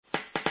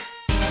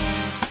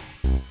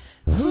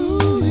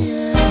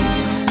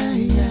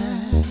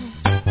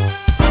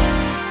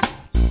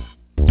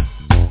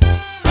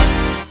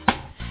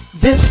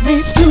This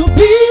needs to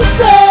be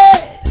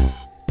said.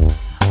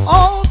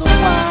 All the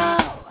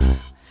while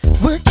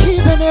we're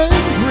keeping it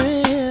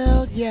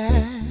real,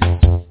 yeah.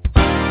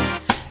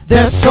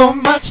 There's so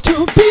much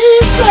to be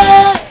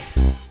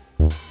said.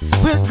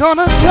 We're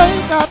gonna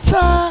take our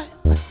time.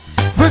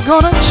 We're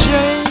gonna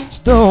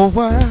change the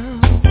world.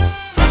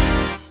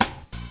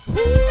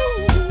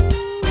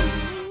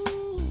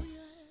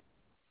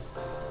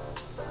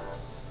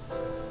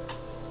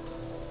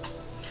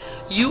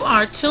 You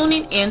are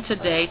tuning in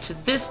today to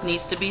This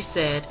Needs to Be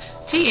Said,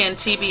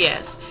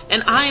 TNTBS,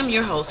 and I am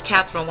your host,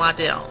 Catherine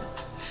Waddell.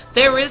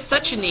 There is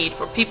such a need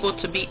for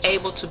people to be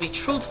able to be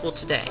truthful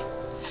today.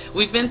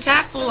 We've been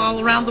tactful all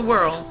around the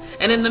world,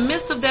 and in the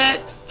midst of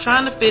that,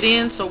 trying to fit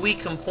in so we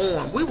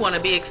conform. We want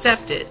to be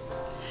accepted.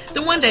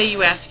 Then one day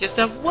you ask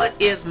yourself, what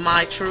is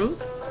my truth?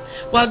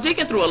 While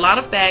digging through a lot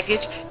of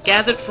baggage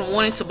gathered from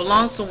wanting to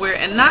belong somewhere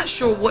and not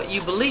sure what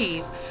you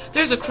believe,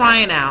 there's a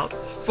crying out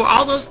for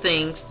all those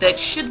things that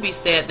should be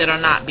said that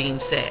are not being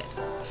said.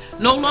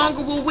 No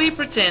longer will we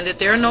pretend that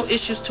there are no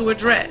issues to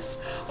address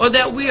or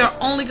that we are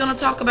only going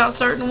to talk about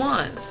certain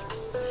ones.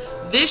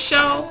 This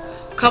show,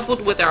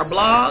 coupled with our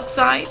blog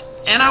site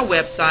and our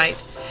website,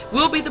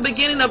 will be the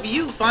beginning of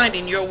you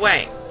finding your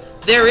way.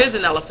 There is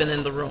an elephant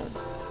in the room.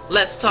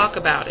 Let's talk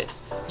about it.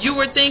 You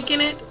were thinking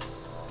it?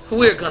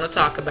 We're going to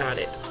talk about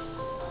it.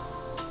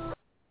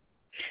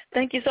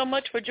 Thank you so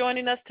much for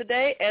joining us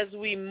today as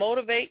we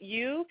motivate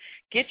you,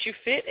 get you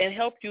fit, and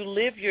help you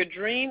live your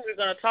dream. We're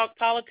going to talk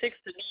politics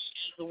today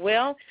as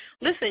well.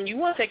 Listen, you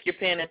want to take your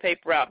pen and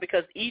paper out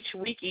because each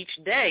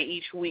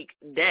weekday,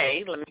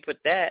 let me put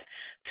that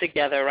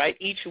together, right?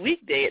 Each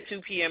weekday at 2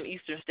 p.m.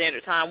 Eastern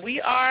Standard Time,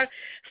 we are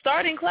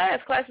starting classes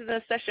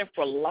in session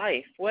for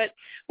life. What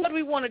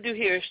we want to do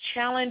here is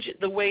challenge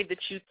the way that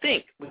you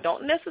think. We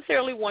don't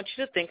necessarily want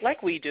you to think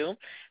like we do.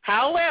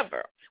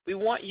 However, we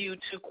want you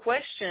to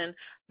question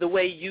the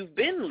way you've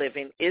been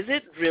living. Is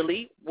it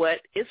really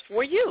what is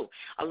for you?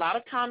 A lot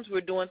of times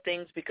we're doing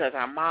things because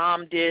our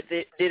mom did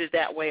it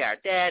that way, our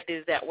dad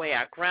did it that way,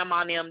 our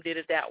grandma and them did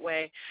it that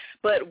way.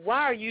 But why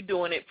are you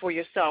doing it for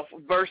yourself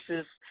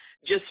versus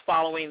just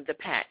following the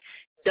pack?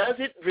 Does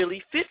it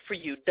really fit for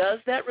you? Does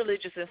that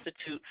religious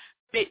institute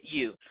fit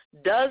you?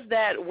 Does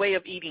that way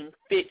of eating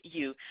fit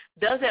you?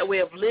 Does that way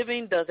of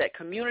living, does that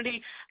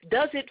community,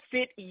 does it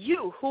fit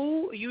you,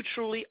 who you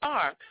truly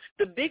are?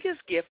 The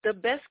biggest gift, the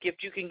best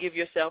gift you can give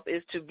yourself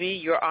is to be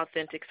your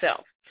authentic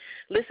self.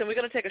 Listen, we're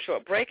going to take a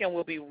short break, and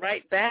we'll be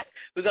right back.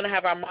 We're going to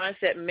have our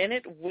Mindset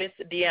Minute with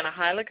Deanna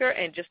Heiliger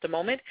in just a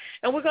moment,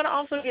 and we're going to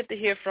also get to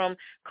hear from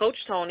Coach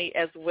Tony,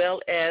 as well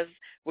as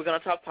we're going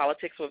to talk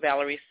politics with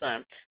Valerie's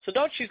son. So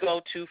don't you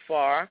go too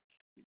far,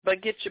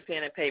 but get your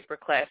pen and paper.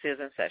 Class is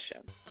in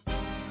session.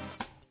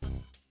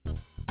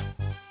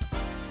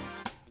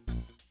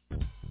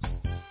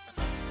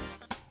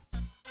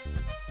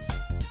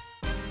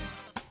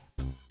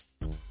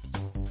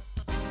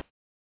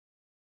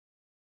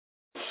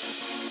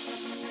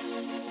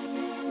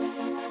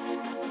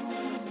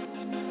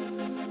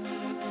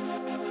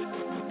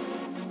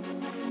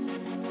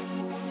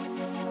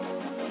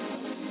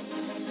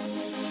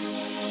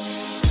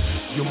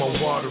 You're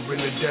my water in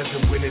the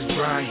desert when it's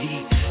dry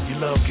heat. Your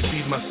love can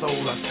feed my soul,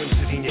 I sense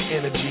it in your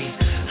energy.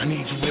 I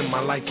need you in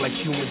my life like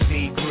humans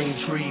need green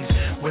trees.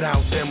 Without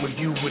them, with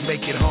you would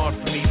make it hard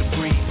for me to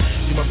breathe.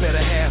 You're my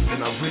better half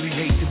and I really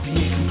hate to be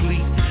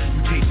incomplete.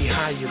 You take me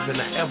higher than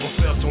I ever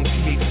felt on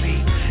THC.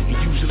 And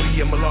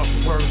usually I'm a lost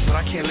for words, but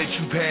I can't let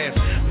you pass.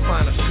 The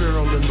finest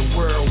girl in the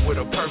world with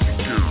a perfect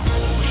girl.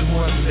 But you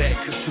wonder that,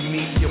 cause to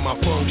me you're my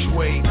feng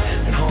shui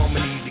and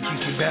harmony that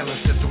keeps me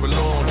balanced after a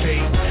long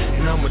day.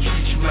 And I'ma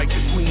treat you like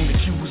the queen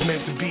that you was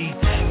meant to be,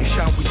 and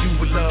shower you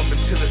with love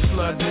until it's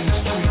flooding in the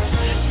streets.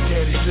 You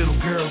daddy's little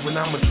girl, and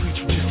I'ma treat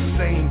you just the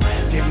same.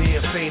 Damn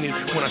near fainted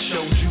when I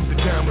showed you the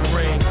diamond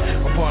ring.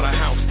 I bought a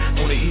house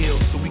on the hill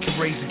so we can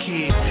raise a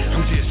kid.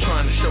 I'm just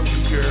trying to show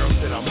you, girl,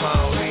 that I'm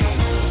all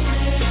in.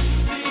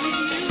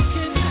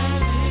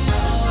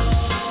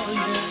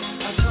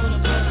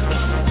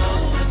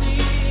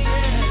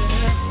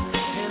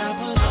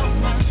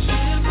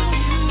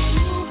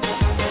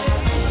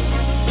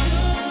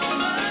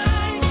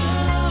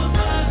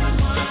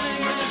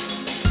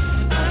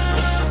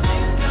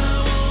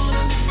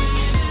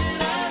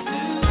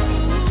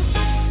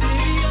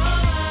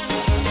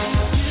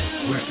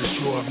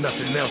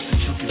 Nothing else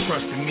that you can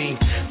trust in me.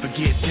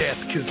 Forget death,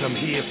 cause I'm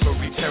here for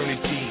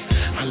eternity.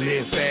 I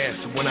live fast,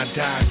 so when I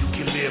die, you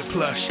can live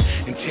plush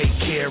and take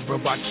care of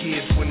our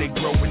kids when they're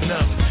growing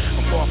up.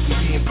 I'm far from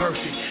being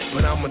perfect,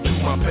 but I'ma do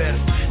my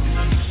best. To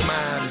see you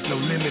smile, there's no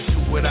limit to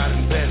what I'd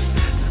invest.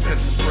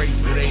 Success is great,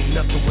 but ain't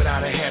nothing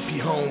without a happy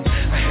home.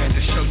 I had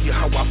to show you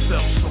how I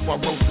felt, so I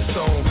wrote the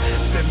song.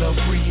 Said love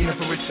free, and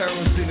if it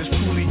returns, then it's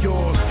truly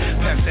yours.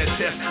 Passed that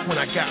test when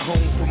I got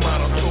home from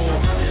out on tour.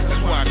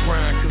 That's why I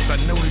grind, cause I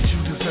know that you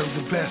deserve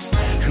the best.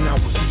 And I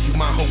will give you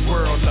my whole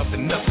world, love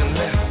and nothing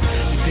less.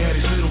 Your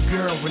daddy's little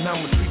girl, and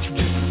I'ma treat you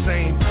just the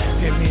same.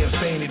 Damn near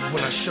saying it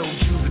when I showed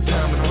you the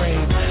time and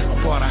rain.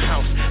 I bought a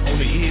house on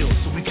the hill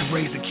so we could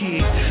raise a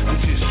kid. I'm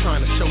just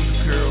trying to show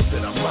the girls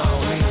that I'm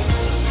all in.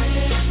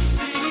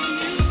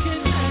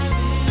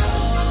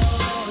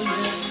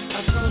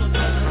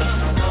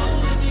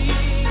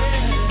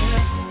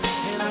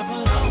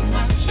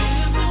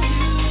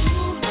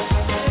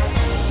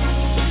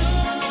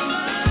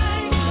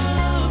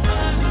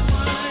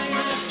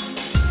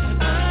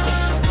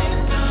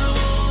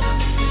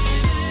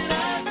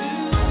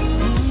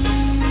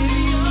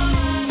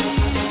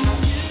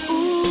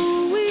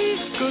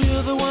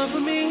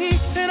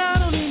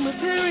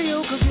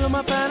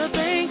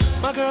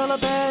 My girl a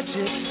bad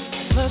chick,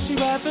 plus she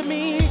ride for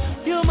me.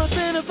 You're my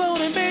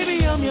centerfold and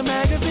baby I'm your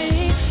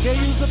magazine. Yeah,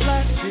 you's a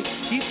black chick,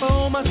 keep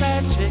on my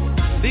side chick.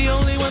 The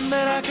only one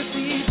that I could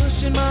see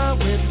pushing my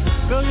whip.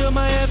 Girl, you're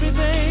my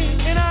everything,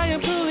 and I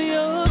am truly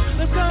yours.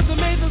 Let's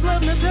consummate this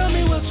love, now tell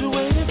me what you're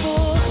waiting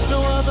for.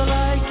 No other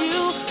like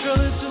you, girl,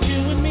 it's just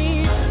you and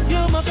me.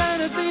 You're my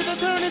fantasy that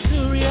turn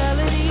into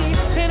reality,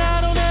 and I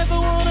don't ever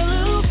wanna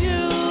lose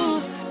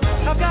you.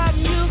 I've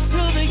gotten used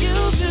to the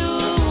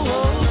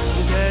usual.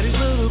 Daddy's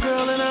little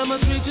girl and I'ma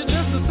treat you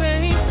just the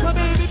same. My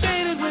baby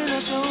faded when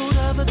I showed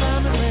her the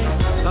diamond ring.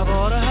 I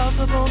bought a house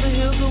up on the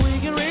hill so we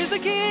can raise the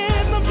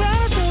kids. I'm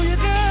trying to show you,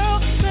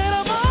 girl, that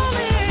I'm all in.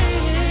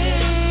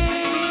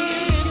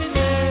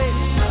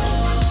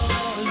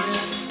 Oh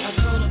yeah, I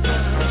told her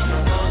that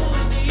I'm all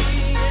in,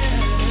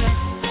 yeah.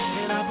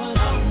 And I put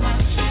all my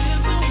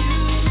chips on you.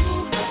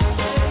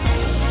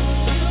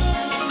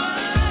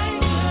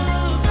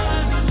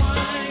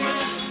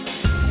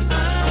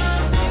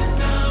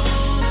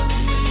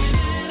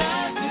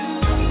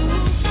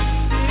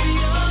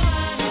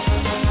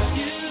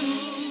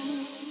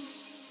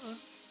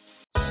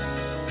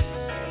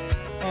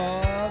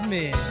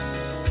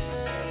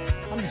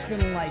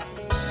 Feeling like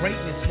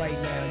greatness right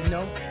now, you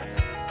know?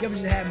 You ever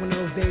just have one of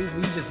those days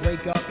where you just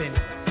wake up and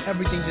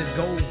everything just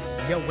goes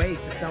your way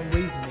for some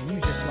reason, and you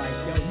just like,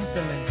 yo, you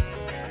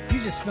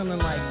just feeling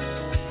like,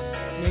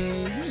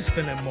 man, you just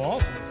feeling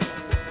marvelous.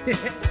 Yeah.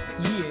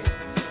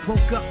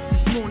 Woke up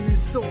this morning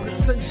and saw the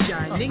sun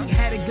shining.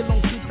 Had a good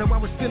long sleep, so I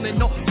was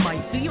feeling all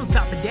mighty. On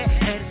top of that,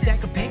 had a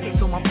stack of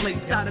pancakes on my plate.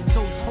 Side of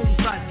toast, home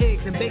fried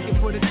eggs, and bacon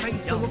for the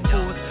taste. So of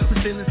course, was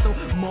feeling so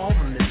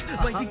marvelous.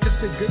 Like because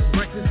the good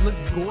breakfast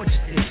looked gorgeous.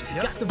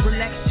 Got to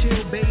relax,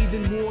 chill, bathe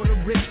in water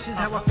rich. Is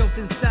how I felt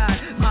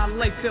inside. My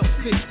life felt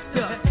fixed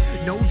up.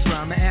 No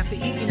drama after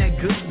eating that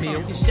good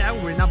meal. In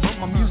showering, I bumped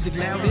my music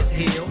loud as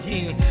hell.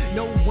 And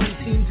no one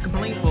seemed to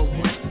complain for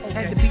once.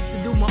 Had the peace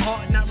to do my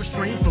art, not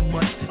restrained from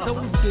much. So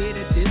I'm scared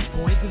at this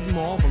point, cause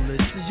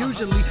marvelous is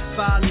usually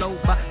followed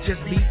by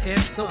just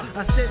BS. So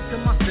I said to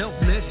myself,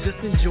 let's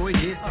just enjoy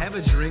this. Have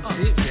a drink,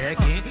 sit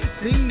back and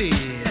sing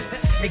this.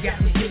 It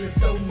got me feeling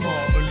so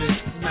marvelous,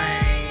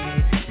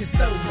 man. It's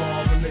so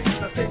marvelous.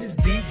 I said this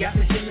beat got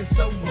me feeling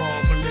so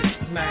marvelous,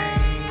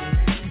 man.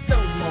 It's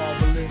so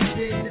marvelous.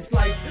 In this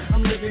life,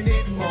 I'm living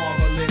it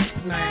marvelous,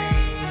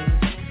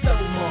 man. So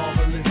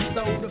marvelous.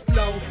 So the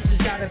flow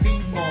just gotta be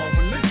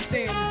marvelous.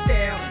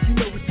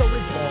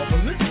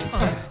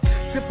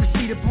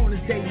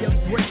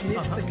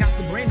 I got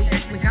the brand new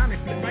X-Men comic,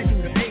 flip right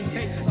through the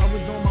pages. I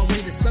was on my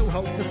way to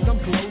Soho for some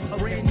clothes,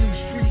 brand new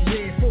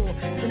streetwear for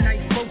the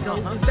nice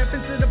photos. And step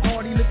into the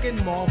party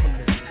looking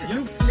marvelous.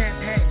 New snap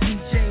hat,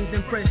 keychains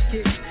and fresh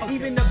kicks.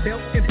 Even the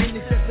belt and pin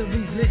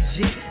accessories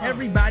legit.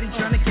 Everybody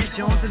trying to catch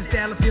on to the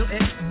style of Feel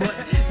X, but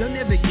they'll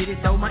never get it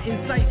though. My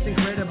insight's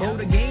incredible.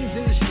 The game's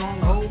in the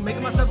stronghold,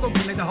 making myself go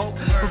like a hoe.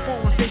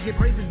 Perform on stage, get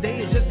praise this day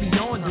is just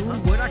beyond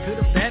doing what I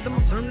could have fathomed.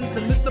 I'm turning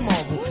to Mr.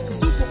 Marvel.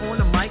 Super on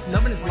the mic,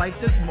 loving his life,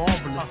 just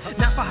marvelous.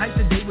 Not for hype,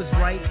 the day was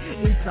right,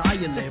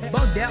 entirely.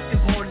 Bugged out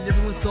and parted,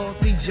 everyone saw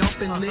me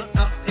jumping, lit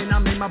up, and I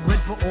made my bread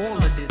for all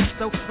of this.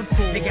 So of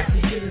course, they got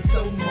me feeling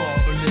so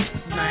marvelous,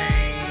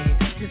 man.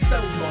 It's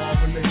so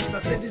marvelous. I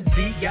said this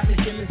beat got me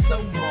feeling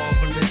so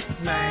marvelous,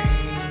 man.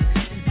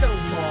 It's so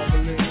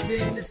marvelous.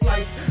 In this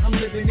life, I'm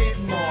living it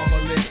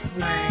marvelous,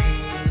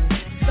 man.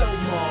 So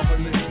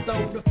marvelous. So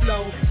the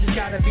flow just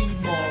gotta be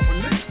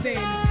marvelous. Stand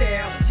the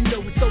style, you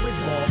know it's always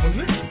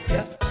marvelous.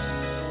 Yep.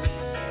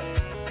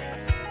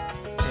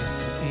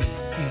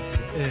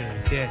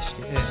 Dash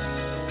the S.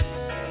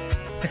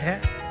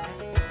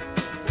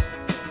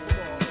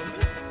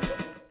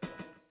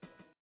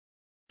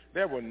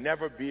 There will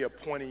never be a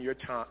point in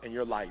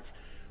your life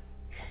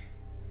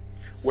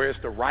where it's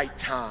the right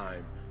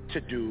time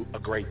to do a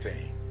great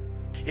thing.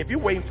 If you're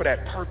waiting for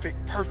that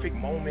perfect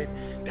moment,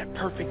 that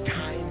perfect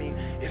timing,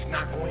 it's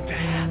not going to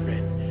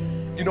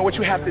happen. You know what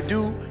you have to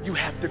do? You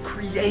have to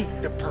create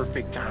the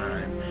perfect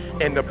time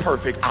and the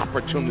perfect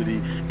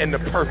opportunity and the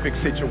perfect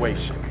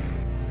situation.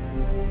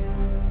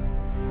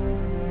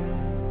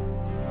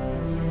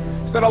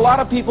 That a lot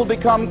of people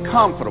become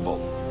comfortable.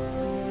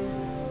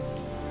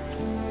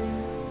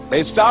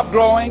 They stop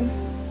growing.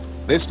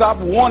 They stop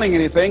wanting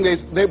anything.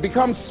 They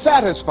become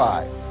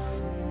satisfied.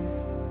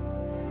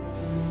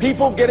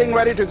 People getting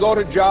ready to go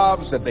to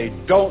jobs that they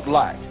don't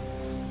like.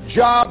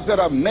 Jobs that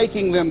are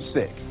making them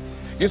sick.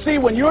 You see,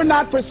 when you're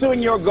not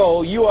pursuing your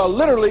goal, you are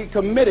literally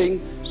committing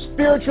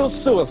spiritual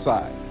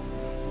suicide.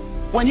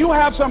 When you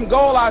have some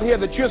goal out here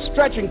that you're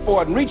stretching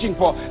for and reaching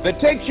for that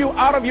takes you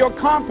out of your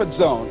comfort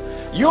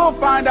zone, you'll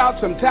find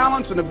out some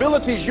talents and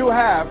abilities you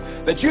have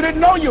that you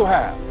didn't know you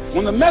have.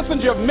 When the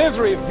messenger of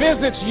misery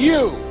visits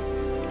you,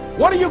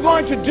 what are you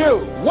going to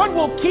do? What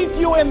will keep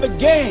you in the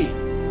game?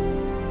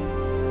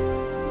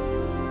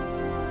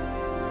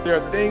 There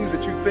are things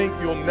that you think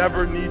you'll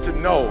never need to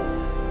know,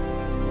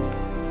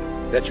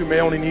 that you may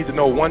only need to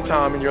know one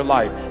time in your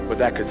life, but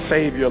that could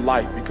save your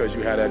life because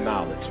you had that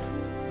knowledge.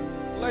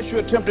 Unless you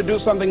attempt to do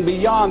something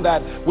beyond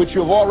that which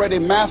you've already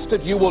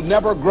mastered, you will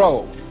never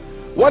grow.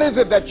 What is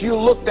it that you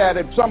looked at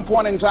some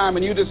point in time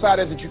and you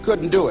decided that you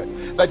couldn't do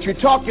it, that you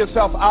talked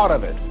yourself out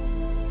of it?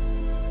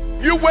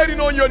 You're waiting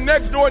on your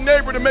next door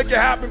neighbor to make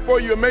it happen for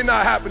you. It may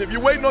not happen. If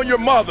you're waiting on your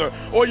mother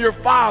or your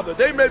father,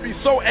 they may be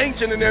so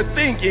ancient in their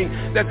thinking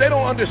that they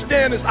don't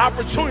understand this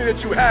opportunity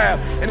that you have.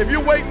 And if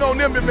you're waiting on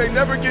them, it may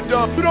never get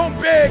done. You don't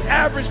beg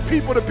average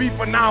people to be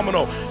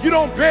phenomenal. You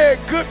don't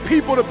beg good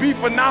people to be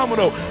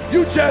phenomenal.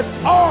 You just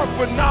are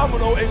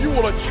phenomenal, and you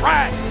will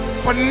attract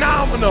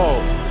phenomenal.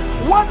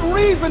 What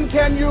reason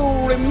can you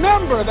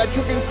remember that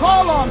you can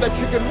call on, that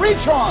you can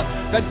reach on,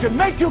 that can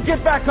make you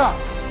get back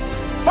up?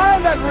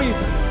 Find that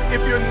reason. If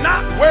you're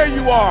not where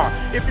you are,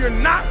 if you're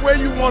not where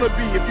you want to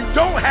be, if you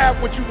don't have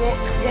what you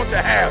want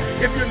to have,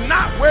 if you're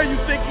not where you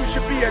think you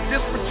should be at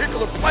this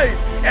particular place,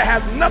 it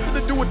has nothing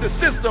to do with the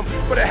system,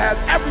 but it has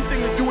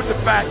everything to do with the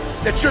fact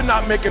that you're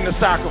not making the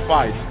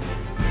sacrifice.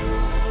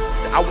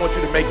 I want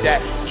you to make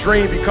that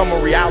dream become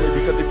a reality,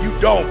 because if you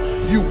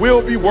don't, you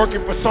will be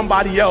working for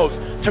somebody else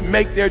to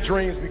make their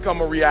dreams become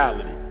a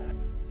reality.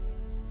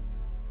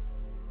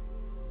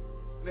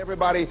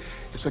 Everybody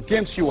is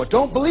against you or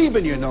don't believe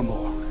in you no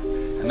more.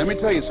 And let me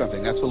tell you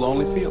something, that's a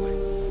lonely feeling.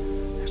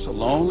 It's a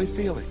lonely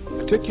feeling,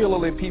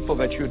 particularly people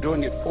that you're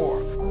doing it for.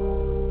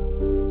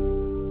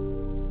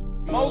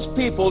 Most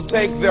people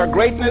take their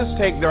greatness,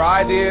 take their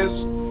ideas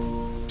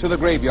to the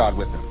graveyard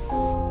with them.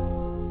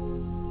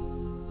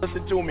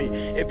 Listen to me,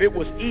 if it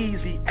was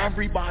easy,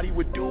 everybody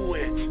would do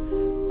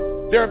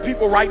it. There are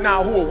people right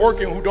now who are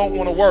working who don't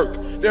want to work.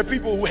 There are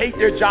people who hate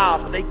their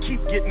jobs, but they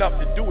keep getting up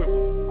to do it.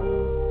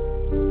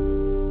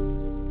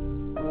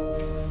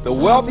 The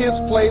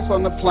wealthiest place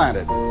on the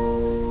planet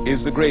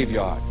is the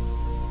graveyard.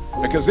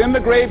 Because in the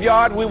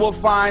graveyard we will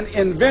find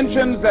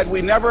inventions that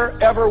we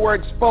never ever were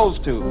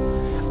exposed to,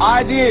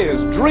 ideas,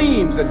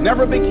 dreams that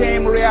never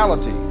became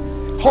reality,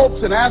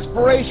 hopes and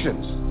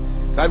aspirations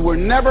that were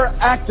never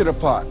acted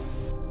upon.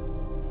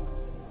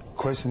 The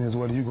question is,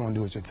 what are you going to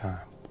do with your time?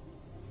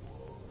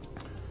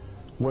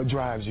 What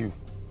drives you?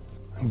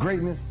 And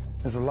greatness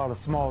is a lot of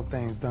small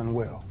things done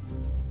well.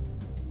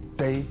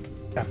 Day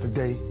after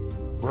day,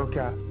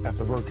 workout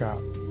after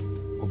workout,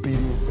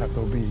 obedience after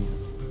obedience,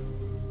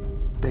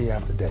 day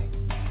after day.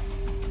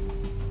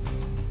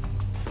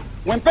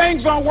 When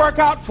things don't work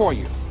out for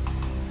you,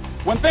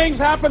 when things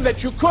happen that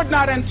you could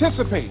not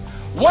anticipate,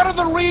 what are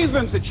the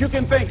reasons that you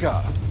can think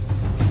of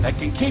that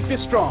can keep you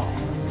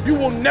strong? You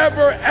will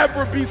never,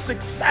 ever be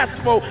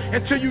successful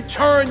until you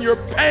turn your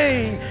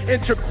pain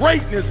into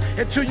greatness,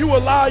 until you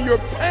allow your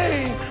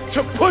pain to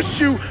push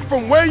you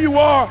from where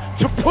you are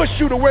to push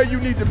you to where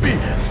you need to be.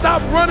 Stop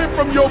running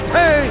from your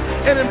pain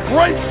and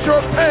embrace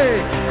your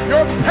pain.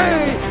 Your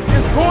pain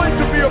is going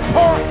to be a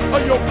part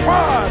of your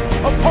pride,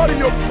 a part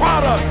of your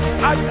product.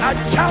 I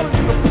challenge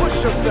you to push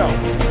yourself.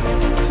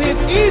 See,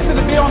 it's easy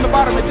to be on the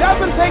bottom. It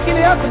doesn't take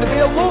any effort to be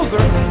a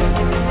loser.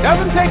 It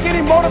doesn't take any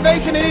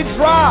motivation, any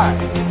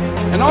drive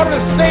in order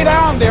to stay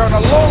down there on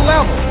a low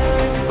level.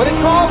 But it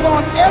calls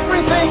on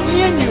everything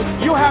in you.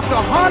 You have to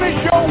harness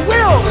your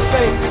will to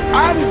say,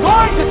 I'm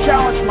going to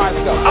challenge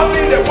myself. I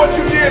mean that what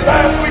you did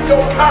last week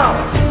don't count.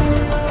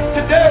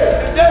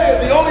 Today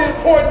is the only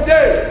important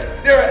day.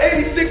 There are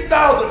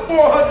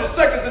 86,400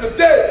 seconds in a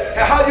day,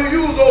 and how you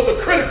use those are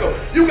critical.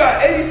 You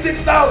got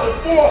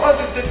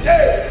 86,400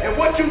 today,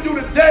 and what you do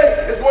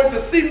today is going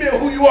to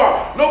cement who you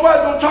are.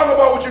 Nobody's going to talk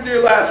about what you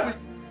did last week.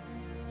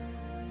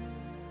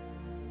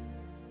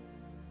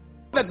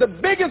 That the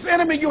biggest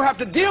enemy you have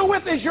to deal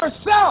with is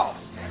yourself.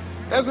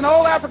 There's an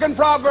old African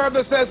proverb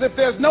that says, if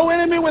there's no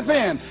enemy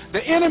within, the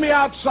enemy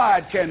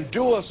outside can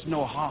do us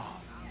no harm.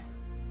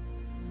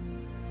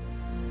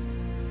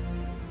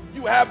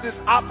 You have this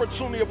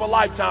opportunity of a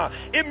lifetime.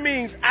 It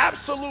means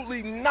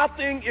absolutely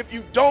nothing if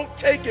you don't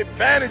take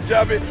advantage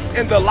of it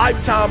in the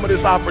lifetime of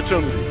this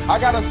opportunity. I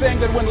got a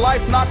saying that when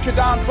life knocks you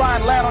down, try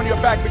and land on your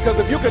back, because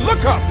if you can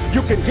look up,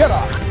 you can get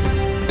up.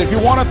 If you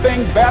want a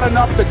thing bad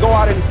enough to go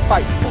out and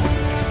fight for it,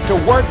 to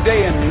work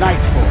day and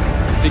night for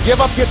it, to give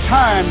up your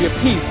time, your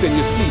peace, and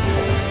your sleep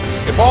for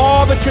it, if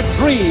all that you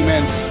dream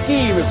and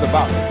scheme is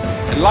about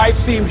it, and life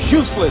seems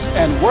useless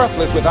and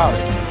worthless without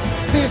it.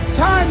 See, it's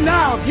time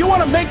now. If you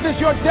want to make this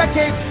your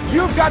decade,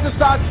 you've got to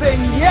start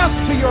saying yes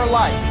to your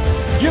life.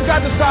 You've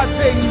got to start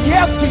saying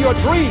yes to your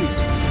dreams,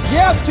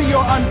 yes to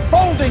your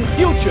unfolding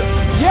future,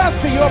 yes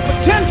to your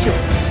potential,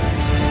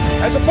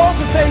 as opposed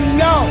to saying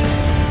no.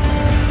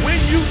 When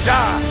you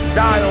die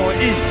on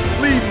E.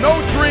 Leave no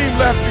dream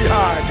left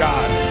behind,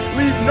 God.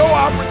 Leave no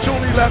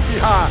opportunity left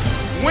behind.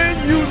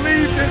 When you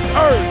leave this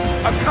earth,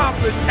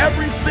 accomplish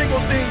every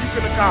single thing you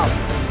can accomplish.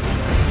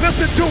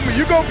 Listen to me,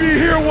 you're going to be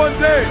here one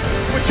day,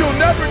 but you'll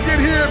never get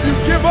here if you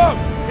give up,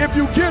 if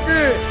you give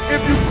in,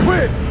 if you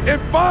quit. And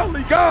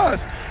finally, guys,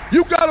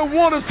 you got to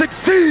want to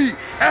succeed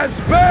as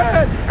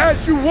bad as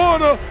you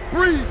want to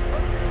breathe.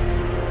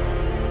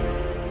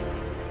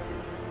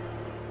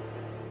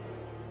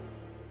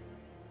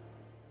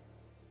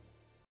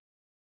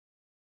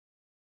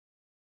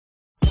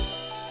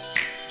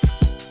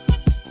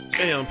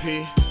 Hey, I'm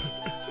P.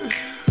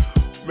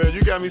 Man,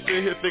 you got me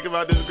sitting here thinking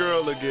about this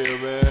girl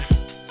again, man.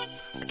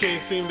 I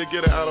can't seem to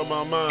get her out of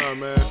my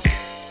mind, man.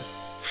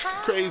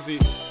 It's crazy,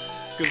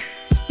 because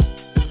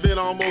it's been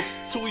almost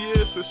 2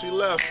 years since she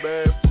left,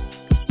 man.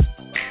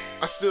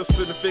 I still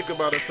sit and think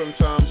about her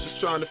sometimes, just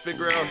trying to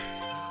figure out,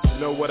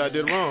 what I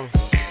did wrong.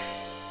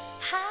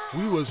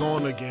 We was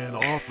on again,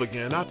 off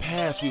again. Our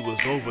past, we was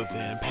over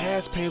then.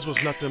 Past pains was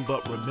nothing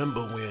but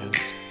remember wins.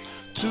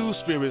 Two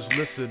spirits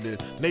listening,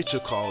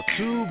 nature called,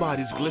 two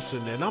bodies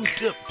glistening. I'm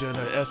dipped in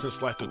her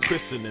essence like a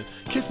christening,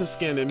 kissing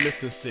skin and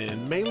missing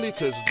sin, mainly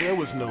cause there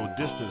was no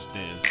distance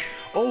then.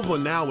 Over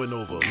now and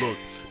overlooked,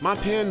 my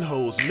pen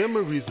holds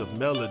memories of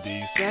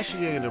melodies,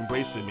 sashaying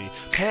embracing me,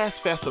 past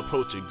fast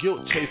approaching,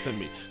 guilt chasing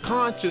me,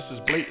 conscious is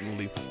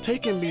blatantly,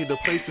 taking me to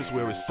places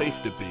where it's safe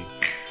to be.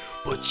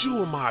 But you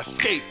were my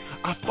escape.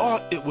 I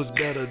thought it was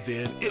better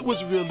then. It was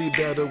really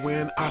better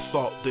when I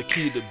sought the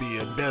key to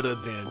being better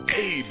than.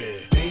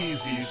 Baby,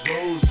 daisies,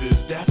 roses,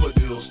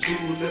 daffodils,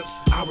 tulips.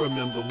 I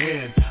remember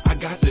when I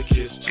got to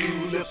kiss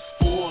tulips,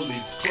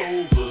 4-leaf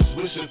clovers,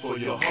 wishing for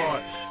your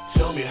heart.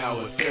 Tell me how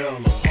it fell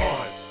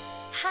apart.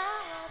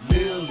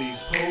 Lilies,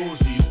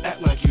 posies,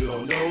 act like you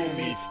don't know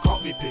me.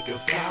 Caught me picking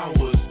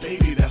flowers,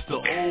 baby, that's the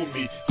old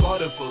me.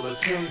 Garden full of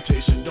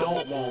temptation,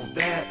 don't want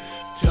that.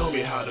 Tell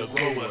me how to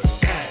grow us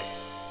back.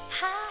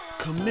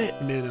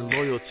 Commitment and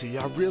loyalty,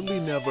 I really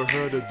never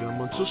heard of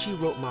them until she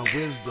wrote my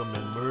wisdom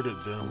and murdered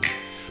them.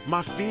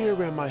 My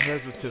fear and my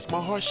hesitance,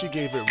 my heart she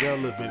gave it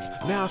relevance.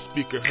 Now I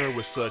speak of her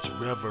with such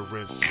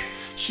reverence.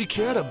 She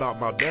cared about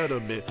my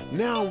betterment.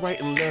 Now I'm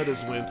writing letters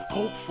when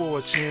hope for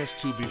a chance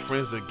to be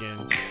friends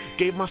again.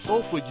 Gave my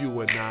soul for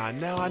you and I.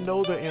 Now I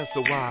know the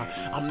answer why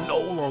I'm no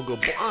longer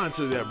blind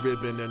to that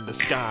ribbon in the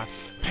sky.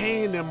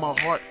 Pain in my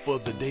heart for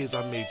the days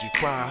I made you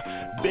cry.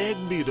 Begged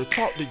me to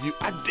talk to you,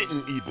 I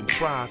didn't even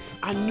try.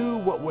 I knew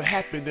what would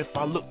happen if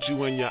I looked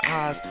you in your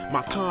eyes.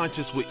 My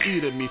conscience would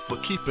eat at me for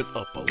keeping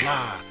up a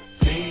lie.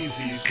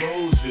 Daisies,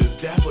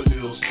 roses,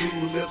 daffodils,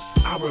 tulips.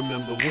 I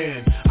remember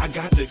when I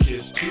got to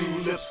kiss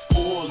tulips,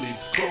 4-leaf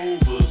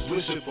clovers,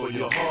 wishing for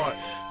your heart.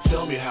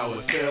 Tell me how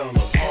it fell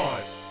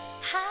apart.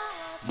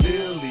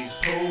 Lilies,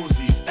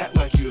 posies, act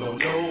like you don't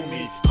know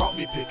me. Caught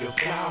me picking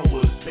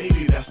flowers,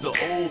 baby, that's the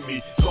old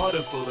me.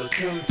 Garden full of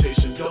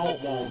temptation,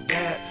 don't want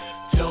that.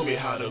 Tell me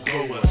how to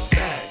grow us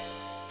back.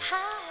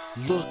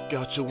 Look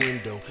out your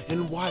window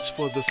and watch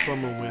for the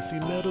summer wind. See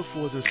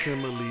metaphors and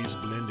similes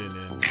blending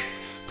in.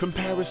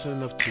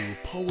 Comparison of two,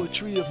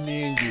 poetry of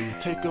me and you.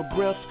 Take a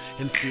breath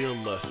and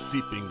feel us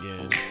seeping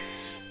in.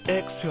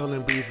 Exhale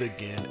and breathe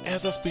again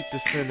as I speak the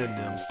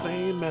synonyms,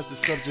 same as the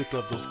subject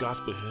of those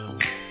gospel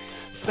hymns.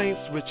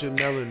 Saints rich in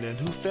melanin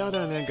who fell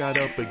down and got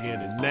up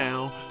again, and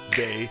now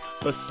they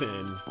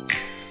ascend.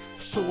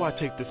 So I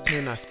take this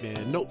pen I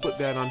spin, notebook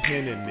that I'm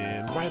penning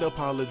in, write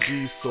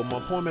apologies so my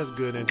poem has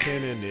good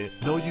intent in it.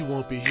 No, you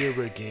won't be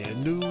here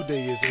again, new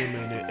day is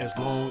imminent, as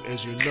long as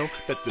you know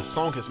that this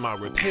song has my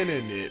repent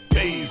in it.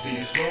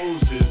 Daisies,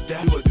 roses,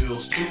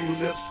 daffodils,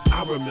 tulips.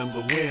 I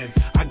remember when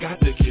I got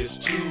to kiss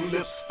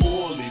tulips,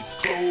 4-leaf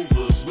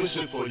clovers,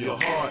 wishing for your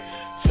heart.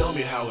 Tell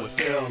me how it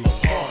fell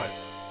apart.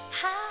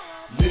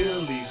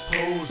 Lilies,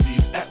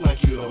 posies, act like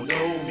you don't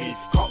know me.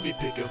 Caught me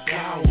picking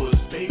flowers,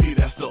 baby,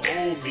 that's the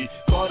old me.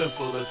 Garden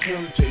full of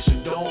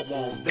temptation, don't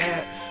want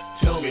that.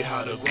 Tell me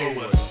how to grow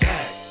us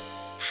back.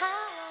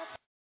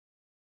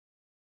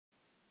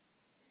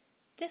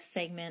 This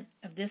segment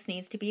of This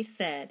Needs to Be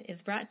Said is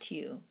brought to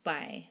you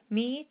by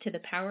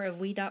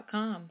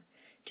me-to-the-power-of-we.com.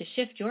 To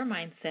shift your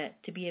mindset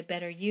to be a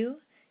better you,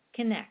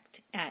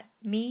 connect at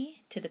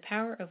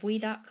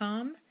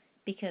me-to-the-power-of-we.com,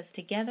 because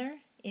together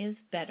is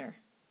better.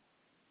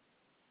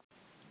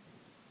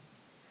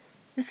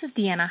 This is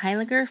Deanna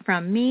Heiliger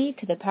from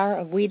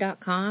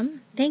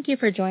me-to-the-power-of-we.com. Thank you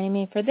for joining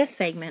me for this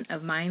segment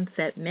of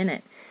Mindset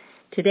Minute.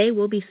 Today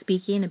we'll be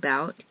speaking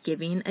about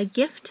giving a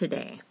gift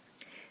today.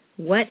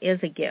 What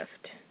is a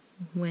gift?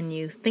 When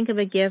you think of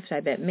a gift,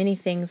 I bet many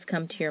things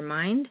come to your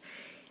mind.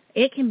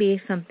 It can be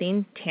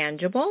something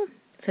tangible,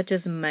 such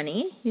as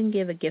money. You can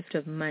give a gift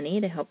of money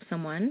to help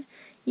someone.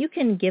 You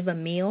can give a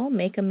meal,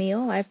 make a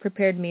meal. I've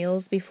prepared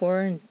meals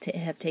before and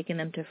have taken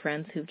them to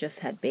friends who've just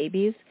had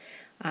babies.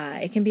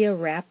 It can be a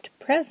wrapped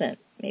present,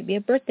 maybe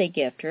a birthday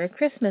gift or a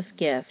Christmas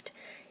gift.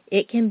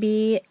 It can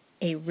be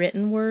a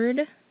written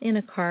word in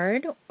a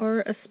card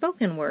or a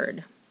spoken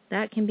word.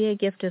 That can be a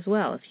gift as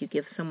well if you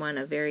give someone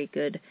a very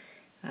good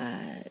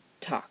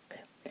talk.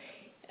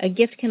 A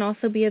gift can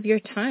also be of your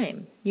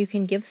time. You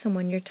can give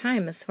someone your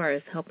time as far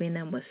as helping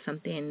them with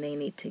something they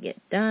need to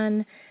get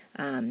done,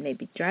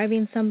 maybe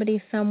driving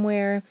somebody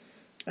somewhere,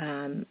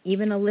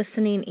 even a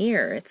listening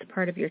ear. It's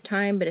part of your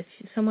time, but if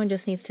someone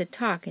just needs to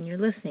talk and you're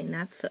listening,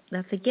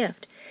 that's a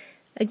gift.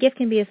 A gift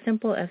can be as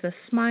simple as a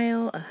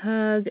smile, a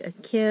hug, a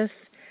kiss,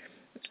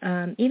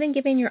 even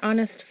giving your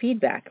honest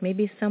feedback.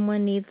 Maybe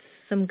someone needs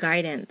some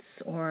guidance,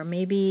 or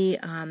maybe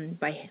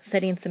by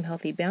setting some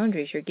healthy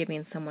boundaries, you're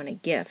giving someone a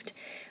gift.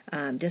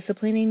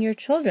 Disciplining your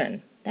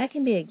children, that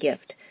can be a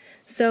gift.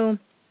 So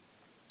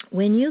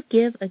when you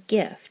give a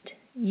gift,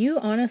 you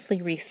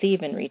honestly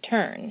receive in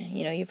return.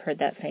 You know, you've heard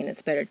that saying,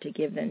 it's better to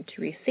give than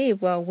to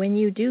receive. Well, when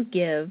you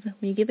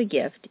give a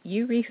gift,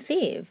 you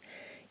receive.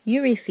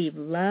 You receive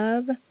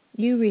love.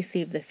 You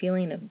receive the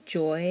feeling of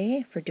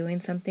joy for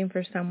doing something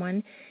for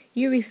someone.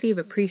 You receive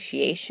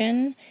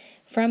appreciation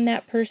from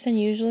that person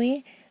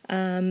usually,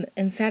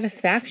 and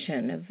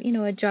satisfaction of,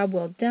 a job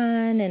well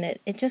done, and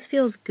it just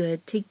feels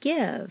good to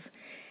give.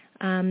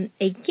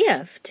 A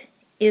gift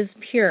is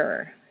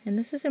pure, and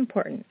this is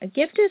important. A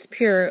gift is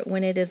pure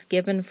when it is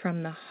given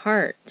from the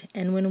heart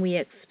and when we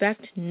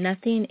expect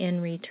nothing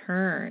in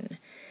return.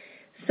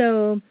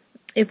 So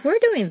if we're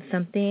doing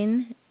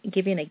something,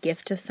 giving a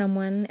gift to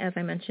someone, as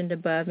I mentioned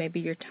above, maybe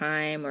your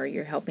time or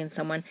you're helping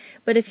someone,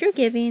 but if you're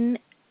giving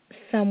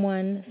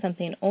someone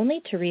something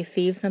only to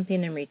receive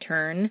something in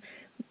return,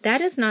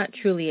 that is not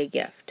truly a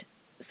gift.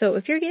 So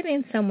if you're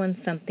giving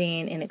someone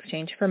something in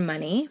exchange for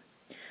money,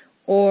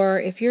 or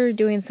if you're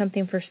doing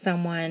something for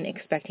someone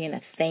expecting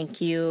a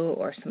thank you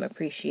or some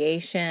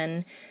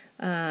appreciation,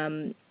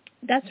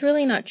 that's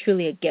really not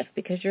truly a gift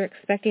because you're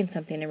expecting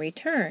something in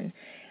return.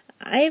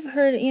 I've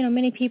heard,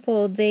 many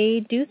people,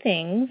 they do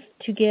things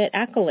to get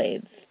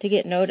accolades, to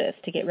get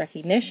noticed, to get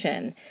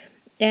recognition,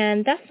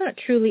 and that's not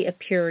truly a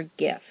pure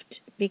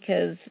gift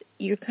because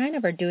you kind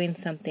of are doing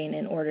something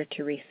in order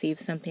to receive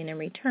something in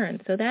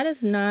return. So that is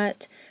not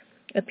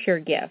a pure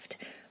gift.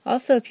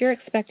 Also, if you're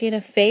expecting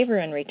a favor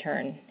in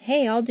return,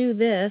 hey, I'll do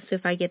this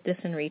if I get this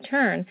in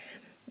return,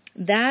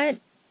 that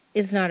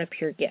is not a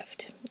pure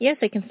gift. Yes,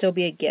 it can still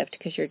be a gift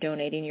because you're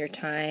donating your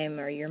time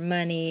or your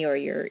money or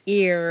your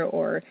ear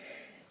or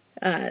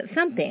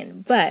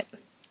something. But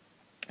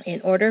in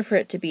order for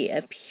it to be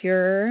a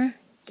pure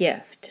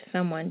gift,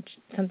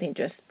 something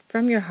just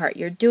from your heart,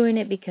 you're doing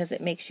it because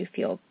it makes you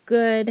feel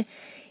good,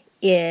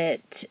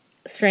 it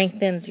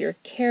strengthens your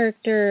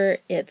character,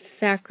 it's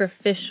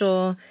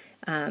sacrificial,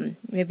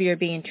 maybe you're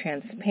being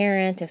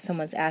transparent if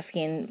someone's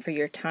asking for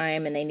your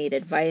time and they need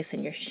advice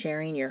and you're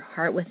sharing your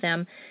heart with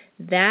them,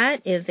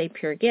 that is a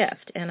pure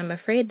gift. And I'm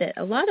afraid that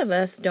a lot of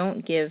us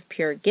don't give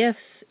pure gifts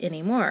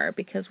anymore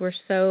because we're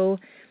so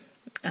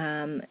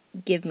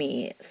give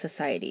me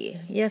society.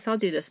 Yes, I'll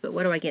do this, but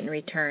what do I get in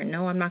return?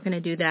 No, I'm not going to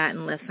do that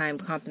unless I'm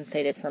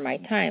compensated for my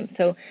time.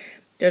 So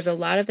there's a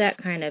lot of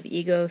that kind of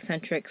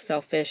egocentric,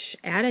 selfish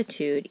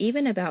attitude,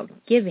 even about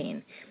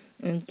giving.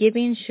 And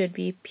giving should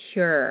be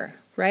pure,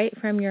 right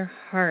from your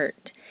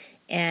heart.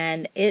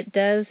 And it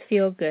does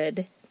feel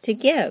good to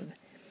give.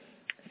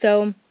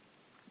 So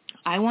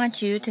I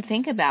want you to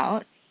think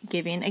about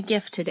giving a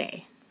gift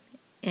today.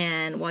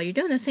 And while you're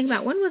doing this, think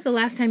about when was the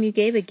last time you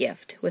gave a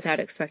gift without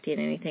expecting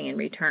anything in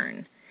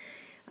return.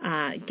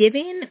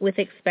 Giving with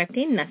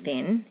expecting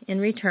nothing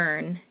in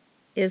return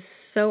is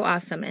so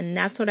awesome, and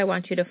that's what I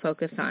want you to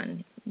focus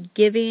on.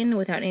 Giving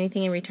without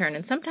anything in return.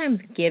 And sometimes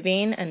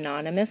giving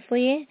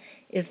anonymously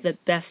is the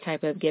best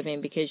type of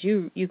giving because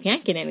you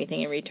can't get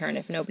anything in return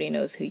if nobody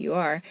knows who you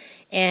are.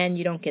 And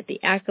you don't get the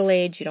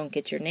accolades, you don't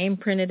get your name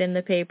printed in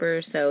the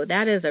paper. So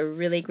that is a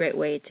really great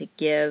way to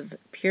give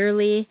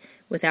purely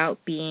without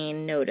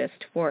being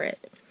noticed for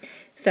it.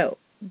 So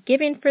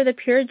giving for the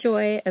pure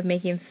joy of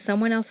making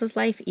someone else's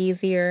life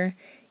easier,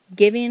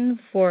 giving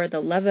for the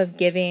love of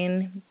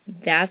giving,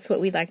 that's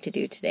what we'd like to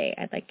do today.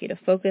 I'd like you to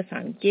focus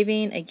on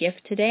giving a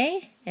gift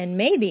today, and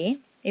maybe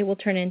it will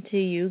turn into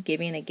you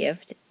giving a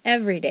gift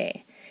every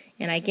day.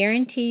 And I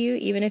guarantee you,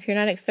 even if you're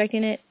not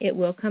expecting it, it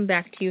will come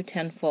back to you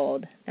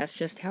tenfold. That's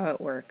just how it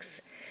works.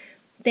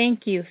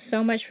 Thank you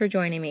so much for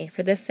joining me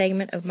for this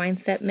segment of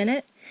Mindset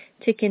Minute.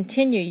 To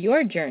continue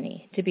your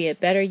journey to be a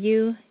better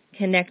you,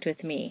 connect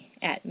with me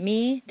at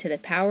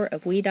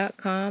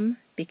me-to-the-power-of-we.com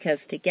because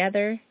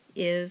together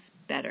is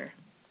better.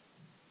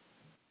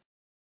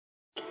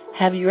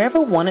 Have you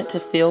ever wanted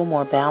to feel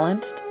more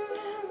balanced?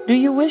 Do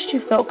you wish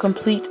you felt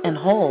complete and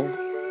whole?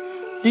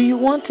 Do you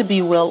want to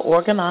be well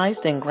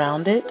organized and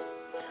grounded?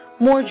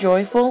 More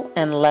joyful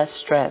and less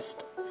stressed?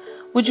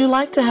 Would you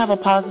like to have a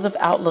positive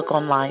outlook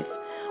on life,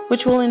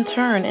 which will in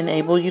turn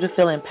enable you to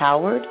feel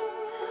empowered?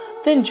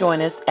 Then join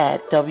us at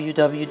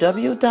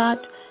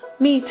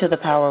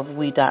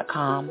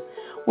www.me-to-the-power-of-we.com,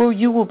 where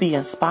you will be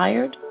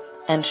inspired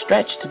and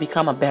stretched to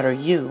become a better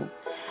you,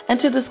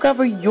 and to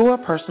discover your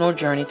personal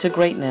journey to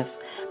greatness,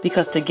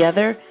 because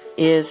together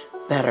is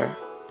better.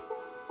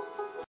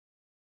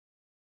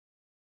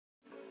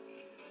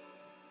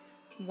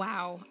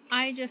 Wow,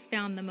 I just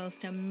found the most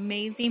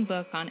amazing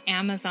book on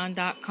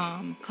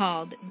Amazon.com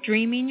called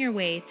Dreaming Your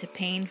Way to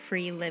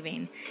Pain-Free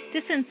Living.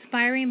 This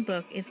inspiring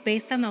book is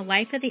based on the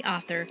life of the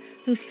author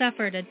who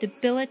suffered a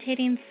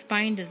debilitating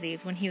spine disease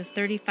when he was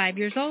 35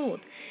 years old.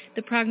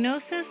 The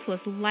prognosis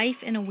was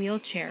life in a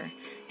wheelchair.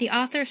 The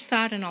author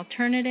sought an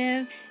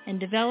alternative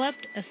and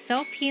developed a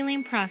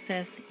self-healing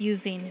process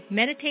using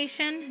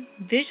meditation,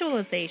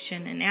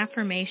 visualization, and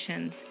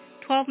affirmations.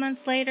 12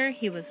 months later,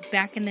 he was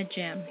back in the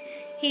gym.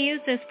 He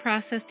used this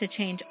process to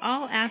change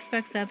all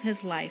aspects of his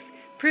life,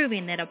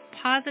 proving that a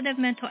positive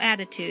mental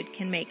attitude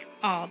can make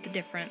all the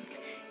difference.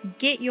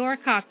 Get your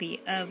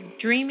copy of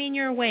Dreaming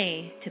Your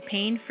Way to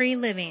Pain-Free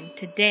Living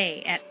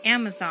today at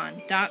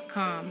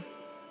Amazon.com.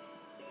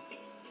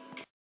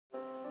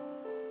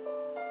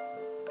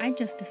 I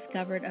just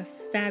discovered a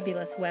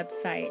fabulous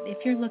website.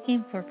 If you're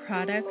looking for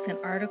products and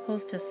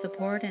articles to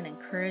support and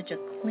encourage a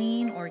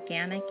clean,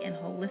 organic, and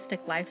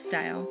holistic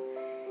lifestyle,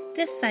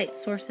 this site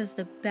sources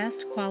the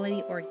best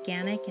quality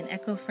organic and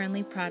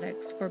eco-friendly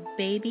products for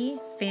baby,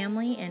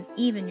 family, and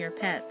even your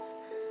pets.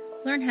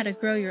 Learn how to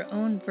grow your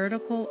own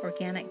vertical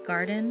organic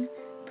garden,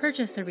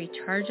 purchase a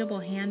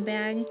rechargeable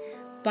handbag,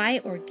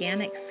 buy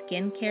organic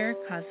skincare,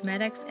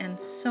 cosmetics, and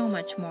so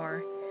much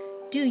more.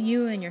 Do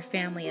you and your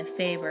family a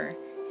favor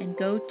and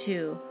go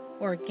to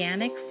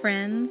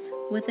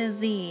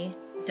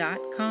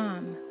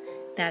organicfriends.com.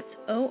 That's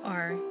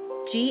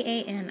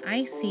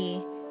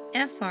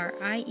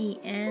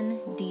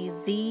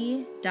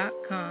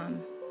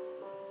ORGANICFRIENDZ.com.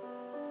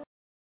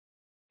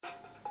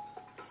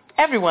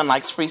 Everyone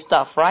likes free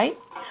stuff, right?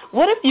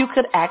 What if you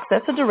could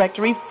access a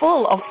directory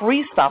full of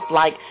free stuff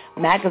like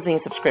magazine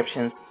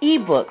subscriptions,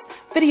 ebooks,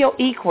 video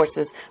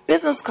e-courses,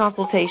 business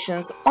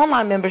consultations,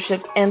 online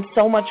memberships, and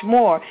so much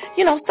more?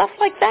 Stuff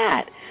like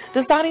that.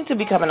 Deciding to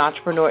become an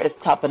entrepreneur is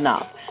tough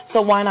enough,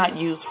 so why not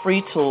use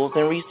free tools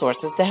and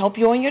resources to help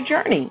you on your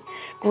journey?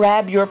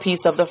 Grab your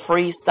piece of the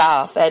free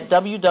stuff at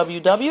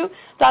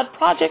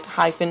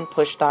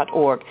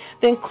www.project-push.org.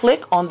 Then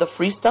click on the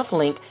free stuff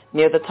link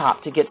near the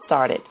top to get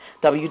started.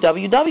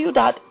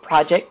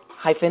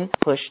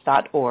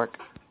 www.project-push.org.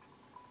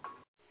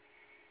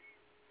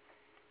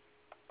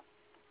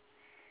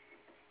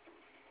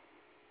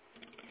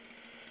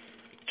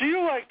 Do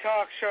you like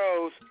talk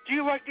shows? Do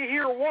you like to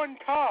hear one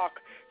talk,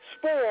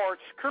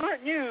 sports,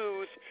 current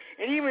news,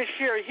 and even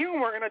share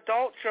humor in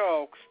adult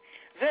jokes?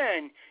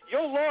 Then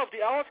you'll love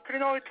the Alex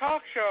Cardinale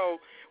Talk Show,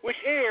 which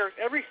airs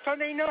every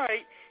Sunday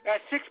night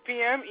at 6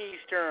 p.m.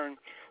 Eastern.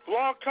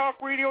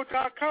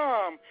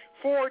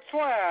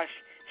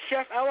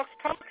 blogtalkradio.com/Chef Alex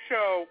Talk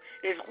Show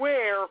is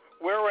where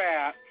we're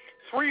at.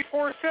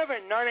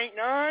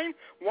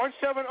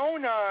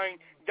 347-989-1709.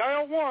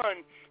 Dial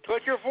 1 to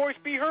let your voice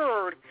be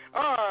heard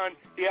on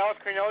the Alex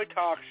Cardinale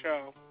Talk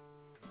Show.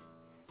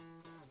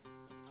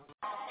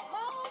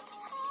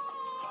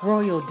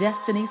 Royal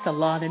Destiny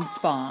Salon and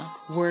Spa,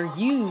 where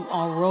you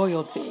are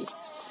royalty.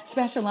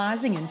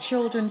 Specializing in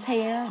children's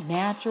hair,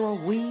 natural,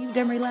 weaved,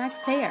 and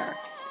relaxed hair.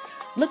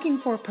 Looking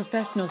for a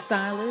professional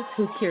stylist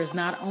who cares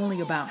not only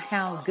about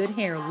how good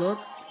hair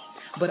looks,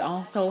 but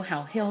also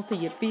how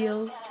healthy it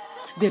feels?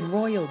 Then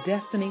Royal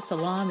Destiny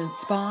Salon and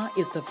Spa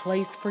is the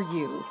place for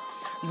you.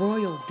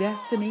 Royal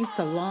Destiny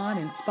Salon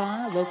and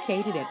Spa,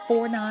 located at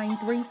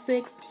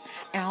 4936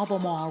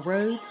 Albemarle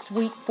Road,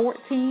 Suite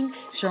 14,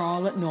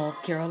 Charlotte, North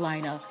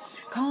Carolina.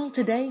 Call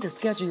today to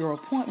schedule your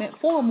appointment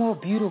for a more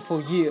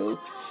beautiful you.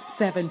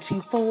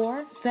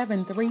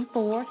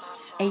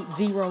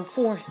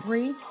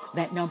 724-734-8043.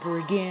 That number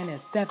again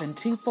is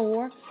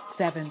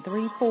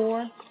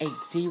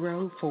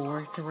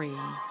 724-734-8043.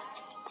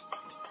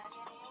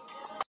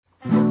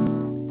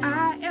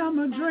 I am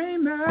a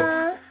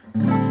dreamer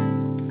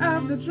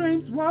of the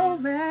dreams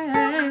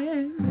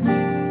woven,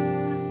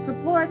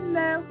 support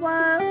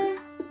network,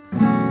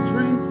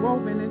 dreams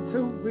woven into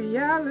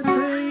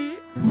reality,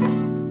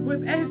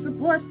 with a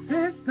support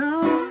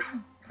system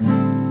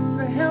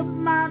to help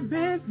my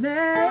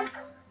business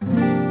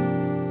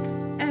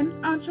and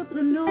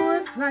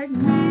entrepreneurs like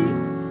me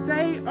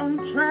stay on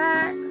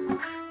track.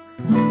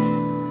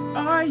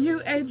 Are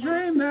you a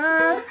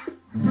dreamer?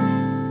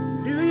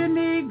 Do you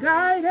need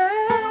guidance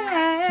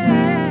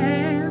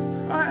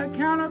or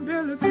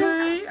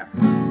accountability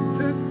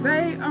to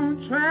stay on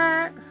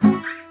track?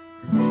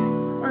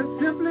 Or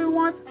simply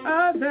want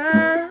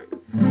others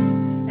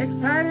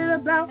excited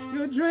about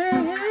your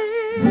dreams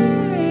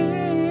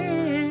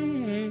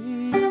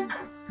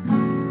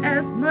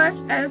as much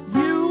as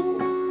you?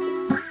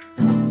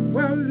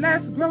 Well,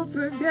 let's grow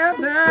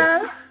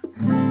together.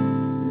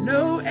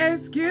 No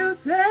excuses.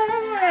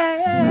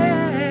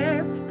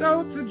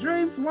 Go to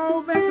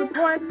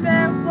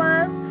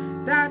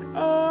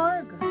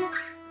DreamsWovenSupportNetwork.org.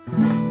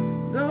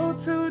 Go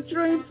to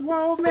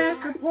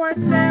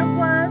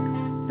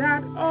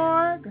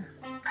DreamsWovenSupportNetwork.org.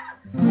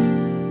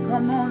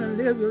 Come on and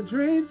live your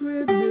dreams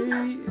with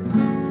me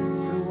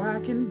so I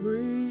can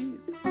breathe.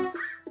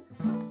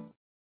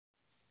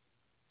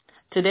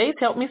 Today's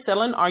Help Me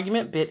Settle an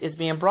Argument bit is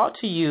being brought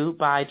to you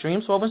by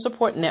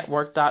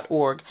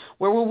DreamsWovenSupportNetwork.org,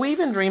 where we're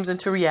weaving dreams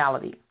into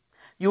reality.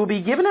 You will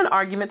be given an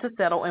argument to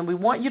settle, and we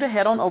want you to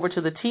head on over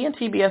to the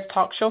TNTBS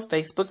Talk Show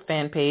Facebook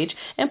fan page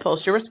and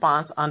post your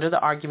response under the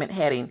argument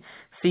heading.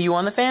 See you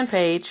on the fan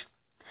page.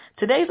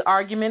 Today's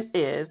argument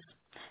is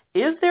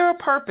there a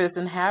purpose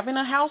in having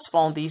a house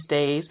phone these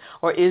days,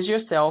 or is your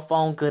cell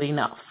phone good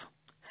enough?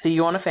 See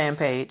you on the fan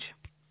page.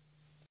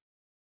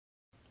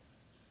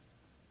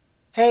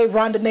 Hey,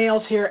 Rhonda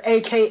Nails here,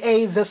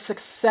 a.k.a. the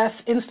Success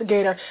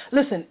Instigator.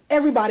 Listen,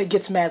 everybody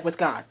gets mad with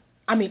God.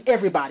 I mean,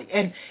 everybody.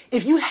 And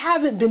if you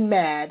haven't been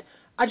mad,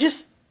 I just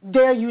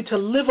dare you to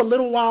live a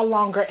little while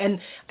longer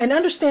and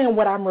understand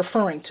what I'm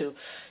referring to.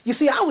 You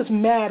see, I was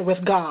mad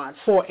with God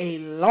for a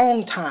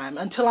long time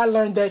until I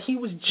learned that he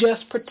was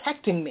just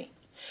protecting me.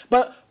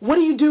 But what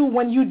do you do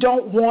when you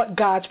don't want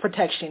God's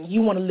protection?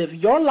 You want to live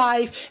your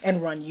life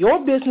and run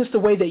your business the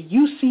way that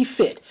you see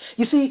fit.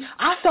 You see,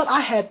 I felt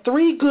I had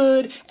 3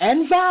 good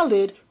and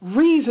valid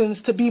reasons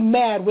to be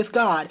mad with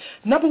God.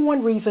 Number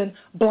 1 reason,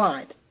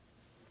 blind.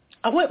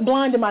 I went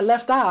blind in my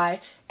left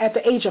eye at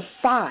the age of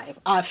 5.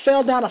 I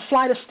fell down a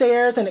flight of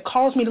stairs, and it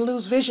caused me to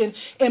lose vision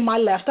in my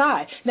left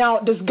eye. Now,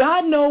 does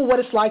God know what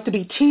it's like to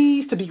be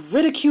teased, to be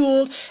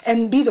ridiculed,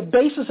 and be the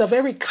basis of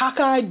every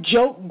cockeyed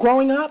joke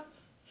growing up?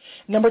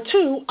 Number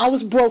 2, I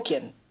was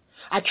broken.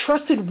 I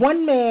trusted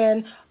one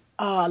man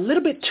a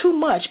little bit too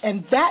much,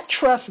 and that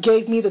trust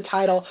gave me the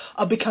title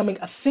of becoming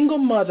a single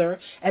mother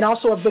and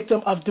also a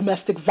victim of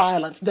domestic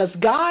violence. Does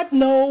God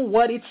know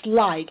what it's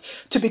like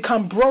to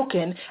become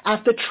broken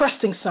after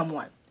trusting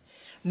someone?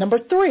 Number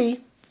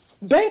 3,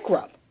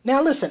 bankrupt.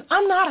 Now listen,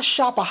 I'm not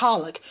a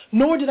shopaholic,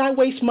 nor did I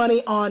waste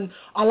money on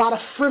a lot of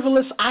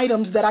frivolous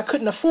items that I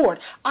couldn't afford.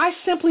 I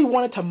simply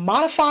wanted to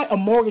modify a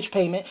mortgage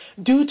payment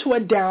due to a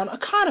down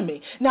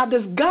economy. Now,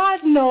 does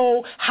God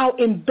know how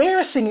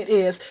embarrassing it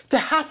is to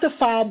have to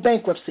file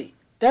bankruptcy?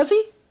 Does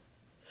he?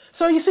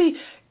 So you see,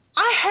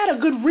 I had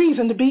a good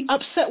reason to be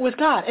upset with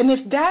God, and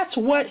if that's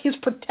what his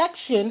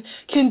protection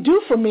can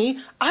do for me,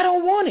 I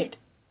don't want it.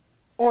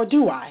 Or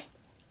do I?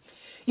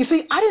 You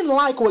see, I didn't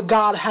like what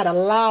God had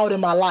allowed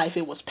in my life.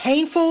 It was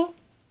painful,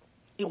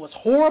 it was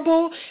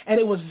horrible, and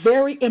it was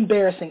very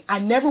embarrassing. I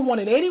never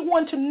wanted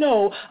anyone to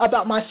know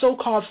about my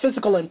so-called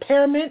physical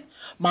impairment,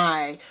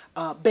 my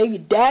baby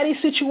daddy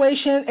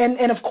situation,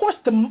 and of course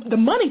the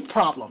money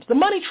problems, the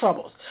money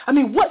troubles. I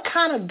mean, what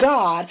kind of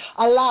God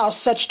allows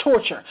such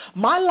torture?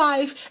 My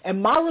life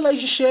and my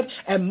relationship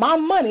and my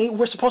money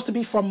were supposed to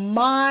be for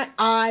my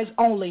eyes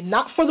only,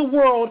 not for the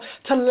world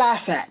to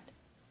laugh at.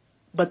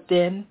 But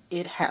then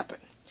it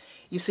happened.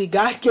 You see,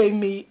 God gave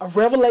me a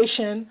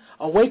revelation,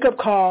 a wake-up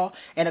call,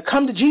 and a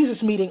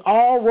come-to-Jesus meeting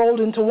all rolled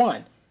into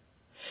one.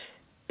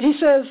 He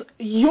says,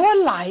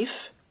 your life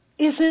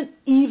isn't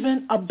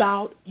even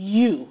about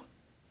you.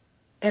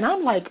 And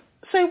I'm like,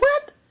 say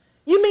what?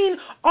 You mean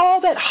all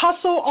that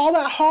hustle, all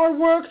that hard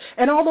work,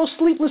 and all those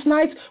sleepless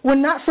nights were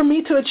not for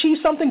me to achieve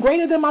something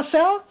greater than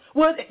myself?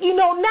 Well,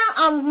 now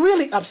I'm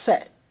really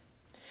upset.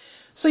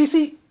 So you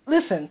see,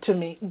 listen to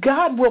me.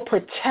 God will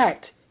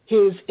protect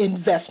his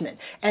investment,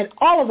 and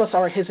all of us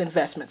are his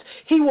investments.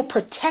 He will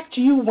protect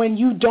you when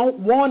you don't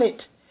want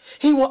it.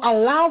 He will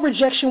allow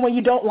rejection when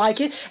you don't like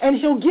it, and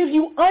he'll give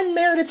you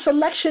unmerited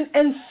selection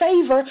and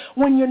favor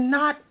when you're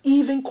not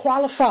even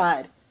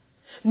qualified.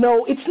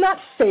 No, it's not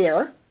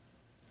fair.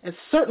 It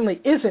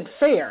certainly isn't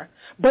fair,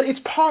 but it's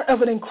part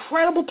of an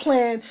incredible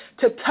plan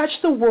to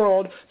touch the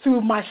world through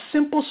my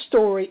simple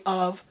story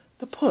of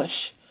the push,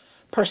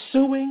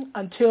 pursuing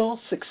until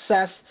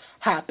success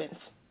happens.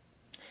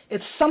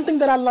 It's something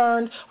that I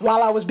learned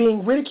while I was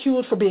being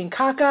ridiculed for being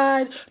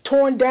cockeyed,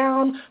 torn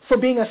down for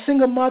being a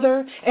single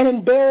mother, and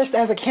embarrassed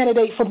as a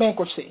candidate for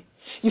bankruptcy.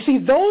 You see,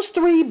 those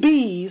 3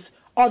 B's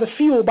are the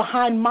fuel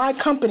behind my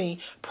company,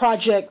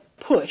 Project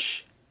Push.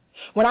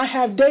 When I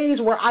have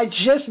days where I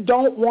just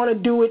don't want to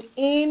do it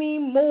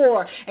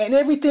anymore and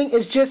everything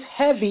is just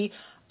heavy,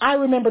 I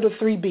remember the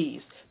 3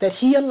 B's that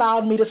he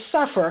allowed me to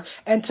suffer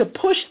and to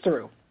push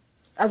through.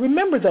 I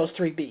remember those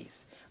 3 B's: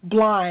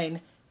 blind,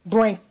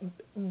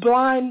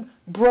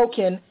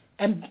 broken,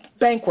 and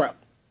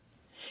bankrupt.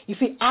 You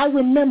see, I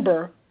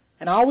remember,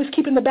 and I always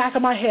keep in the back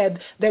of my head,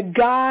 that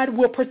God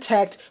will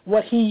protect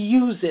what he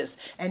uses,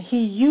 and he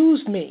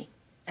used me,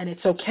 and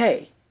it's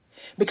okay,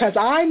 because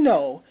I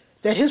know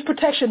that his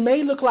protection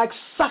may look like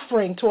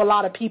suffering to a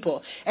lot of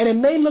people, and it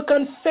may look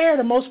unfair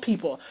to most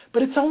people,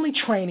 but it's only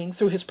training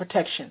through his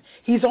protection.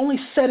 He's only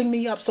setting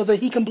me up so that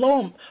he can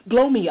blow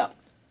me up.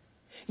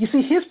 You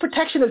see, his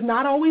protection is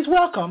not always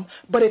welcome,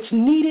 but it's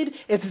needed,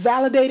 it's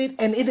validated,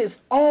 and it is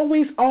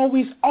always,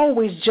 always,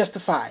 always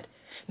justified.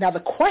 Now, the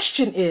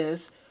question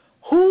is,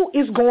 who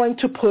is going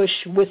to push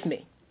with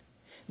me?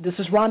 This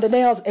is Rhonda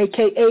Nails,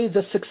 a.k.a.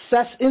 the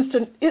Success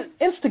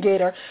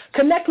Instigator.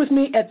 Connect with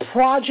me at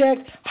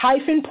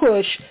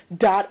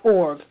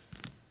project-push.org.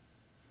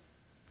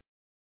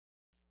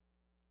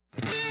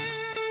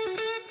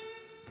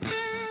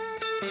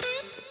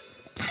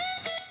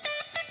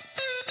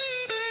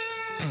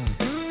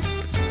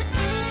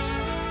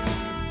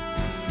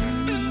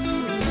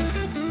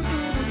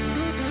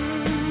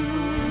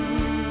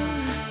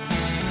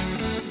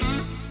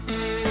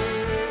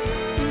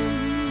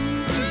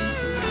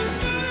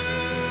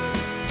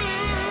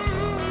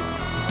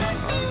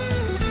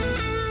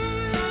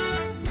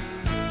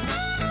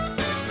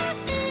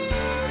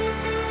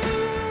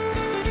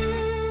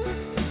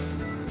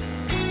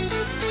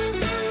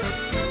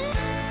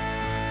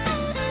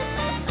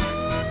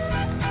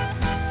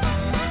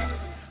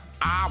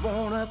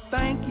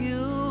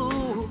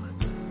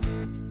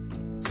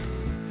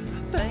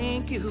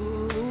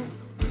 you.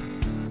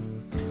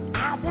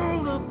 I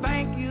want to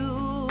thank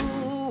you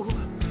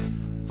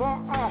for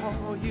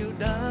all you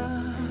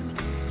done.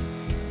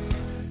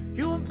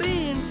 You've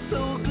been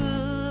so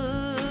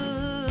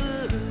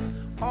good,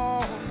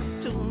 all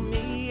to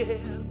me,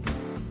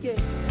 yeah.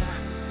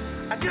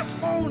 I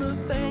just want to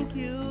thank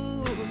you.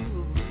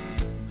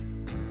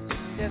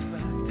 Yes, I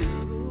do.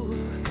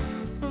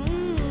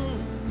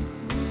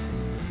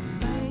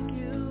 Thank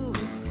you.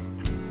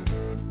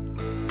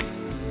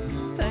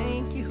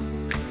 Thank you.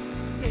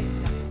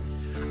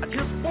 Yeah. I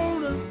just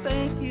want to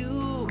thank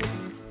you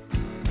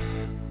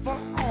for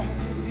all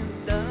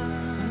you've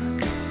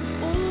done.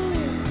 Ooh,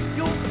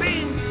 you've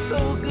been so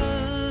good.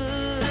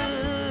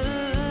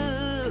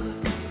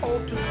 Oh,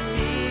 to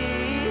me.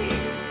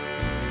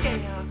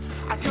 Yeah.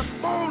 I just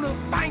want to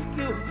thank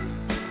you.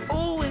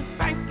 Oh, and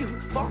thank you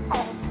for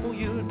all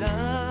you've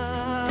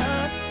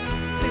done.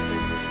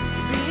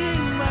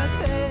 Being my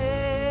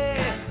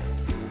dad,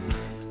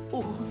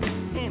 ooh,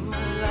 in my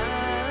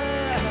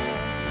life.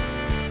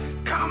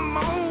 Come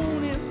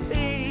on and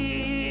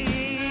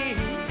sing,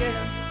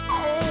 yeah.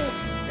 Oh,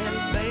 and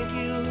thank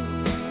you.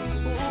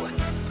 Ooh,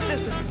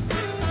 listen,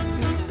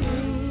 you've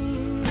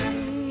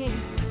been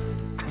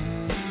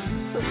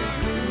so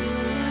good.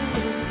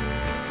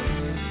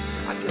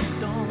 I just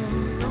don't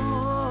know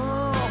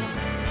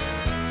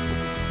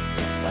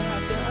what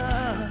I've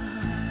done.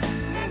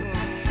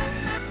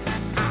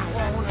 I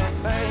wanna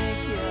thank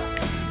you.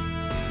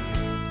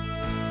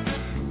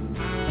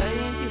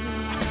 Thank you.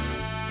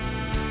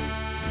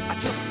 I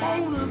just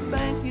wanna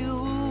thank you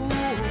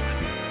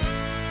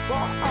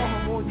for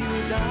all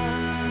you've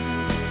done.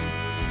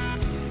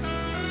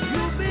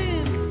 You've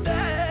been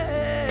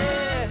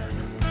there,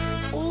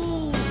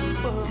 ooh,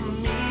 for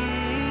me,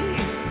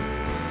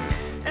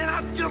 and I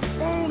just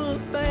wanna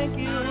thank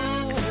you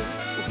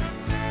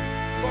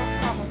for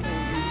all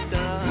you've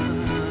done.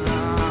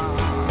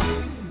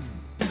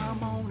 Come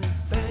on and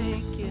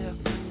thank you.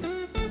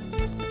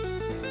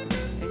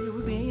 And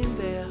you've been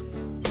there.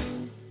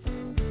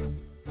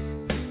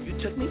 You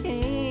took me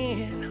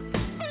in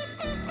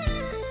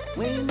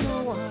when no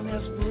one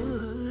else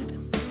would.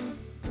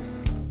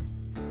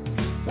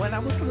 When I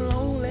was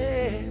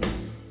lonely,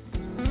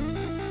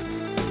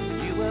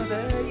 you were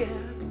there,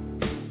 yeah.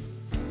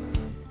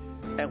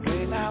 And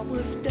when I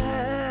was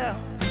down,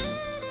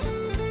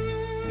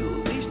 you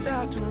reached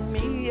out to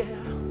me, yeah.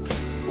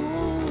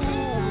 Ooh,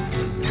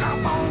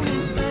 come on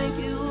and thank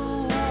you.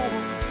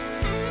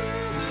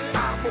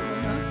 I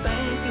wanna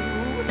thank you.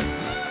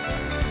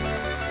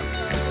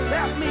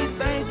 Let me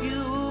thank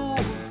you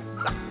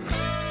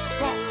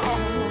for all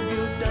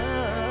you've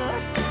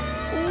done.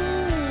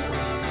 Ooh,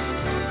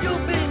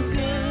 you've been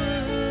good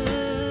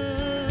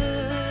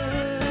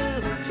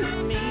to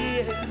me,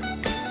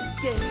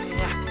 yeah.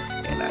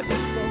 And I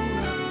just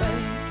wanna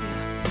thank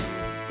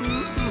you.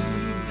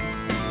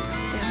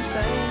 And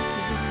thank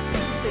you.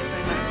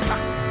 Listen,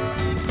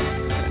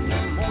 when the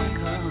morning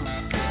comes,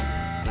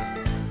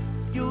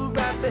 you're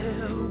right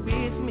there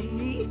with me.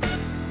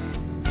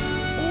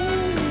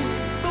 Ooh,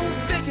 those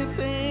second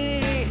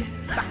things,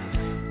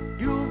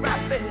 you're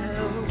right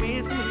there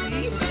with me.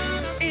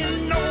 And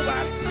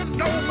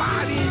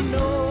nobody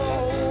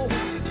knows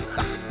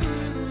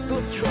the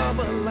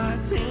trouble I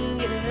see,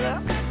 yeah.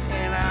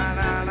 And I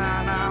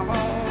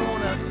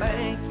wanna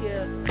thank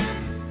you.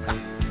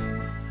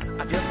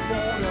 I just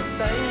wanna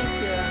thank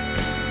you.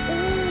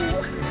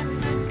 Ooh,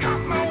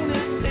 come on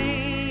and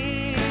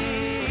sing.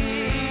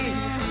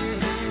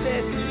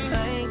 Let me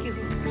thank you.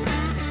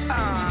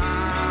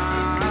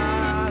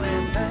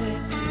 And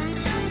thank you.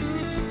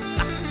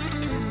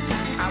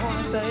 I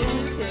wanna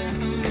thank you.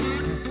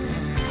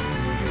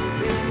 You've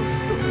been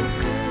so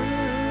good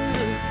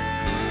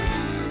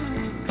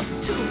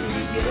to me,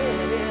 yeah.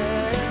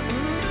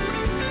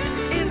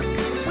 And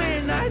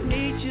when I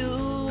need you,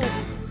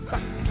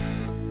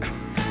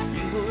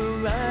 you were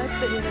right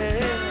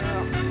there.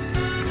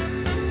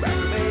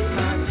 Right away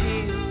my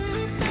tears,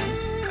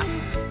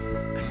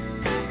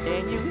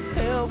 and you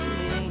helped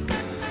me.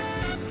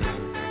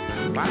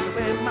 Right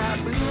away my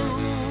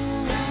blues.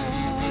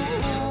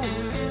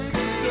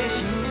 Yes,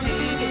 you did.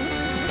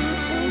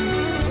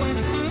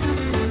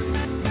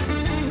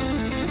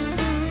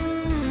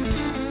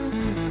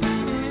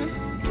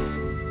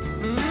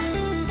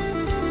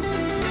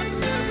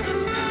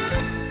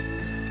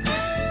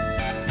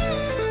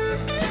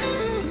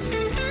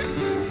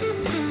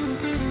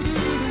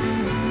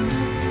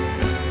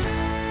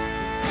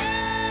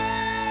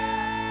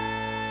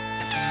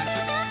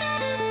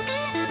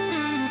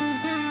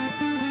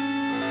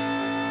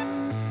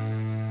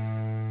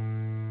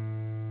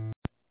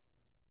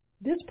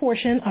 This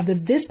portion of the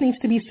This Needs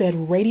to Be Said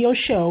radio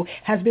show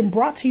has been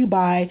brought to you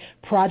by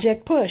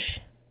Project Push.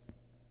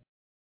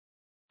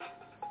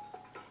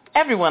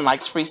 Everyone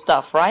likes free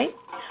stuff, right?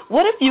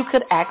 What if you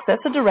could access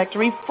a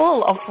directory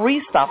full of free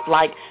stuff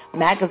like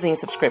magazine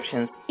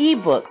subscriptions,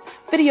 ebooks,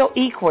 video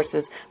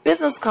e-courses,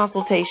 business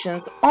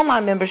consultations,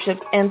 online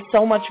memberships, and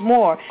so much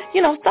more?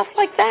 Stuff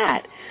like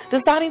that.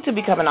 Deciding to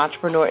become an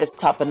entrepreneur is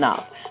tough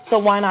enough, so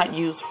why not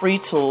use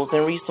free tools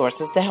and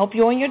resources to help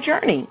you on your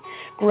journey?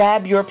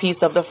 Grab your piece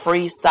of the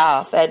free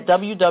stuff at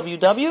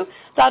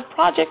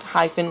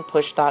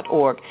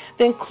www.project-push.org.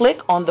 Then click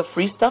on the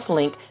free stuff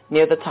link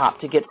near the top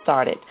to get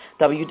started.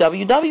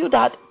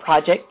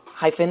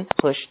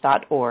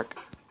 www.project-push.org.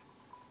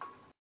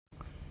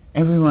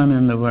 Everyone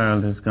in the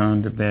world has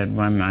gone to bed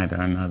one night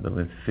or another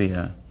with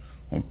fear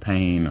or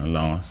pain or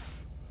loss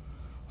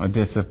or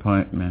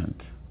disappointment.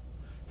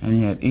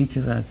 And yet each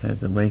of us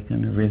has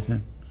awakened,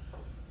 arisen,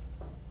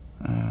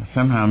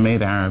 somehow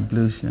made our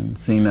ablution,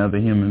 seen other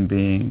human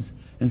beings,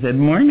 and said,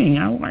 "Morning,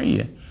 how are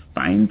you?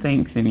 Fine,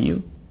 thanks, and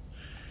you?"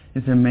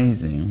 It's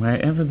amazing.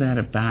 Wherever that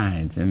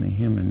abides in the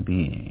human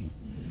being,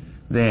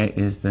 there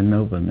is the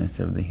nobleness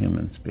of the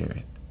human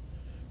spirit.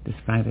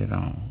 Despite it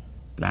all,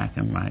 black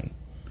and white,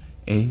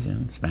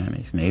 Asian,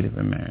 Spanish, Native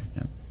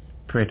American,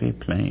 pretty,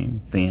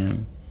 plain,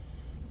 thin,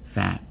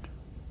 fat,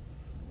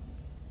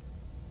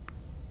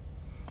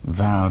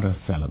 vowed or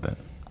celibate,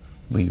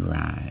 we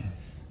rise.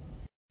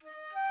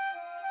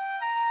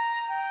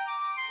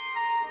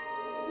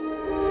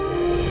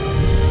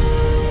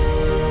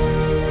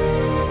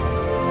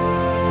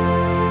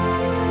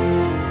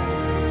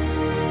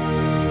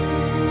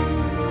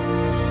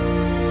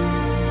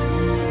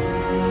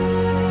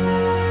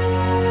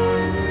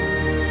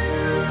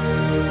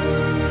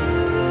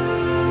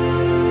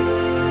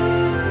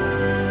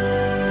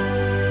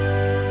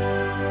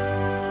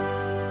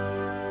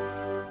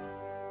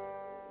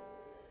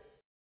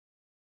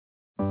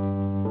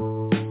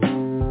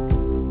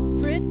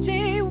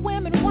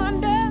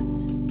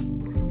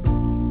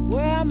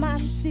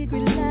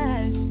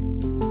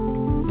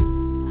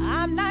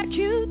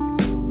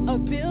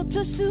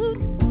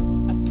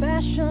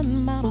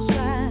 Phenomenal.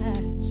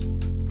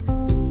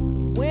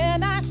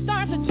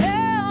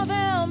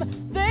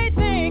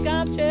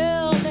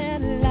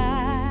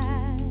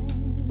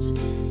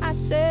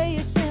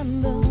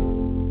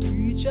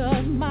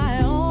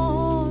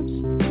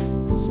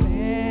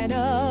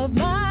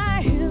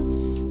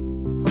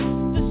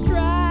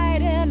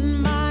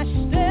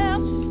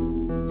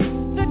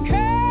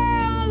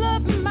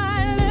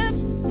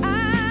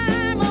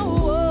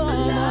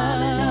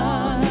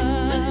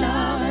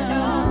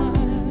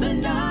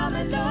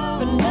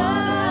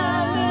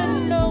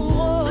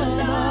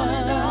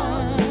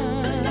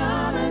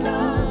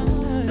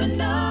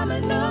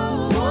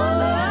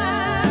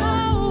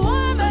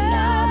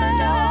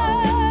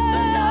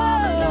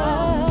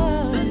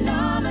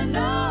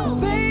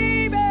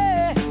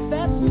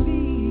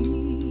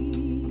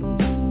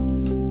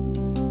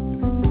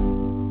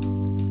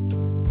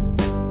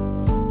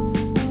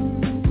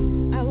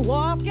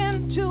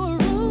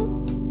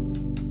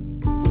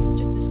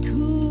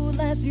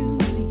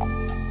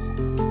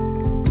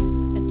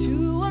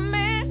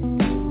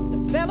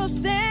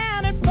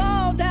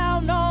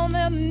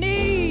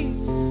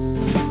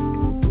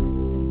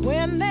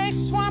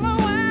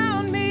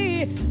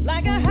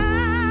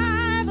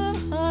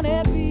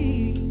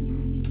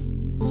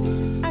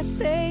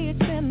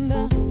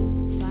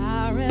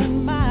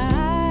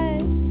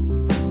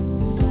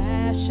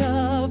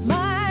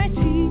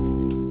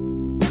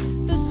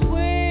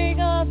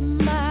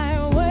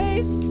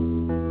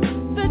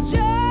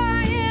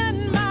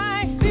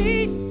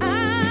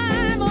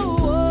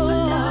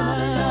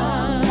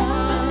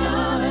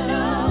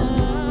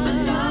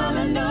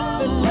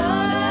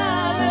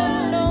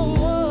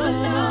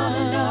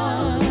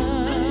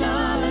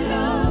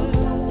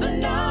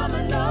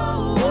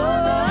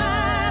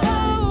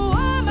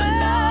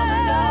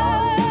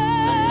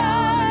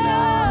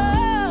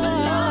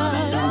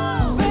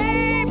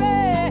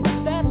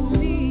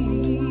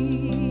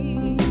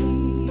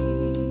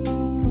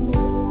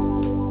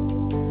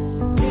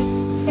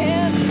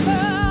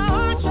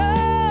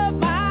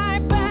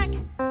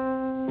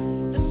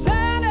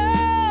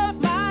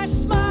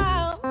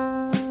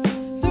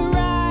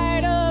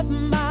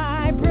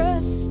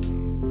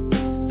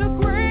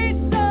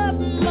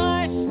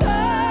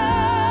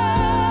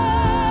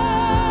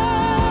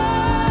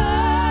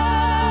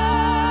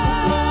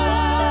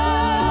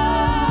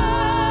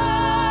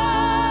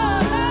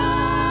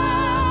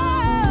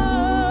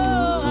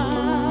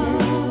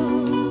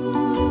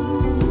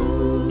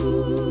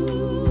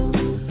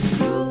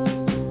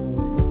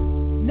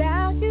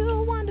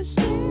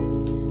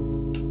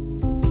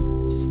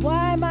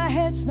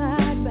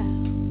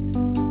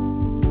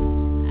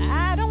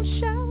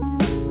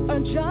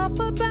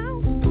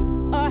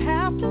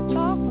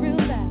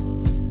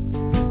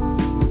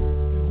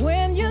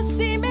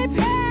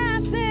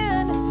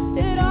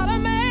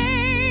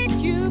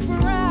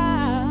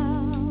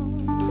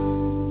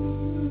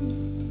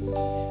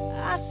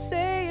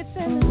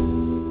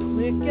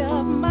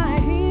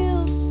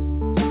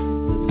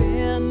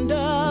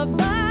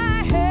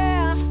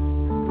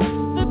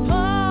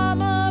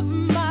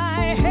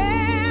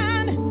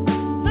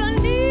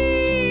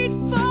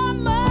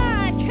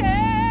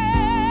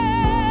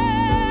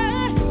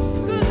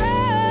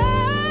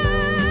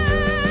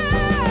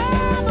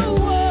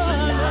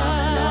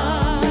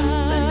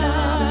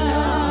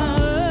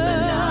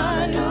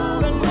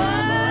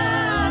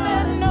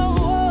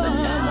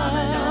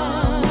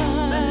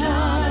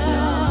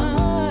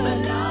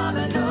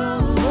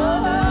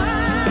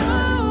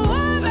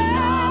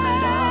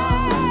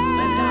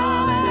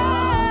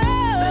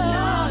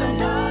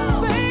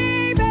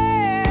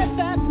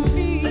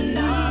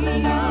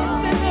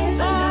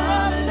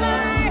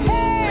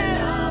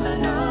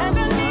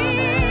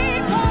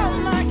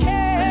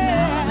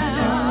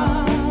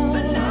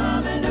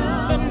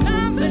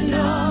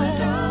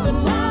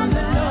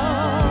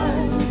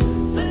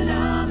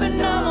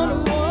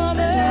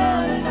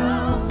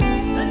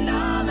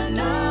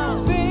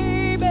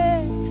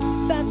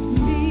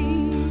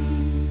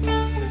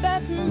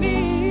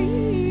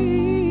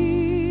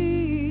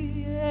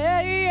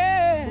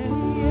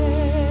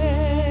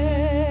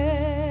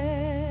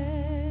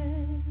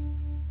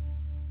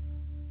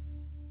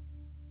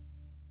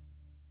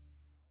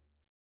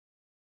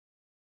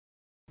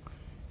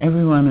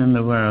 Everyone in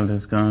the world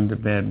has gone to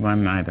bed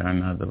one night or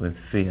another with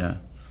fear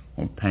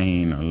or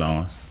pain or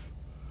loss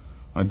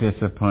or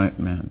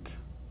disappointment.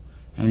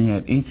 And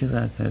yet each of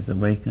us has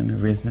awakened,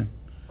 arisen,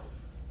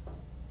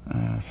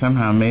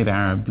 somehow made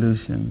our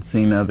ablution,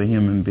 seen other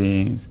human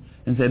beings,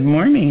 and said,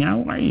 "Morning,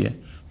 how are you?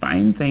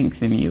 Fine, thanks,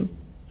 and you?"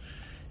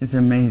 It's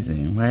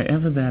amazing.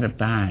 Wherever that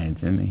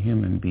abides in the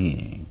human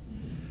being,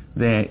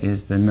 there is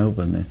the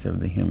nobleness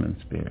of the human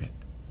spirit.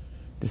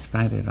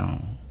 Despite it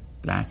all,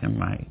 black and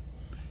white,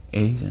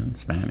 Asian,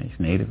 Spanish,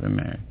 Native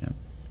American,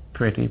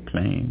 pretty,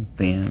 plain,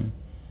 thin,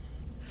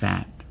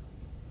 fat,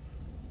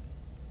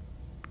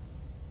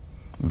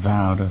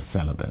 vowed or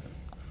celibate,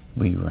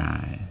 we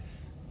rise.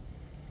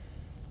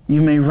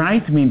 You may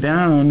write me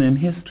down in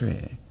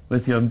history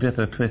with your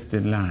bitter,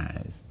 twisted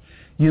lies.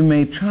 You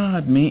may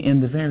trod me in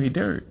the very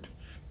dirt,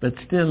 but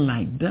still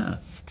like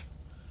dust,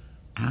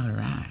 I'll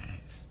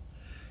rise.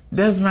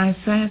 Does my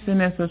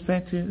sassiness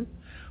upset you?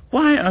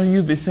 Why are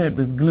you beset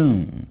with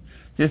gloom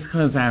just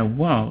 'cause I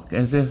walk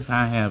as if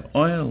I have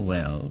oil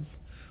wells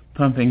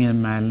pumping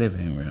in my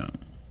living room?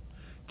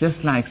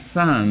 Just like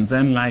suns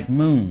and like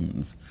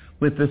moons,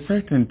 with the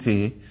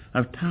certainty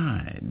of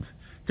tides,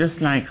 just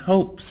like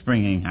hope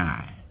springing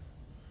high,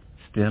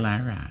 still I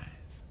rise.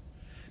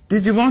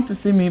 Did you want to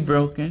see me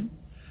broken,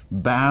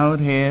 bowed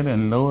head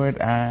and lowered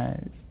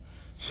eyes,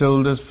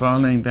 shoulders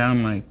falling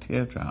down like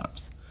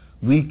teardrops,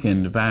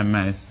 weakened by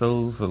my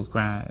soulful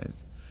cries?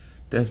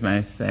 Does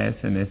my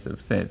sassiness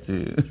upset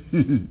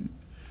you?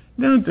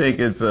 Don't take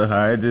it so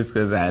hard just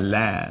 'cause I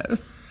laugh.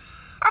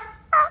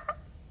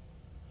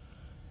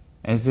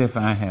 As if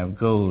I have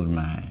gold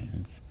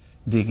mines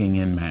digging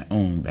in my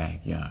own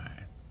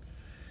backyard.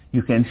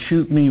 You can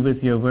shoot me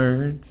with your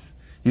words.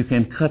 You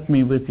can cut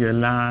me with your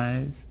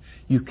lies.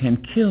 You can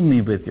kill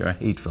me with your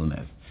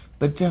hatefulness.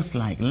 But just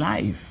like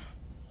life,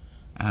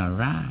 I'll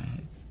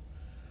rise.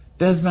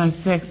 Does my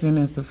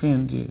sexiness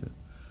offend you?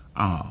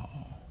 Oh,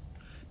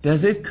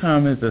 does it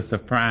come as a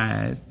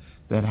surprise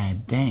that I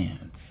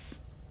dance?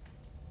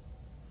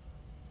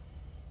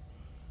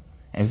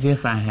 As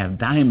if I have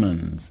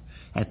diamonds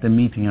at the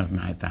meeting of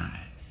my thighs.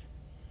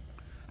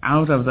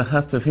 Out of the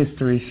huts of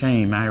history's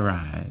shame I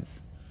rise.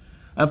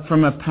 Up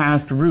from a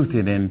past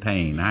rooted in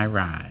pain I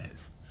rise.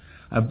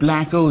 A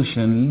black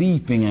ocean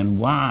leaping and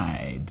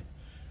wide,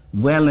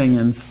 welling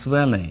and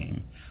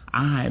swelling,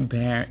 I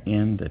bear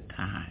in the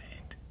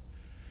tide.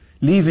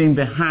 Leaving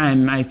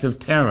behind nights of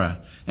terror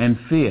and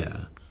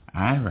fear,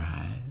 I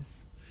rise.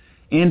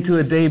 Into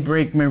a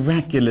daybreak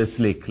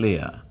miraculously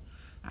clear,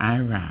 I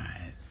rise.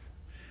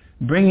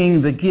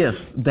 Bringing the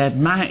gifts that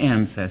my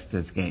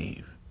ancestors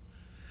gave.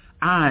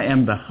 I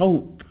am the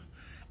hope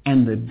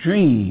and the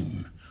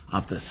dream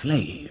of the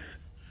slave.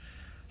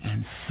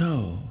 And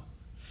so,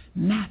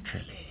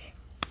 naturally,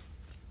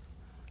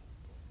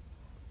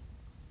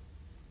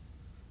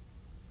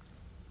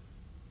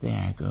 there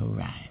I go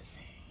rising.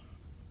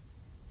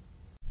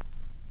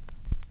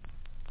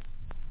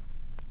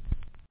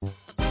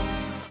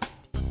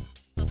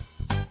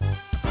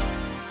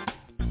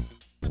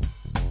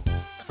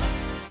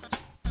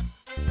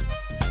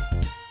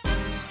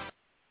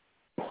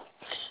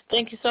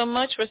 Thank you so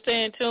much for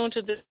staying tuned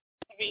to this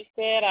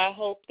reset. I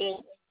hope that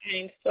you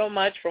gained so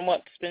much from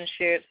what's been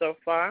shared so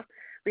far.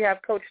 We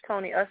have Coach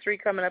Tony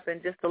Usry coming up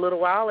in just a little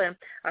while, and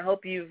I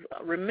hope you've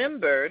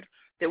remembered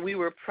that we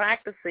were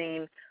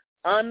practicing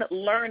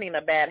unlearning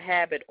a bad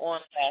habit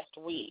on last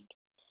week.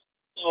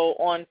 So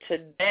on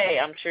today,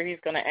 I'm sure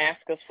he's going to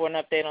ask us for an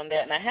update on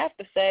that. And I have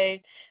to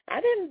say, I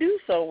didn't do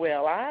so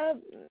well. I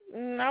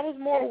was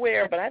more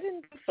aware, but I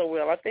didn't do so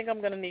well. I think I'm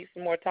going to need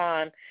some more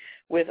time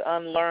with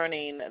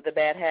unlearning the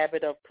bad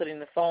habit of putting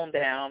the phone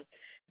down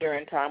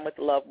during time with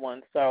loved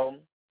ones. So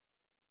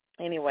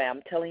anyway,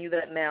 I'm telling you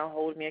that now.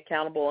 Hold me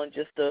accountable in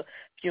just a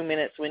few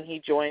minutes when he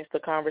joins the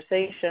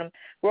conversation.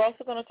 We're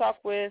also going to talk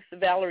with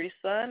Valerie's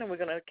son, and we're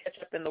going to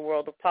catch up in the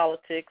world of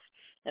politics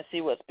and see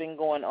what's been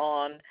going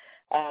on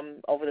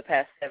over the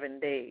past 7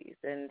 days.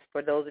 And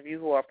for those of you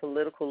who are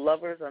political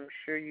lovers, I'm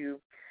sure you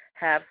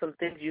have some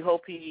things you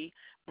hope he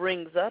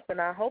brings up,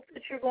 and I hope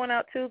that you're going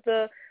out to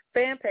the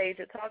fan page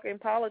at Talking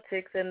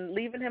Politics and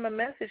leaving him a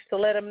message to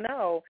let him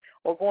know,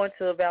 or going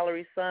to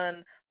Valerie's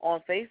son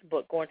on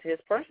Facebook, going to his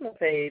personal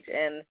page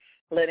and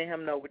letting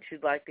him know what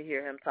you'd like to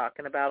hear him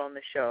talking about on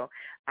the show.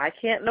 I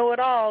can't know it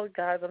all,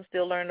 guys. I'm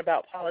still learning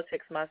about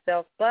politics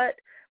myself, but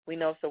we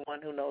know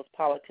someone who knows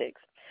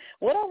politics.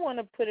 What I want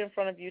to put in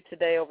front of you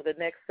today over the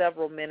next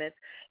several minutes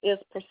is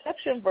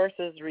perception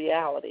versus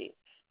reality.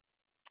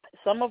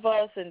 Some of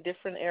us in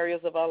different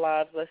areas of our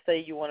lives, let's say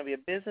you want to be a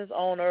business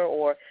owner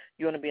or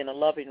you want to be in a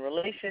loving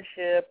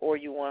relationship, or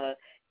you want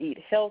to eat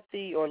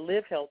healthy or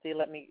live healthy.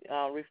 Let me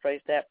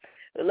rephrase that.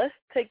 Let's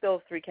take those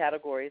three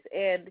categories.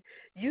 And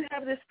you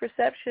have this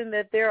perception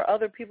that there are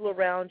other people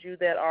around you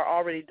that are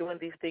already doing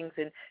these things,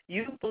 and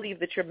you believe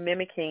that you're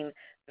mimicking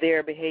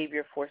their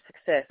behavior for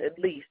success. At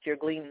least you're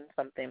gleaning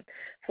something.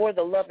 For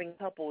the loving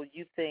couple,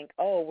 you think,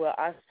 oh, well,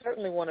 I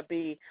certainly want to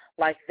be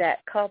like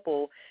that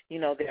couple. You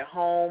know, they're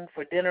home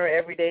for dinner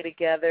every day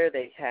together.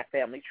 They have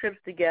family trips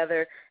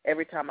together.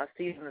 Every time I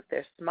see them,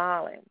 they're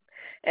smiling.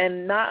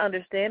 And not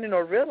understanding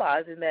or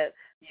realizing that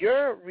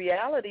your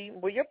reality,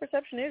 well, your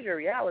perception is your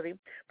reality,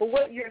 but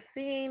what you're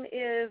seeing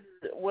is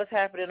what's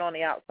happening on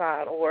the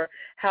outside, or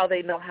how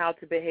they know how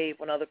to behave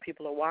when other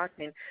people are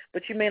watching.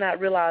 But you may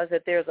not realize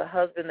that there's a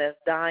husband that's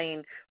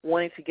dying,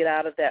 wanting to get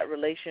out of that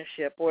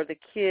relationship, or the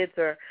kids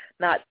are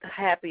not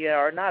happy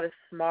or not as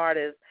smart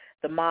as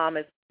the mom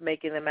is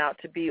making them out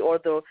to be, or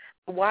the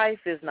wife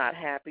is not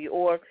happy,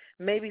 or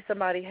maybe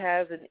somebody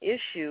has an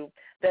issue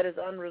that is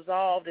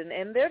unresolved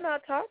and they're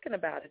not talking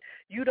about it.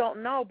 You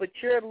don't know, but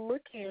you're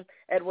looking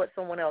at what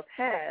someone else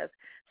has,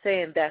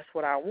 saying that's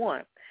what I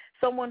want.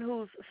 Someone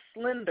who's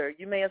slender,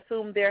 you may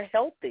assume they're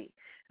healthy.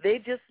 They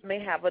just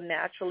may have a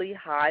naturally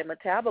high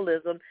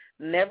metabolism,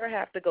 never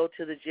have to go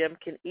to the gym,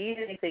 can eat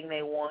anything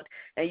they want,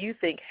 and you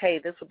think, hey,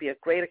 this would be a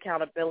great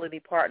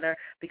accountability partner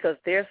because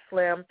they're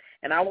slim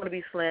and I want to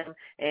be slim,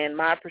 and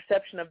my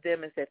perception of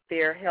them is that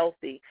they're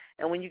healthy.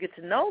 And when you get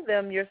to know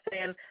them, you're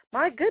saying,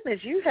 my goodness,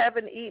 you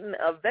haven't eaten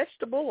a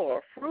vegetable or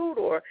a fruit,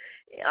 or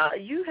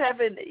you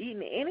haven't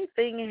eaten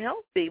anything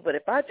healthy, but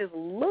if I just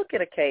look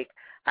at a cake,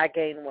 I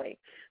gain weight.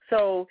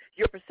 So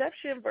your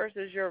perception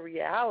versus your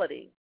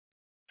reality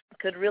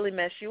could really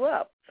mess you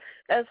up.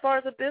 As far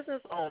as a business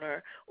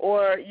owner,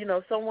 or, you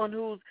know, someone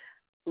who's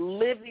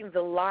living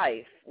the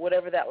life,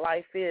 whatever that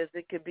life is,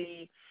 it could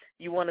be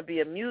you want to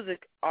be a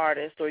music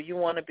artist, or you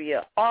want to be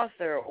an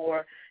author,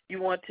 or you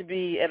want to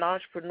be an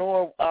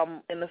entrepreneur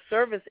in the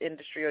service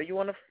industry, or you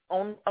want to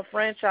own a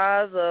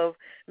franchise of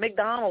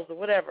McDonald's or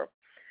whatever.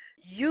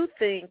 You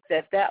think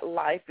that that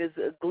life is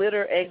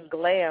glitter and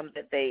glam,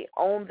 that they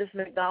own this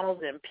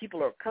McDonald's and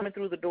people are coming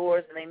through the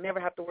doors and they never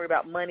have to worry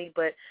about money,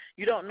 but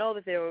you don't know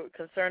that they're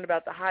concerned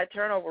about the high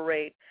turnover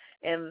rate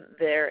in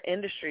their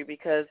industry,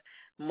 because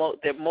most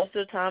of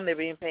the time they're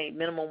being paid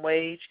minimum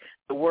wage,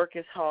 the work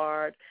is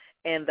hard,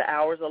 and the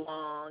hours are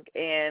long,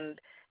 and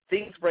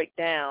things break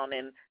down,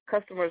 and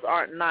customers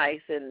aren't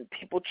nice, and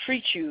people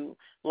treat you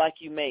like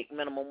you make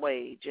minimum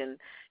wage, and,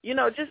 you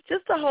know, just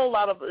a whole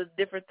lot of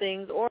different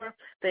things. Or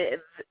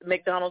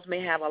McDonald's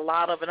may have a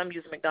lot of, and I'm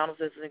using McDonald's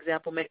as an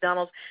example,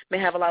 McDonald's may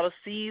have a lot of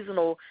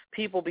seasonal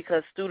people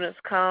because students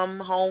come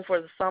home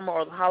for the summer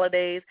or the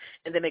holidays,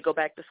 and then they go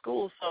back to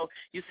school. So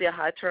you see a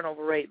high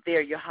turnover rate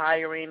there. You're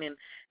hiring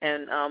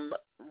and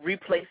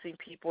replacing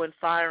people and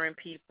firing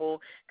people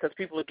because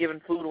people are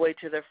giving food away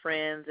to their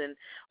friends,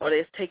 or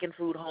they're taking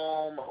food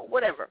home or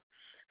whatever.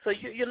 So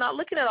you're not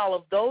looking at all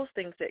of those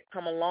things that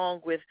come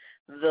along with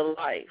the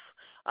life.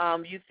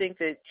 You think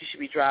that you should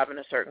be driving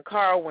a certain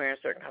car, wearing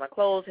certain kind of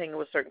clothes, hanging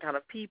with certain kind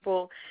of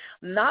people,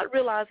 not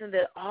realizing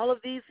that all of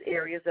these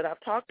areas that I've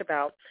talked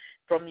about,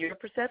 from your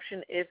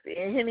perception, if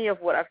any of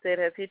what I've said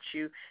has hit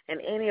you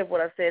and any of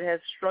what I've said has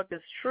struck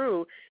as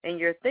true in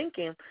your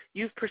thinking,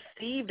 you've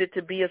perceived it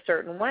to be a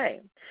certain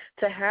way.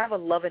 To have a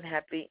loving,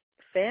 happy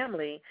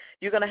family,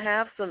 you're going to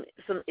have some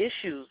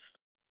issues,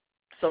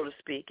 so to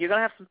speak. You're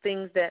going to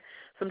have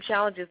some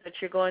challenges that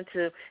you're going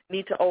to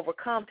need to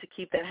overcome to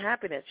keep that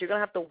happiness. You're going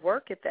to have to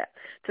work at that.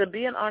 To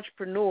be an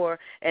entrepreneur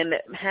and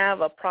have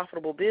a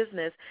profitable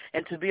business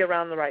and to be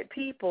around the right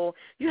people,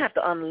 you have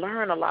to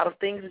unlearn a lot of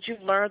things that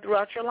you've learned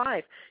throughout your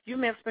life. You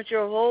may have spent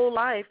your whole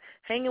life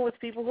hanging with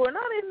people who are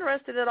not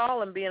interested at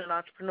all in being an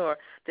entrepreneur.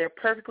 They're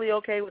perfectly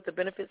okay with the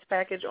benefits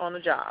package on the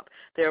job.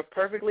 They're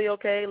perfectly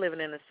okay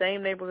living in the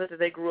same neighborhood that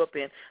they grew up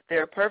in.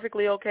 They're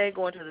perfectly okay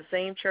going to the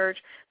same church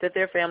that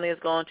their family has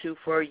gone to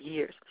for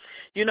years.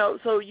 You know,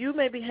 so you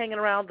may be hanging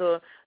around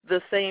the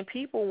same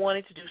people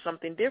wanting to do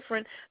something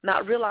different,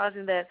 not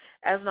realizing that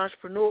as an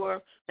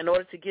entrepreneur, in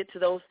order to get to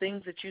those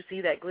things that you see,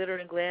 that glitter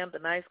and glam, the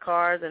nice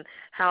cars and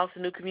house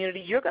and new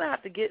community, you're going to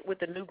have to get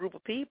with a new group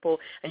of people,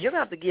 and you're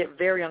going to have to get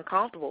very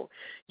uncomfortable.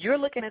 You're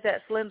looking at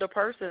that slender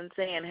person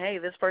saying, hey,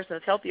 this person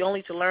is healthy,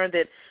 only to learn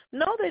that,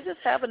 no, they just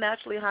have a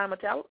naturally high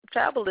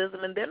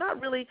metabolism, and they're not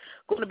really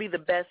going to be the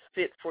best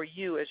fit for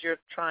you as you're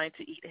trying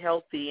to eat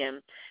healthy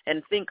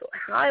and think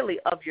highly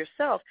of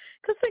yourself.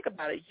 Because think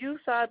about it. You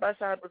side by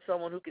side with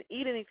someone who can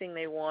eat anything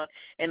they want,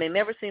 and they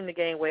never seem to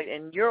gain weight,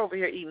 and you're over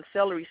here eating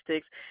celery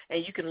sticks,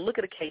 and you can look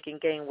at a cake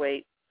and gain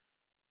weight.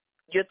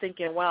 You're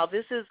thinking, wow,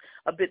 this is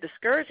a bit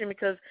discouraging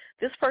because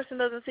this person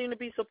doesn't seem to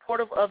be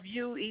supportive of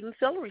you eating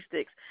celery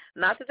sticks.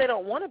 Not that they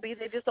don't want to be,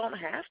 they just don't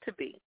have to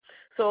be.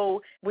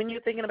 So when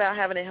you're thinking about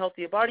having a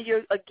healthier body,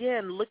 you're,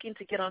 again, looking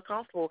to get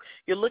uncomfortable.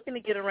 You're looking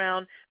to get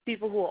around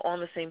people who are on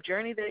the same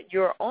journey that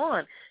you're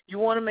on. You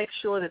want to make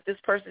sure that this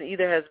person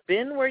either has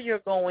been where you're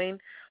going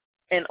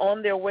and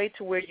on their way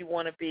to where you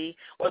want to be,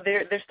 or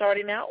they're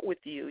starting out with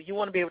you. You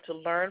want to be able to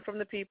learn from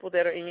the people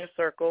that are in your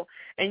circle,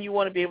 and you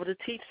want to be able to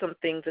teach some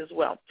things as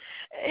well.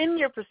 In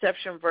your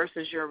perception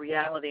versus your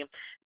reality,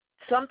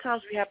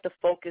 sometimes we have to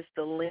focus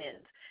the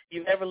lens.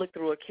 You ever look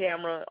through a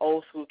camera,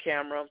 old school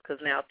camera,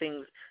 because now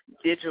things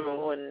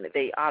digital and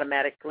they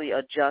automatically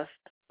adjust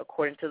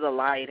according to the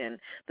light and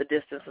the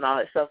distance and all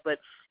that stuff. But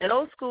an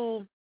old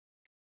school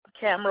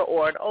camera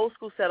or an old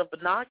school set of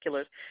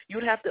binoculars, you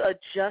would have to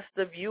adjust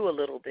the view a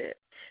little bit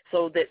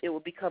so that it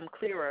will become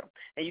clearer,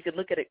 and you can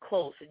look at it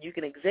close, and you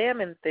can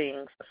examine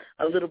things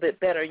a little bit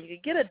better, and you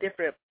can get a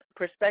different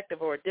perspective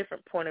or a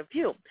different point of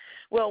view.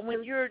 Well,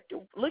 when you're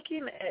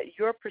looking at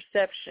your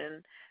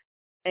perception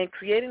and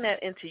creating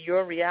that into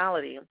your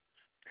reality,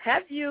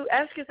 ask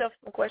yourself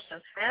some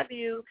questions. Have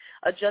you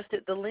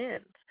adjusted the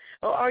lens,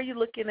 or are you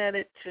looking at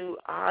it to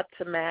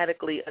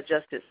automatically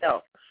adjust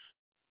itself?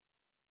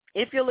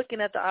 If you're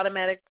looking at the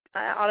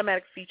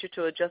automatic feature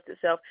to adjust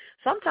itself,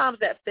 sometimes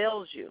that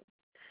fails you.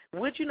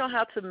 Would you know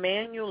how to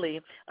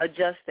manually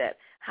adjust that?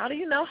 How do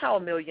you know how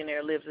a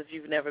millionaire lives if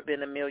you've never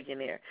been a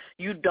millionaire?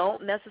 You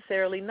don't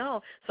necessarily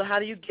know. So how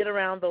do you get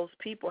around those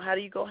people? How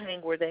do you go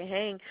hang where they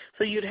hang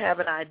so you'd have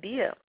an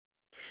idea?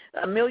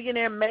 A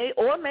millionaire may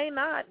or may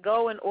not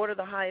go and order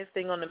the highest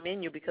thing on the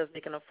menu because they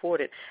can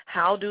afford it.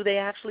 How do they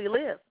actually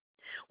live?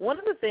 One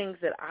of the things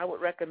that I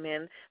would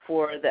recommend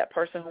for that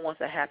person who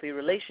wants a happy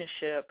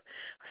relationship,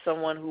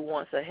 someone who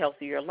wants a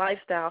healthier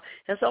lifestyle,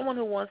 and someone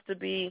who wants to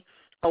be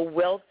a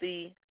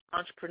wealthy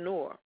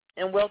entrepreneur.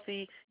 And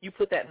wealthy, you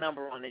put that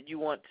number on it. You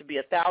want to be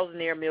a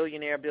thousandaire,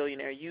 millionaire,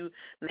 billionaire, you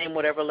name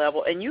whatever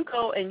level, and you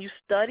go and you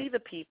study the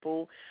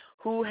people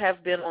who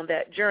have been on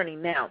that journey.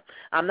 Now,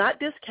 I'm not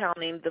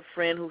discounting the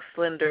friend who's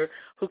slender,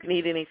 who can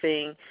eat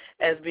anything,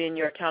 as being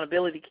your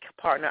accountability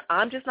partner.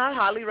 I'm just not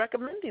highly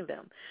recommending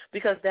them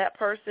because that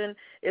person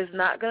is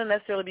not going to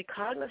necessarily be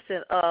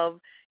cognizant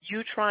of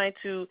you trying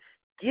to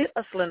get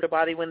a slender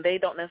body when they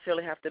don't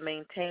necessarily have to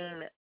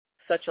maintain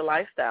such a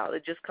lifestyle.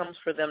 It just comes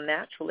for them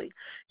naturally.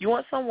 You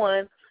want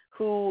someone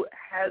who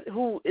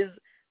is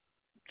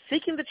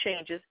seeking the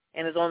changes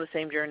and is on the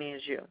same journey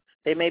as you.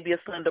 They may be a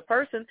slender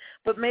person,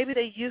 but maybe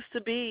they used to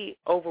be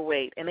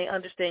overweight and they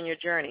understand your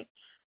journey.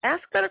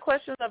 Ask better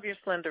questions of your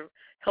slender,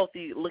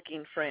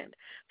 healthy-looking friend.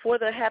 For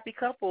the happy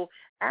couple,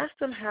 ask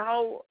them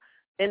how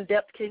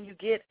in-depth can you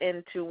get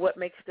into what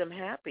makes them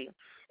happy.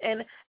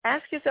 And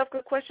ask yourself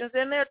good questions.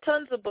 And there are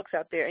tons of books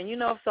out there, and you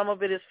know if some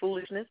of it is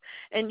foolishness,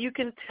 and you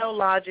can tell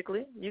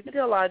logically. You can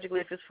tell logically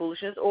if it's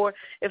foolishness or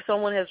if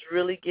someone has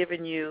really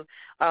given you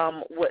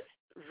what's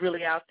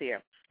really out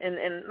there. And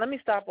let me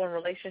stop on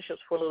relationships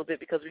for a little bit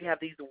because we have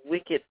these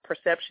wicked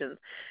perceptions.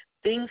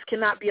 Things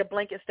cannot be a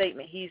blanket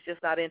statement. He's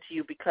just not into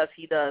you because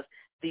he does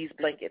these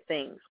blanket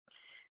things.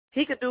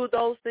 He could do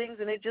those things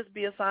and it just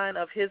be a sign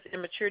of his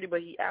immaturity,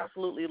 but he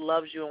absolutely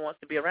loves you and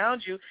wants to be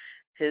around you.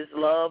 His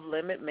love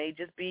limit may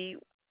just be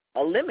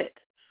a limit,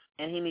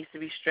 and he needs to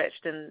be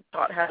stretched and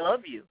taught how to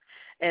love you.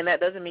 And that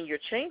doesn't mean you're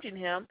changing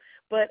him,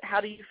 but how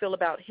do you feel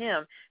about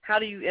him? How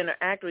do you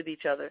interact with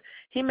each other?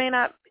 He may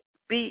not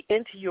be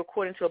into you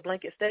according to a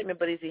blanket statement,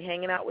 but is he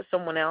hanging out with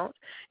someone else?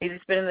 Is he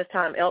spending his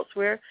time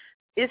elsewhere?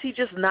 Is he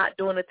just not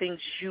doing the things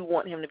you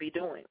want him to be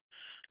doing?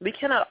 We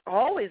cannot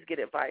always get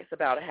advice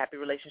about a happy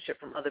relationship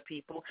from other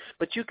people,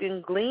 but you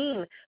can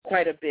glean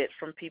quite a bit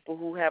from people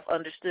who have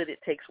understood it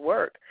takes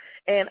work.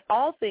 And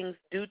all things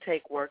do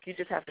take work. You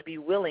just have to be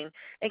willing,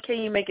 and can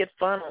you make it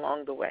fun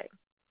along the way?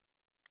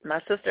 My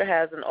sister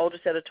has an older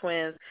set of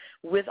twins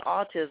with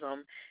autism,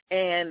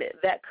 and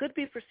that could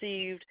be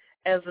perceived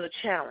as a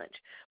challenge.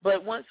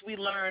 But once we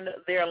learn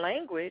their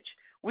language,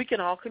 we can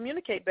all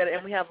communicate better,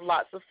 and we have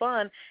lots of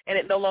fun, and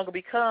it no longer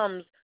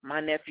becomes my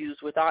nephews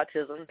with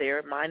autism.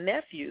 They're my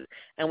nephews,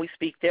 and we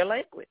speak their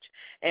language.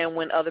 And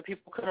when other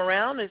people come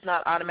around, it's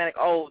not automatic,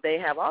 oh, they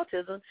have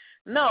autism.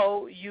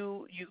 No,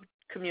 you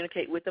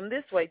communicate with them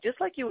this way,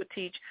 just like you would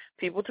teach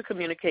people to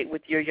communicate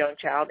with your young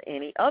child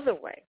any other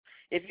way.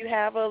 If you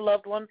have a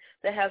loved one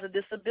that has a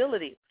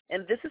disability,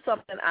 and this is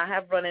something I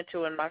have run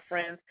into in my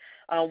friends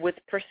with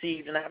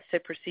perceived, and I have to say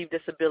perceived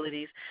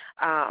disabilities,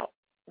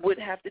 would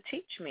have to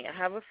teach me. I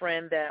have a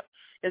friend that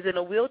is in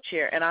a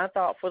wheelchair, and I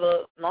thought for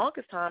the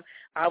longest time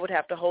I would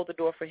have to hold the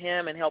door for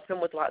him and help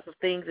him with lots of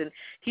things, and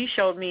he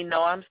showed me,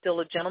 no, I'm still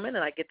a gentleman,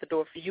 and I get the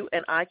door for you,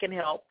 and I can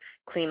help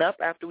clean up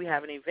after we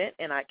have an event,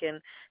 and I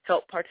can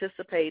help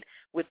participate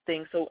with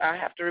things. So I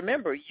have to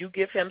remember, you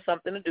give him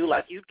something to do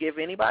like you'd give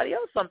anybody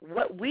else something.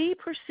 What we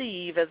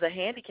perceive as a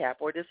handicap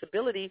or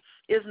disability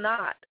is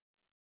not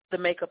the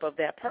makeup of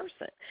that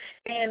person.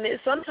 And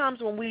sometimes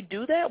when we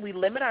do that, we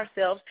limit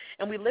ourselves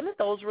and we limit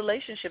those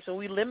relationships and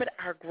we limit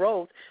our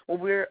growth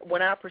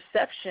when our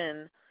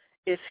perception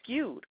is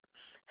skewed.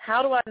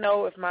 How do I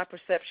know if my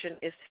perception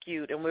is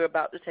skewed? And we're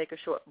about to take a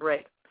short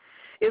break.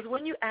 Is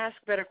when you ask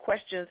better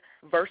questions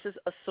versus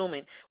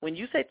assuming. When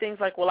you say things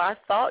like, well, I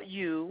thought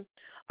you,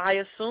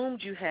 I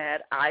assumed you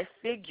had, I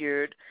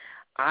figured,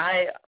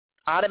 I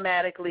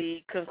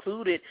automatically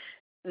concluded.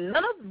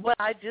 None of what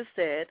I just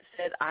said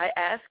I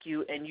asked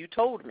you and you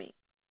told me.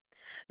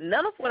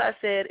 None of what I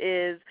said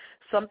is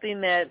something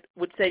that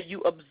would say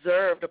you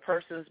observed a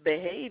person's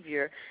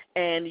behavior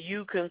and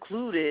you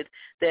concluded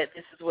that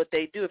this is what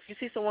they do. If you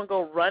see someone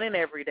go running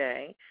every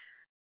day,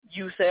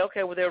 you say,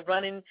 okay, well, they're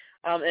running,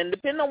 and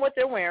depending on what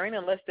they're wearing,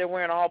 unless they're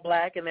wearing all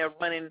black and they're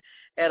running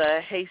at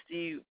a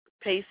hasty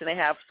pace and they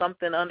have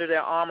something under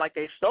their arm like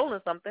they've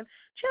stolen something,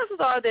 chances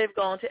are they've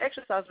gone to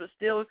exercise. But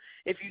still,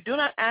 if you do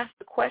not ask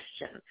the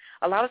question,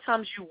 a lot of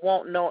times you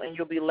won't know and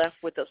you'll be left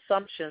with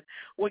assumptions,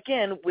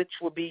 again, which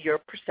will be your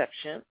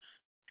perception,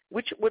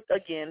 which would,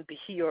 again, be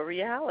your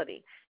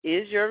reality.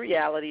 Is your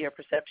reality your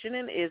perception,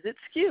 and is it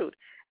skewed?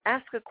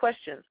 Ask a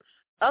question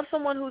of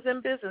someone who's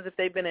in business. If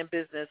they've been in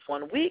business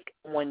 1 week,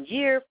 1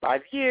 year,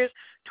 5 years,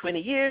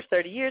 20 years,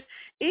 30 years,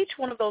 each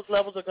one of those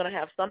levels are going to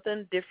have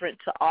something different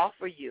to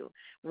offer you.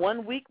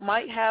 1 week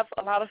might have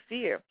a lot of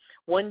fear.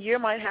 1 year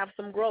might have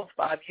some growth.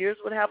 5 years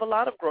would have a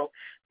lot of growth.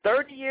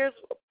 30 years,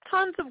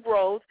 tons of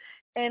growth,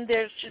 and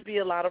there should be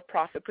a lot of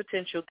profit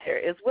potential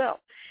there as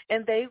well.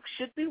 And they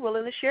should be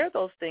willing to share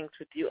those things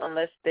with you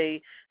unless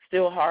they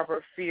still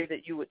harbor fear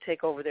that you would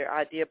take over their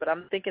idea. But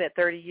I'm thinking at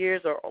 30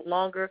 years or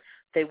longer,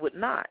 they would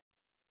not.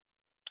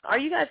 Are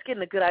you guys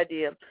getting a good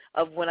idea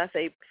of when I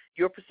say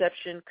your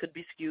perception could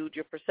be skewed,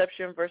 your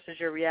perception versus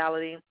your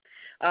reality?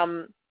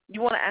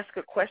 You want to ask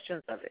good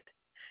questions of it.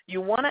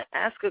 You want to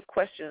ask good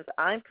questions.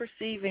 I'm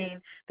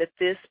perceiving that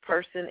this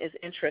person is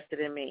interested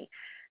in me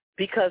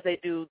because they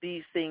do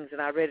these things, and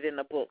I read it in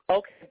a book.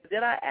 Okay,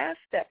 did I ask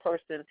that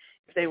person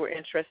if they were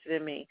interested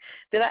in me?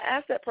 Did I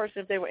ask that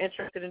person if they were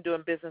interested in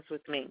doing business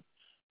with me?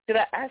 Did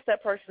I ask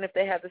that person if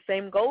they had the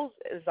same goals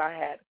as I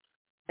had?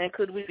 And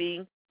could we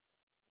be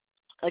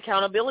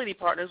accountability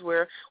partners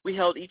where we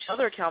held each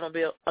other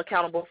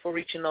accountable for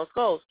reaching those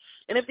goals?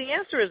 And if the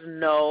answer is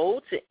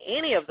no to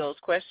any of those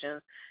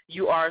questions,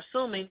 you are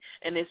assuming,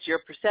 and it's your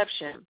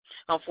perception.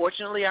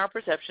 Unfortunately, our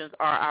perceptions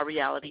are our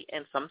reality,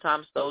 and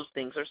sometimes those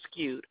things are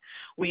skewed.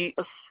 We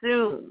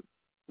assume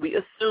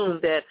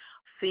that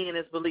seeing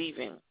is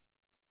believing.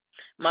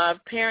 My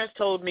parents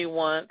told me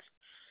once,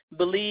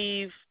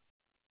 believe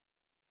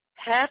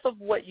half of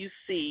what you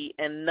see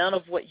and none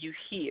of what you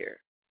hear.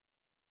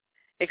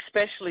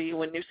 Especially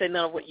when you say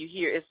none of what you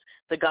hear, it's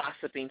the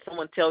gossiping.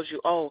 Someone tells you,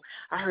 oh,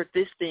 I heard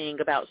this thing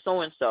about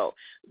so-and-so.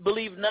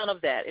 Believe none of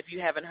that if you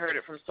haven't heard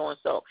it from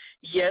so-and-so.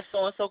 Yes,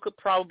 so-and-so could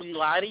probably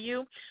lie to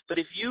you, but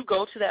if you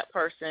go to that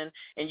person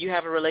and you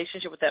have a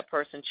relationship with that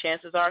person,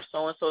 chances are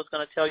so-and-so is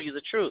going to tell you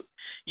the truth.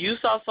 You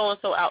saw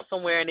so-and-so out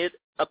somewhere and it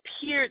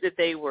appeared that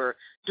they were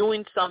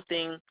doing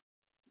something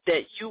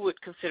that you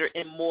would consider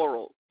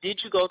immoral.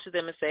 Did you go to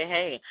them and say,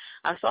 hey,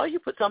 I saw you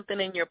put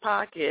something in your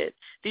pocket.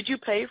 Did you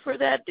pay for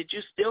that? Did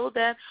you steal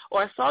that?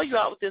 Or I saw you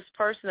out with this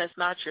person that's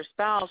not your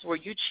spouse. Were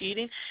you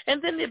cheating?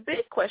 And then the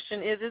big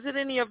question is it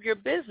any of your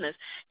business?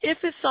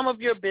 If it's some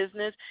of your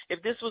business,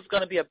 if this was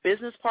going to be a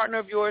business partner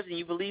of yours and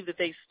you believe that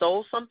they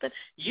stole something,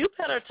 you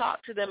better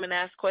talk to them and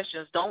ask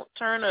questions. Don't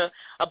turn a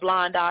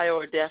blind eye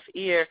or a deaf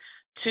ear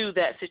to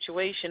that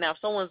situation. Now, if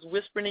someone's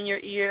whispering in your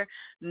ear,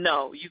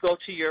 no, you go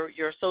to your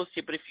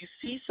associate. But if you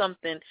see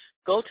something,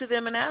 go to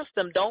them and ask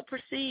them. Don't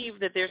perceive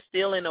that they're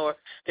stealing or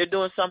they're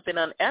doing something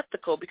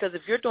unethical, because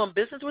if you're doing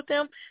business with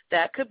them,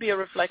 that could be a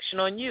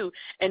reflection on you,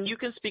 and you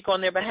can speak on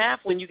their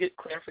behalf when you get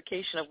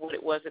clarification of what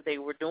it was that they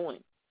were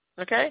doing.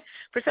 Okay?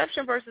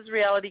 Perception versus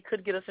reality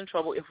could get us in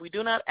trouble if we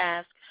do not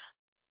ask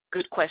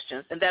good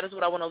questions, and that is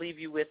what I want to leave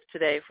you with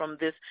today from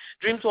this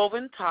Dreams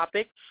Woven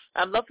topic.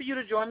 I'd love for you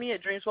to join me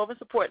at Dreams Woven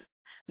Support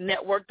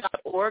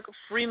Network.org,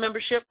 free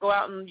membership. Go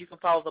out and you can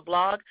follow the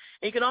blog.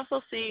 And you can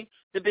also see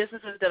the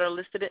businesses that are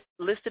listed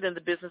in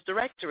the business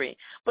directory.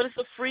 But it's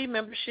a free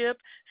membership.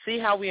 See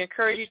how we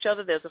encourage each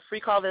other. There's a free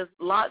call. There's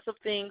lots of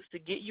things to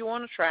get you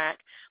on a track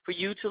for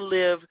you to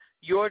live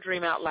your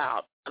dream out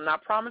loud. I'm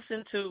not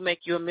promising to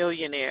make you a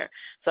millionaire,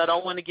 so I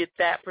don't want to get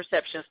that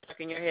perception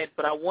stuck in your head,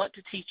 but I want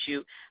to teach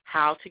you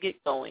how to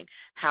get going,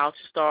 how to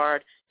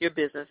start your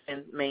business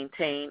and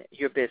maintain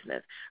your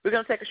business. We're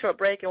going to take a short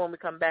break, and when we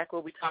come back,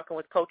 we'll be talking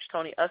with Coach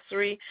Tony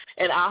Ussery,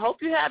 and I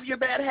hope you have your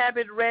bad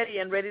habit ready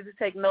to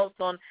take notes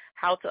on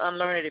how to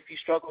unlearn it if you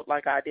struggled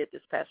like I did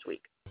this past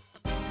week.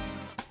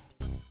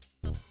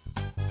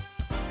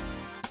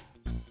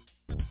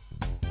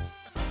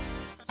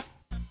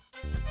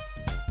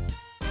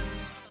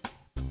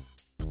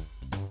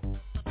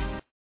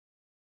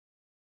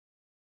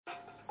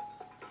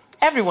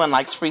 Everyone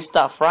likes free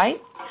stuff, right?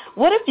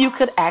 What if you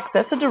could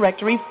access a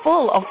directory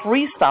full of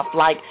free stuff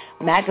like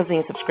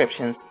magazine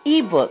subscriptions,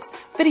 ebooks,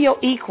 video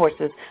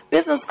e-courses,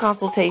 business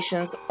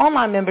consultations,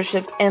 online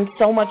memberships, and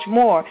so much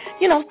more?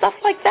 Stuff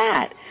like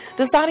that.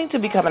 Deciding to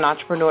become an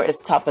entrepreneur is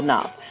tough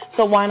enough,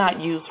 so why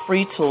not use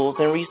free tools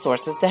and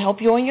resources to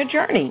help you on your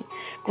journey?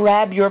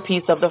 Grab your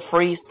piece of the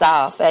free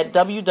stuff at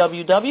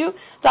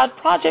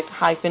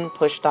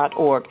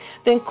www.project-push.org.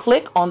 Then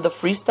click on the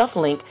free stuff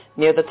link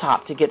near the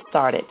top to get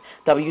started.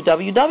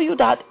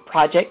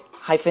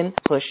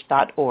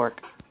 www.project-push.org.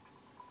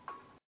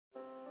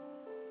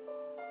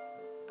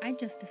 I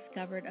just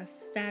discovered a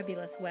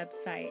fabulous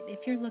website. If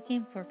you're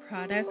looking for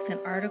products and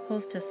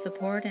articles to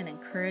support and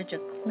encourage a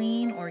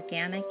clean,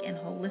 organic, and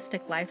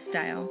holistic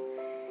lifestyle,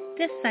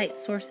 this site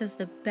sources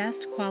the best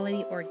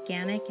quality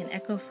organic and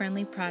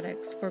eco-friendly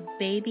products for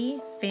baby,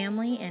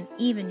 family, and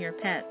even your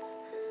pets.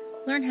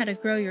 Learn how to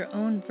grow your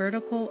own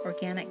vertical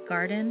organic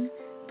garden,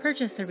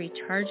 purchase a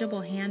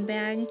rechargeable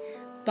handbag,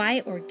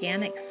 buy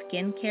organic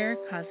skincare,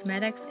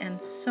 cosmetics, and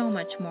so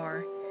much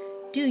more.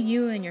 Do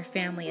you and your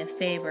family a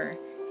favor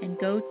and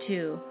go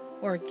to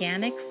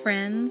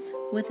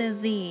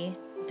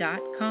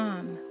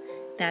organicfriends.com.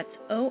 That's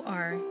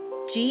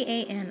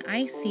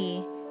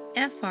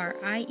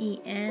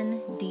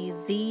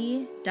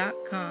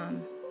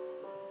ORGANICFRIENDZ.com.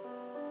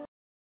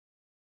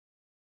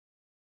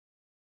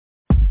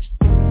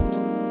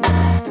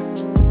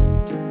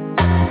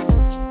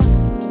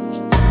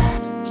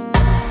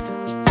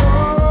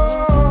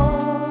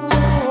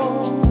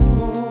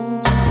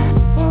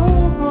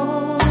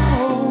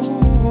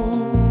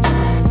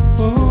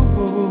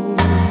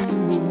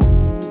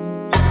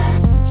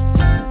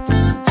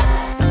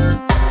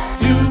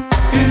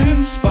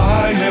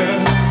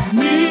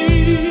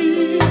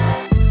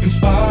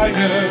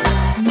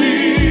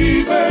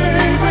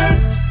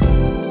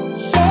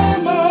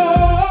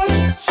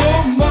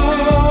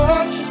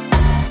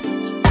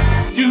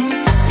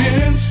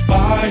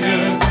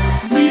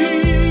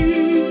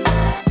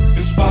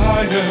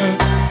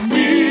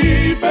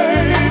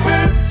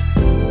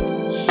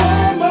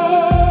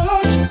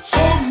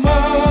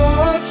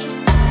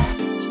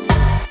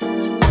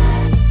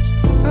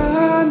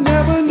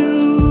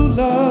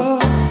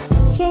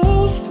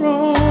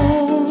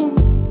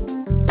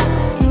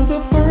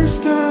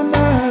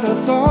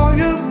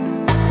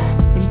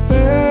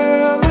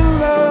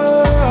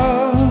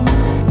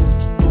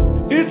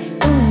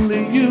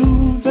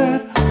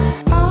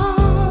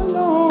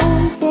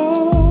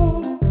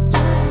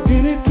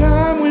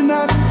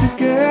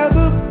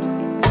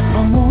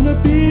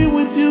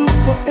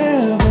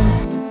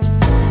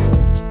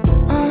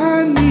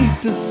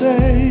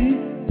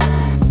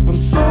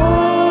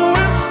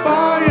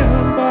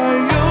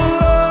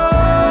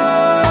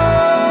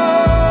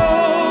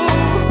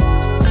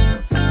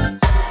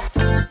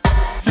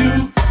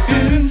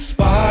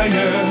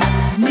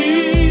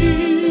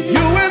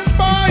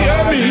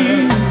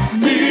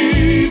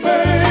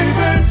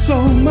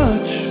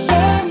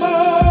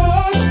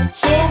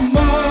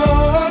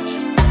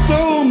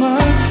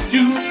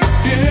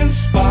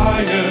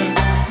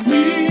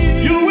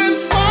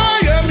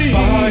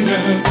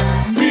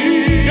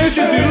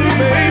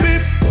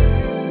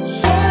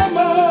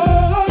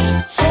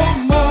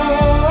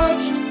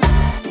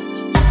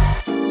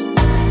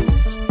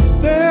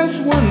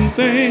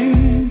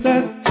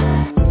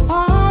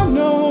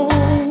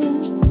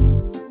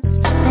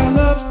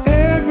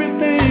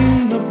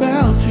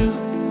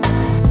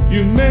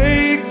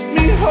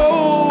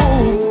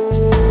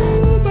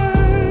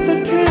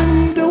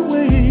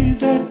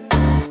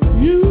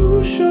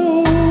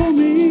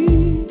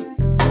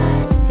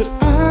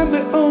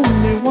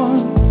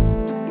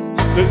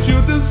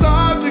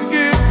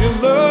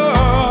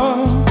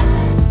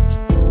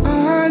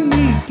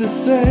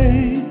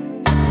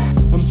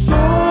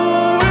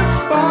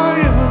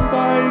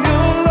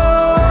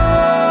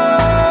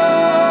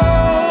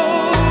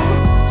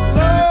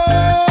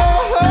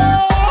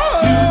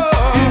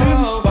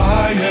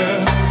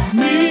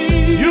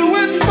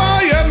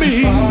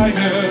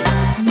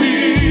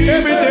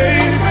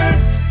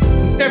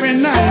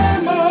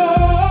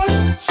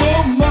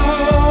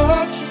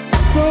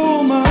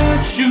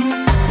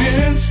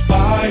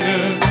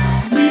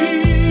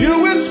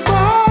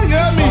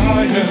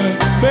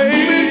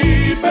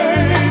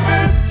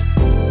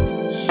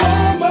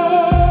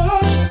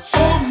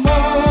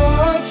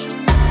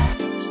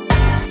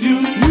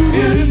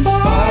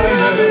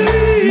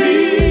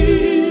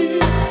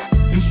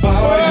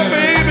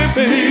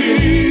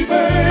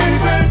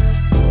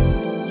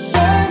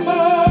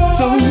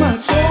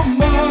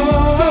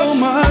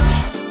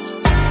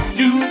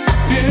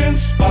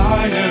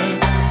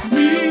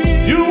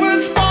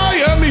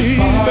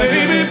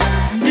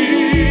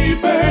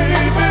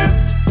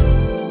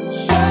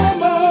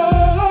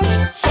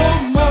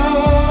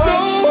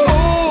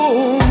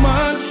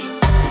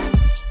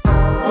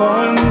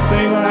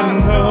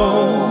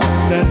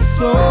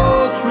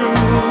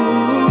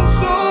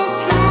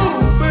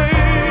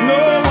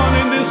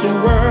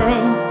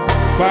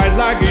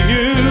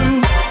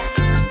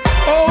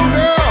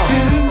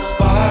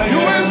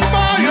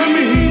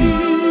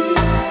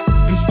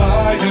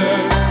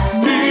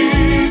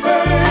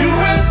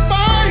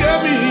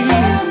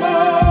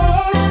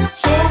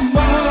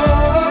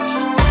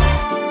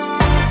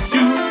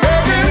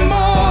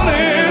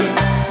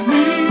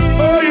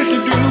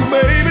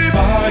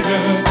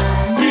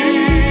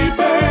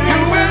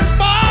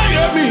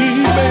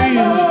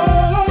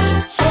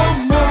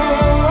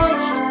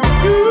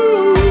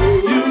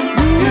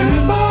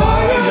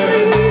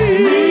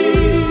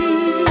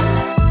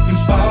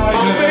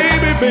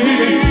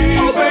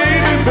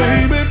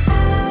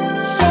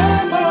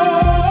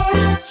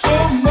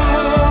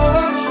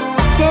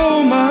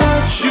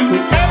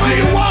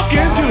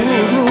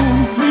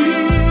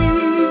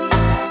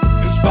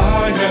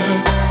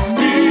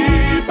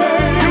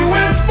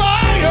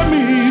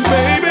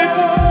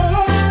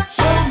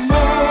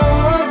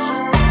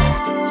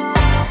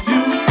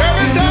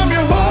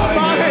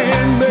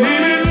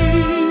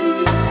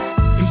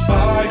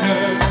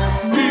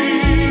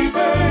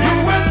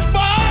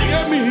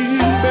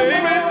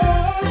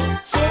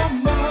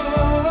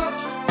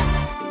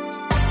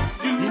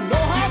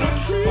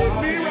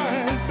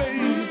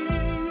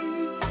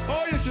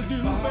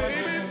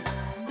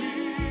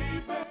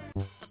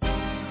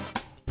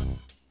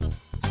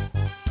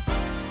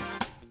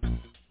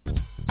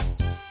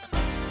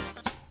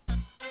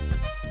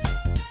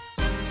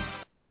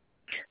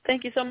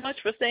 Thank you so much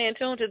for staying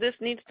tuned to This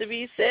Needs to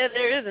Be Said.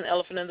 There is an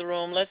elephant in the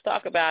room. Let's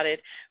talk about it.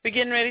 We're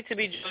getting ready to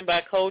be joined by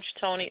Coach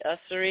Tony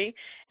Ussery,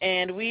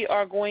 and we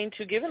are going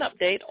to give an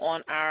update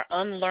on our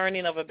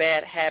unlearning of a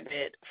bad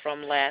habit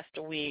from last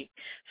week.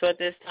 So at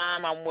this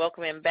time, I'm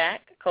welcoming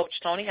back Coach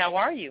Tony. How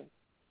are you?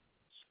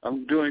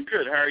 I'm doing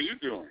good. How are you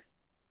doing?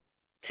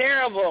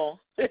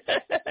 Terrible. I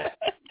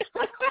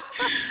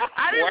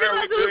didn't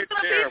realize it was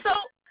going to be so...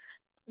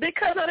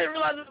 Because I didn't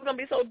realize it was going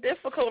to be so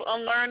difficult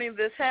unlearning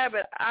this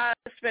habit, I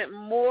spent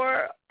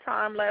more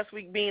time last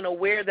week being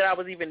aware that I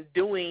was even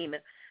doing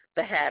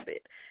the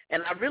habit.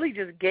 And I really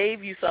just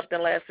gave you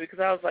something last week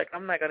because I was like,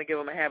 I'm not going to give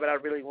them a habit I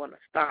really want to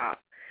stop.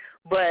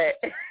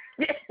 But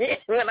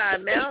when I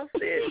announced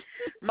it,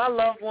 my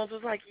loved ones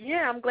was like,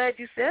 yeah, I'm glad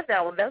you said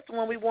that one. That's the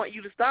one we want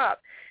you to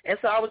stop. And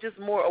so I was just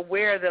more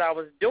aware that I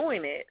was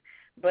doing it,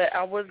 but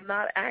I was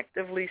not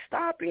actively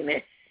stopping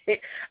it.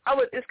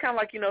 It's kind of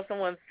like,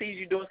 someone sees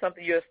you doing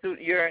something,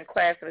 you're in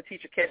class and the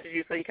teacher catches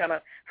you, so you kind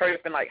of hurry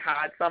up and like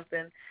hide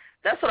something.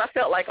 That's what I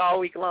felt like all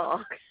week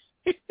long.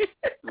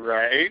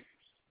 Right.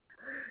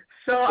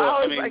 So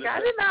I was like,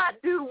 I did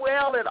not do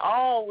well at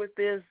all with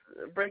this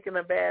breaking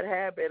a bad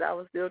habit. I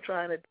was still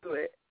trying to do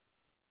it.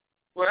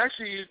 Well,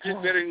 actually, you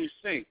did better than you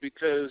think,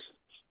 because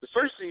the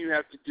first thing you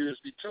have to do is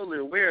be totally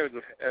aware of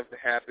the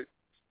habit,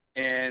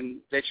 and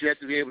that you have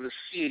to be able to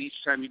see it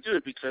each time you do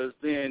it, because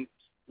then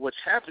what's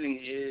happening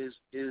is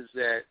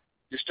that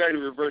you're starting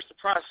to reverse the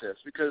process,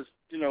 because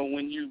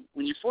when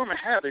you form a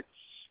habit,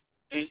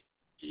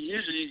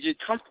 usually you get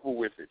comfortable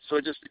with it, so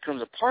it just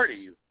becomes a part of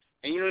you,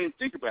 and you don't even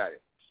think about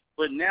it.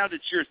 But now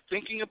that you're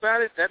thinking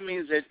about it, that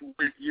means that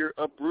you're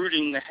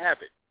uprooting the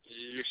habit.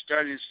 You're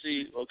starting to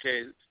see,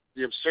 okay,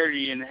 the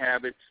absurdity in the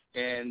habit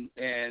and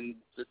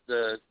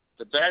the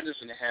badness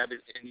in the habit,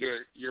 and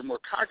you're more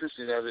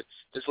cognizant of it.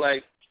 It's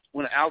like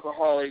when an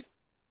alcoholic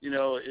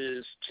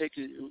is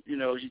taking,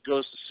 he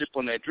goes to sip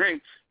on that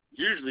drink,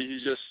 usually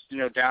he's just,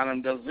 down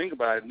and doesn't think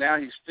about it. Now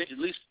he's at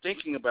least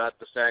thinking about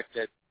the fact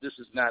that this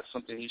is not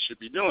something he should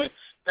be doing.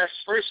 That's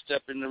the first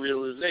step in the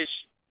realization.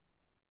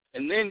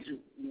 And then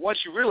once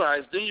you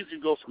realize, then you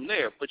can go from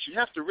there. But you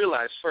have to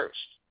realize first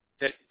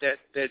that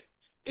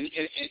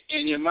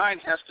and your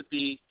mind has to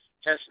be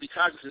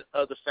cognizant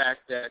of the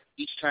fact that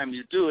each time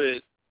you do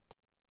it,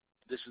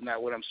 this is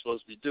not what I'm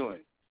supposed to be doing.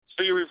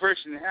 So you're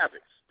reversing the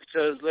habit.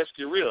 Because let's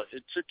get real,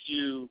 it took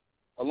you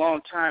a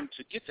long time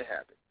to get the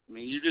habit. I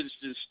mean, you didn't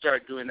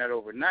start doing that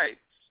overnight.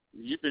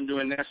 You've been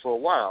doing that for a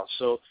while,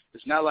 so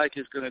it's not like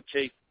it's going to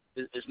take.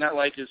 It's not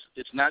like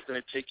it's not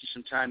going to take you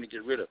some time to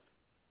get rid of it.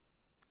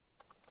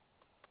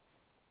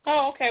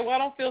 Oh, okay. Well, I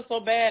don't feel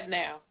so bad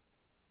now.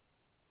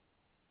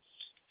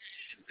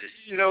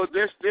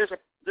 There's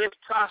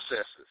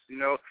processes,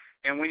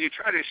 and when you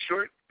try to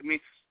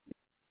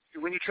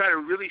when you try to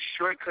really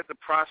shortcut the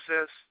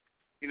process.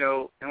 And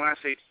when I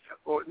say,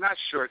 or not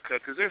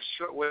shortcut, because there's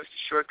short ways to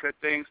shortcut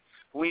things,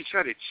 but when you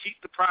try to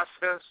cheat the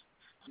process,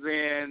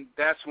 then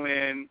that's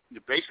when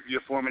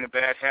you're forming a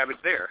bad habit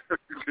there,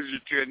 because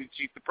you're trying to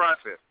cheat the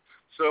process.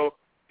 So,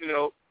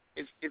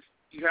 it's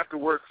you have to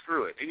work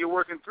through it, and you're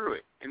working through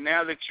it. And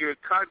now that you're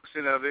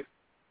cognizant of it,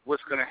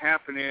 what's going to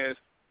happen is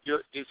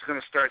it's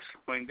going to start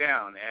slowing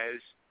down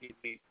as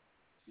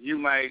you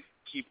might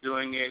keep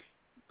doing it,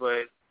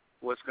 but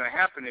what's going to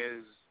happen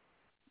is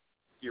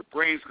your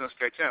brain's going to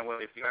start telling, well,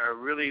 if I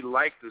really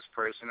like this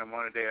person, I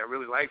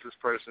really like this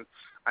person,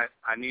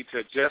 I need to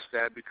adjust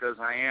that because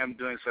I am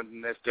doing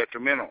something that's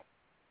detrimental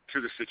to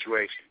the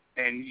situation.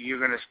 And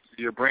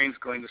your brain's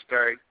going to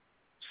start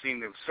seeing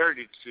the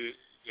absurdity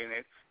in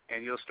it,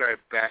 and you'll start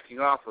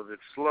backing off of it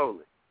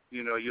slowly.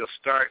 You'll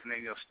start and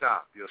then you'll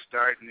stop. You'll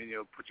start and then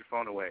you'll put your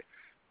phone away.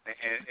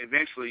 And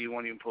eventually you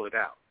won't even pull it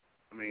out.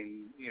 I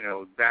mean,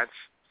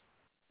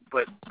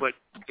 but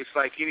it's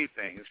like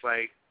anything. It's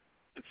like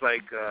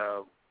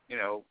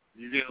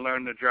you didn't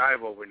learn to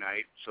drive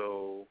overnight,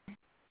 so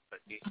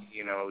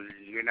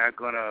you're not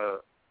going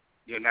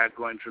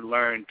to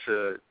learn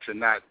to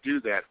not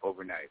do that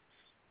overnight.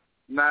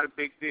 Not a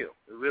big deal.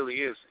 It really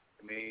isn't.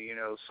 I mean,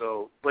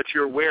 but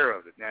you're aware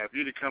of it. Now, if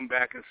you'd have come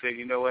back and said,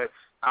 you know what,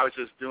 I was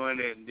just doing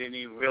it and didn't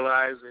even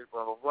realize it,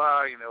 blah, blah,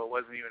 blah, it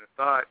wasn't even a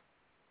thought,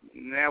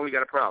 now we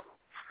got a problem.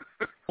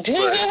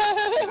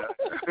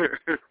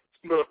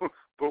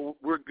 but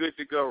we're good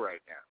to go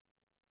right now.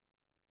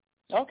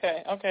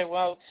 Okay.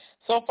 Well,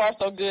 so far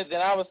so good.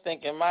 Then I was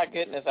thinking, my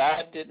goodness,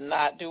 I did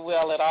not do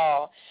well at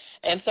all.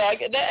 And so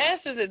that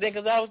answers it then,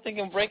 because I was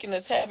thinking breaking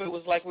this habit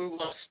was like we were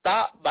going to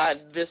stop by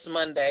this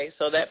Monday,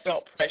 so that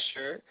felt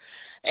pressure.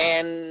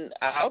 And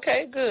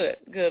okay, good,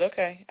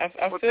 okay. I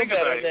feel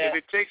better with that. If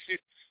it takes you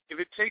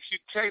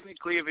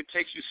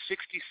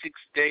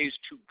 66 days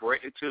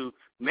to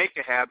make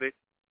a habit,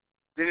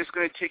 then it's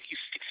going to take you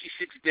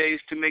 66 days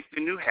to make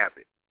the new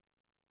habit,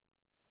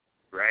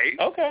 right?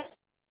 Okay.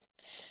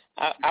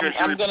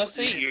 I'm going to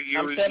see.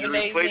 I'm 7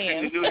 days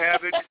in.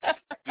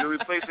 You're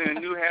replacing a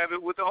new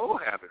habit with the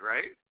old habit,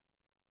 right?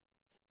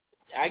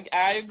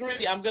 I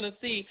agree. I'm going to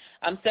see.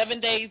 I'm 7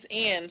 days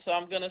in, so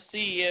I'm going to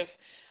see if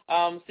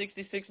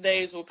 66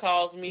 days will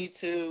cause me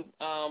to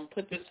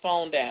put this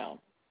phone down.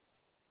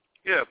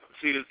 Yeah,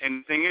 see,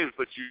 and the thing is,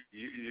 but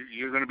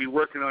you're going to be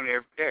working on it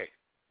every day.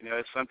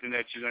 It's something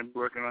that you're going to be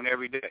working on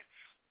every day.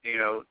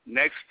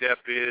 Next step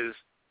is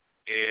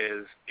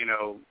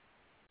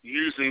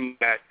using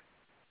that.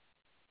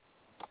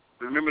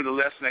 Remember the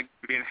lesson I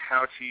gave in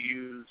how to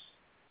use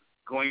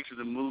going to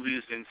the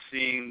movies and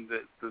seeing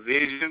the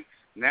vision.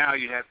 Now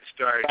you have to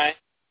start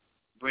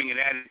bringing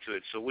that into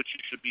it. So what you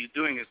should be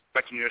doing is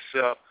watching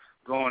yourself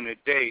go on a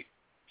date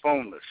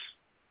phoneless.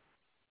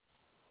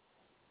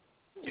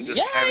 And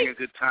just having a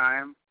good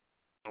time.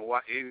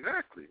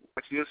 Exactly.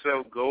 Watching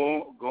yourself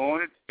go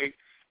on a date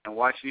and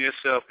watching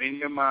yourself in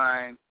your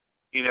mind.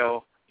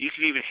 You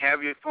can even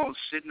have your phone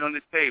sitting on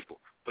the table,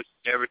 but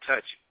you never touch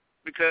it.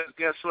 Because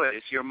guess what?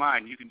 It's your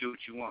mind. You can do what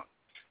you want.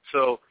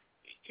 So,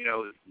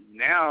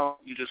 now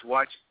you just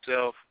watch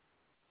yourself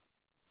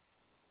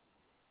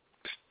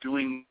just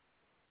doing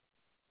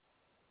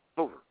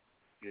over.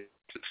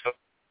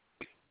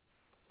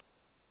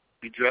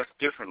 Be dressed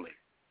differently.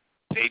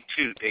 Day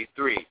 2, day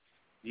 3.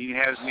 You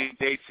can have as many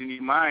dates in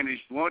your mind as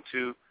you want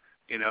to,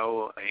 in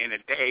a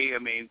day. I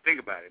mean, think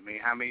about it. I mean,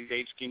 how many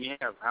dates can you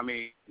have?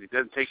 It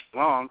doesn't take you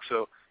long,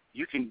 so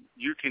you can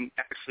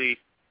actually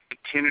get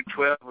 10 or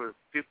 12 or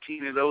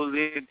 15 of those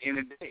in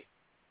a day.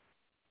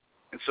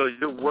 And so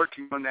you're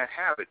working on that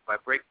habit by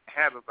breaking the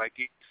habit by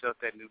getting yourself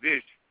that new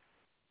vision.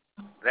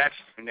 That's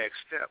the next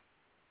step.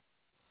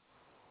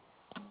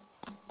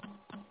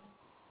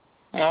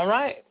 All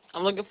right.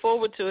 I'm looking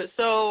forward to it.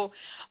 So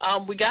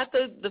we got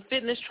the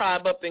fitness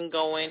tribe up and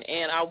going,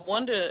 and I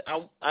wonder,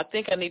 I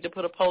think I need to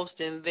put a post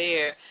in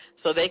there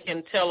so they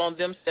can tell on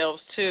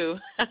themselves too.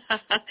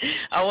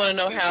 I want to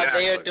know how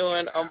they are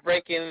doing on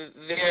breaking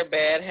their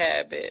bad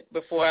habit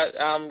before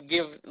I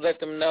let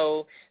them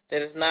know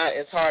that it's not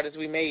as hard as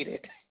we made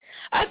it.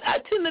 I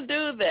tend to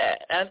do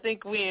that. I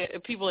think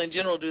people in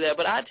general do that,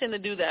 but I tend to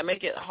do that. I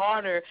make it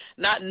harder,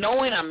 not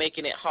knowing I'm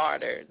making it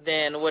harder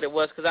than what it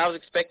was, because I was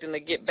expecting to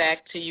get back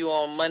to you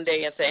on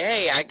Monday and say,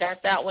 hey, I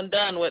got that one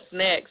done. What's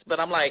next? But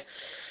I'm like,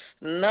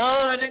 no,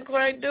 I didn't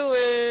quite do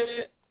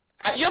it.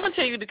 I'm going to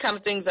tell you the kind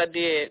of things I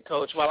did,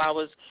 Coach, while I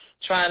was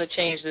trying to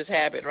change this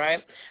habit,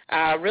 right?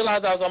 I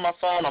realized I was on my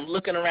phone. I'm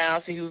looking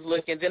around, see who's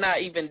looking. Then I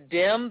even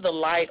dimmed the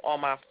light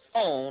on my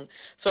phone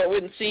so it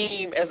wouldn't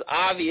seem as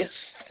obvious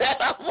that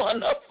I'm on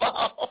the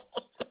phone.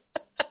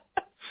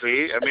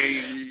 See, I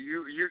mean,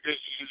 you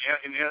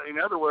in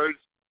other words,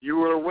 you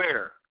were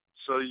aware,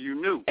 so you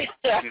knew,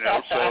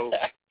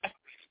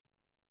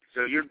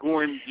 so you're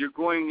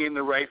going in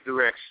the right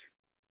direction.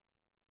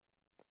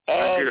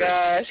 Oh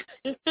gosh.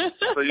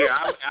 So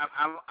yeah,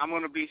 I'm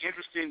going to be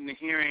interested in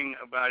hearing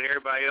about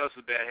everybody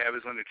else's bad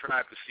habits on the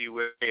tribe to see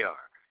where they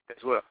are as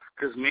well.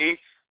 Because me,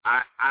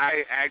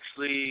 I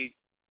actually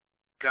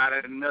got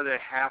another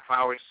half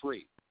hour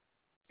sleep.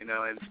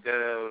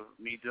 Instead of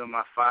me doing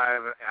my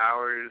 5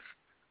 hours,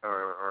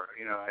 or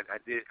I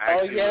did.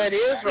 It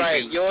is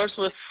right. Yours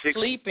was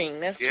sleeping.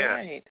 That's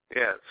right.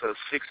 Yeah, so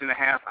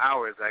 6.5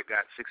 hours. I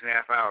got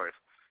 6.5 hours.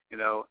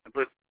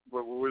 But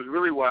what was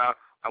really wild,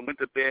 I went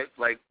to bed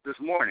like this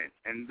morning,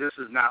 and this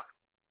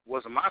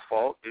wasn't my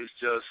fault. It's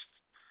just,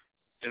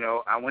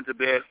 I went to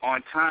bed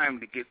on time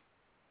to get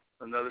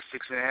another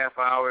 6.5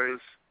 hours,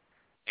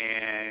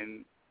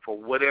 and for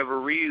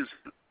whatever reason,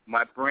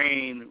 my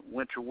brain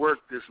went to work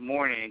this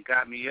morning and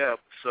got me up,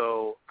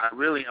 so I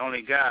really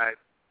only got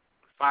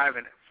 5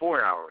 and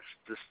 4 hours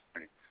this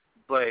morning.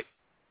 But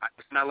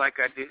it's not like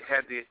I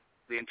had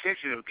the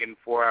intention of getting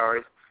 4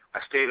 hours.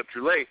 I stayed up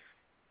too late.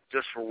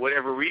 Just for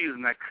whatever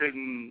reason, I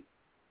couldn't.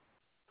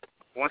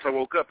 Once I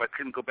woke up, I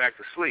couldn't go back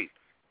to sleep.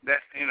 That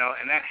and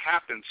that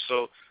happened.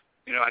 So,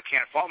 I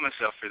can't fault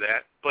myself for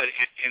that. But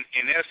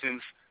in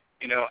essence,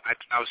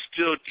 I was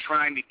still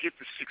trying to get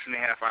the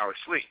 6.5 hours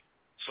sleep.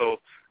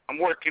 So I'm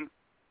working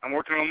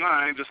on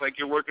mine just like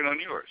you're working on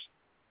yours.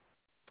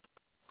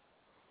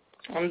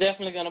 I'm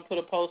definitely going to put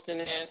a post in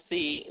there and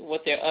see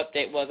what their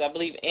update was. I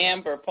believe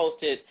Amber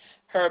posted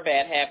her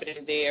bad habit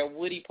in there.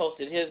 Woody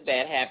posted his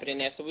bad habit in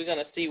there. So we're going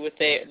to see what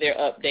their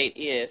update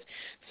is.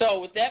 So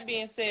with that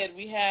being said,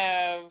 we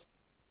have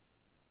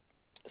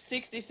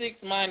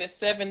 66 minus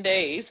 7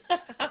 days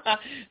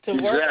to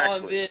work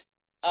on this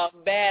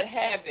bad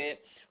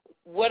habit.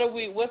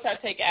 What's our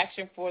take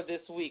action for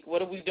this week?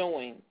 What are we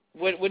doing?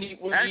 Where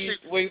are you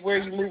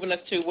moving us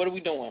to? What are we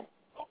doing?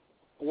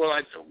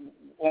 Well,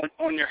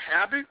 on your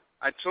habit,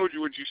 I told you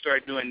what you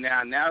start doing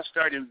now. Now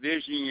start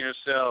envisioning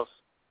yourself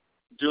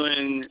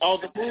doing... Oh,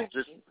 the movie.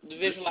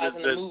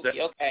 Visualizing the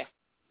movie. Okay.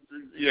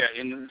 Yeah,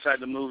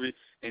 inside the movie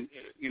and,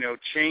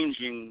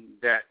 changing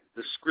the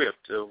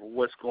script of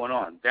what's going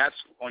on. That's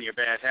on your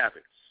bad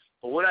habit.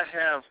 But what I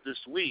have this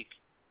week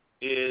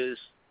is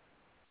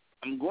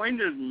I'm going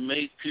to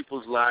make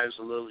people's lives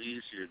a little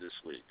easier this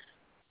week.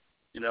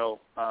 The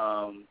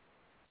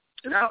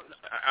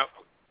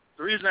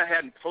reason I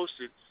hadn't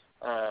posted,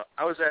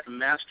 I was at the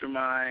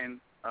Mastermind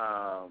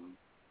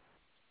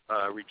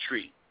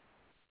retreat.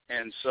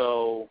 And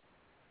so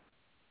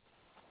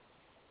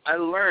I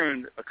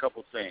learned a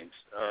couple things.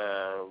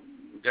 The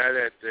guy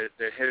that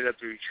headed up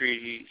the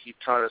retreat, he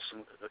taught us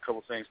a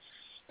couple things,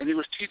 and he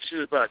was teaching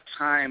us about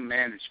time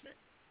management.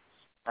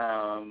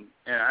 And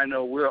I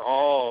know we're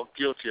all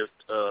guilty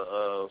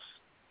of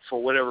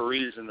for whatever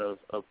reason,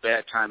 of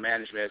bad time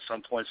management at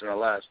some points in our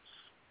lives.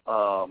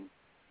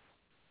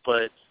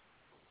 But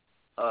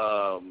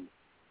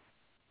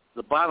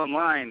the bottom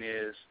line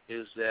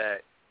is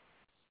that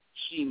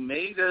he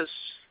made us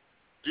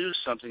do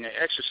something, an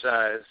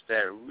exercise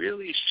that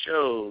really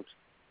showed,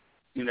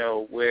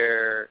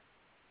 where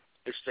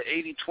it's the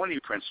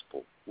 80-20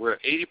 principle, where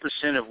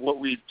 80% of what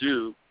we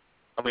do,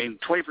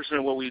 20%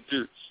 of what we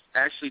do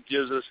actually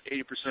gives us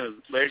 80% of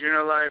the pleasure in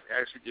our life,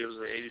 actually gives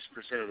us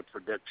 80% of the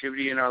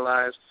productivity in our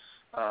lives,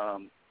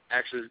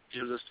 actually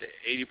gives us the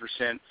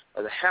 80%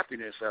 of the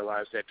happiness in our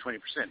lives, that 20%.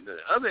 The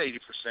other 80%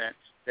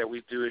 that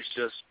we do is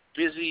just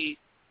busy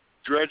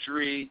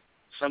drudgery,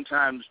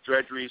 sometimes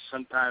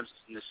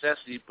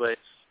necessity, but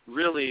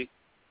really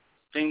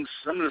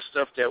some of the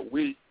stuff that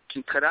we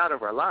can cut out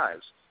of our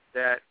lives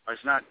that is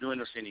not doing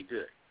us any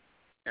good.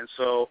 And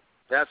so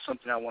that's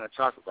something I want to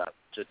talk about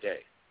today,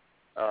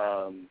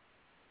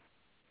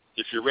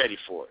 if you're ready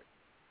for it.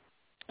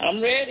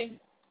 I'm ready.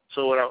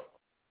 So what I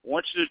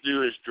want you to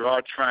do is draw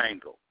a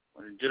triangle.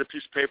 Get a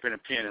piece of paper and a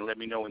pen and let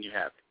me know when you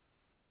have it.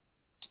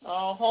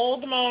 Oh,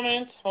 hold the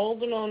moment.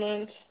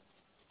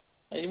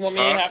 You want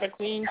me to have a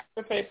clean sheet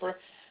of paper?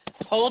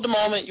 Hold the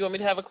moment. You want me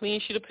to have a clean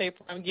sheet of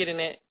paper? I'm getting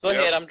it. Go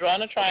ahead. I'm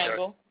drawing a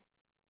triangle. Okay.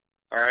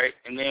 All right.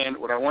 And then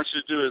what I want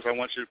you to do is I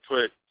want you to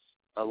put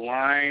a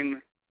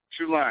line,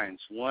 2 lines,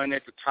 one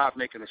at the top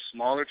making a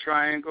smaller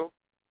triangle,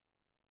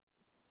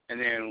 and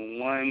then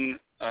one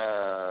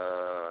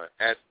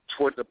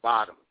toward the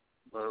bottom.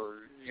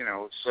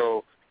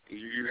 So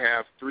you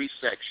have 3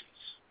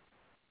 sections.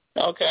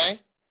 Okay.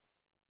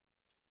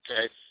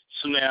 Okay.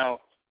 So now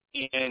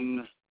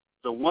in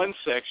the one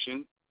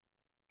section,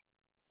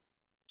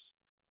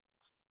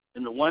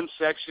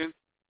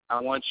 I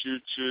want you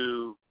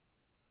to,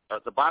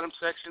 the bottom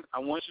section, I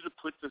want you to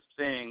put the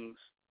things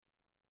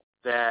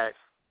that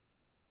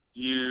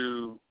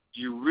you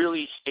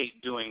really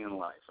hate doing in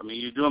life.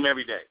 You do them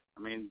every day.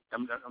 I'm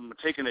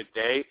taking a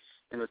day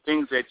and the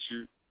things that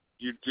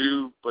you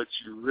do but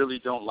you really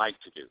don't like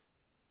to do.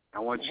 I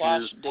want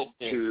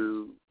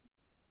you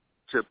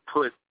to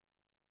put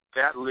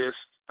that list.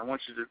 I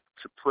want you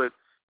to put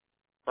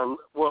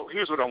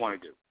here's what I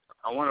want to do.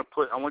 I want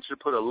you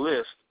to put a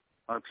list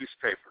on a piece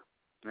of paper.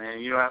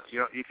 And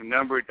you can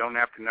number it, don't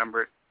have to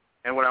number it.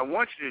 And what I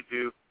want you to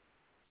do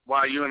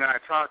while you and I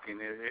are talking,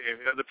 if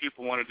other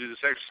people want to do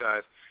this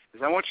exercise,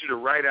 is I want you to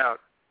write out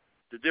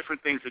the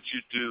different things that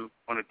you do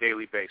on a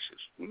daily basis.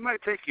 It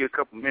might take you a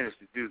couple minutes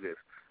to do this.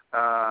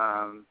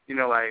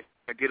 Like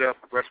I get up,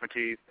 I brush my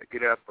teeth, I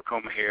get up, I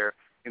comb my hair,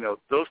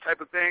 those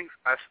type of things.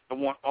 I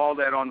want all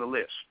that on the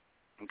list.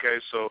 Okay,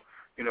 so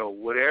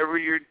whatever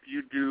you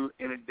do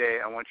in a day,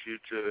 I want you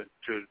to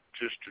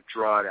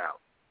draw it out.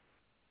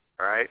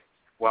 All right,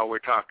 while we're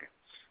talking,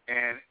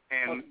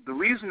 and the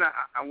reason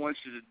I want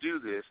you to do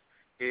this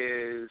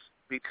is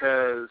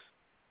because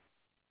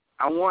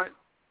I want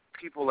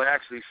people to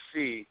actually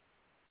see.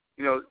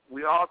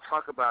 We all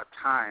talk about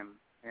time,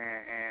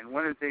 and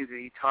one of the things that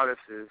he taught us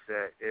is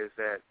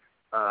that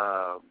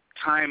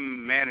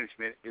time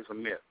management is a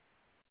myth,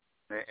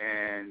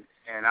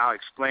 and I'll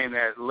explain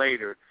that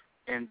later.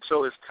 And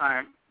so is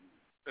time,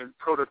 and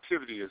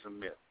productivity is a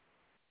myth.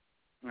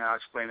 And I'll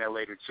explain that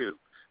later too.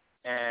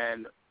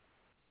 And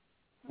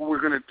what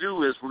we're going to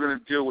do is we're going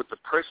to deal with the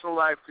personal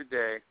life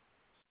today,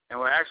 and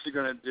we're actually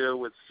going to deal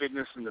with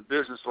fitness and the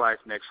business life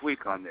next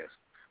week on this.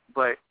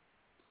 But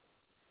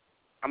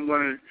I'm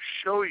going to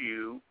show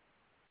you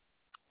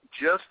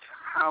just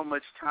how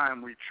much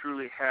time we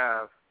truly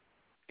have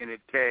in a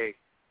day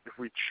if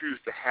we choose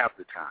to have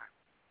the time,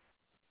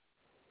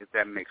 if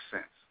that makes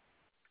sense.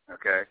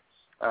 Okay?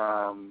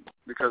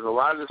 Because a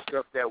lot of the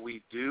stuff that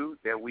we do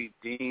that we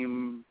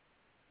deem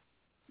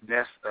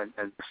a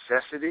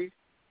necessity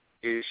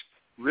is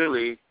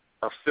really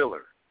a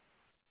filler,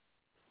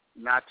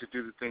 not to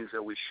do the things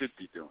that we should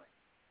be doing,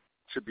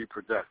 to be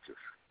productive.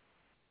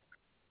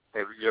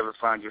 Have you ever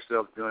found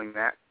yourself doing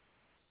that?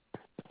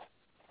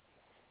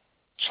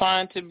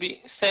 Say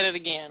it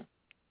again.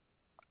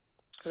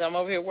 Because I'm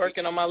over here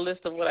working on my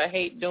list of what I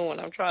hate doing.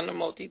 I'm trying to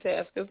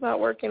multitask. It's not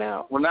working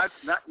out. Well, not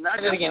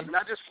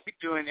just keep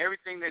doing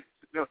everything that,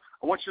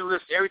 I want you to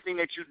list everything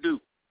that you do,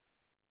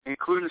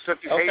 including the stuff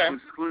you hate,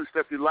 including the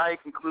stuff you like,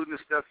 including the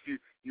stuff you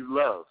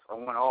love. I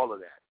want all of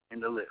that in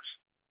the list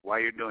while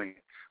you're doing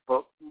it.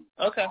 But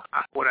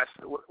what I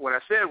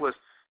said was,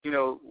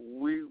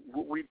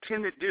 what we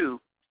tend to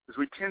do is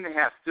we tend to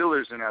have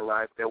fillers in our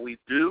life that we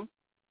do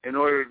in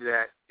order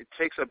that it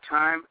takes up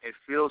time, it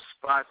fills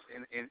spots,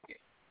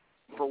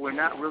 but we're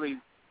not really,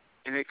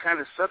 and it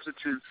kind of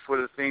substitutes for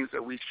the things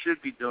that we should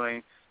be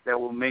doing that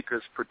will make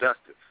us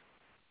productive.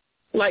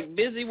 Like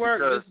busy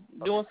work,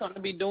 just doing something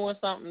to be doing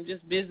something,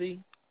 just busy.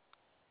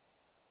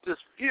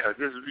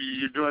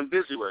 You're doing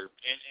busy work,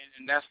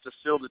 and that's to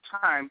fill the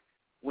time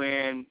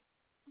when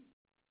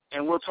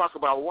and we'll talk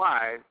about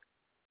why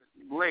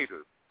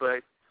later.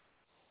 But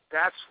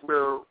that's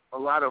where a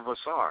lot of us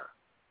are.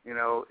 You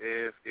know,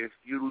 if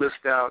you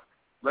list out,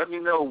 let me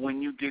know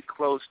when you get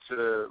close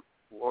to,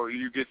 or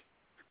you get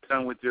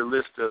done with your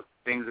list of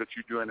things that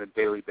you do on a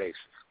daily basis.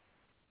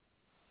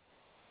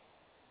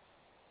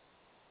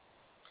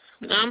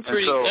 I'm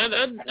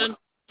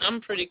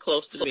pretty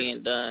close to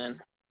being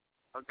done.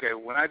 Okay,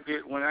 when I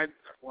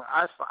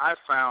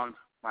found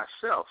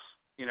myself,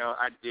 you know,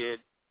 I did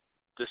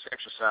this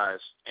exercise,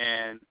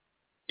 and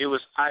it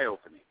was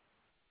eye-opening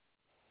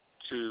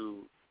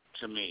to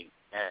me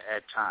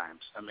at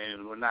times. I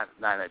mean, well, not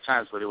at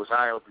times, but it was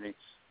eye-opening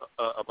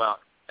about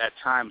at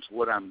times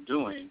what I'm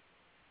doing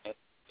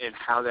and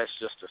how that's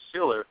just a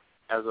filler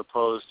as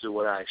opposed to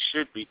what I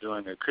should be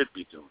doing or could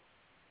be doing.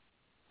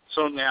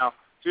 So now,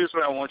 here's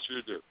what I want you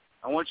to do.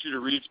 I want you to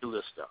read your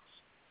list off.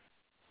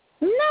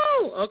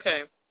 No.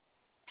 Okay.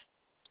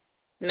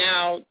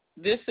 Now,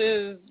 this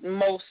is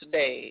most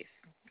days,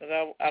 because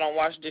I don't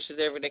wash dishes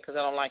every day because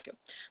I don't like it.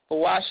 But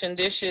washing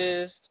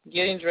dishes,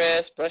 getting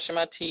dressed, brushing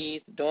my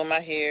teeth, doing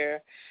my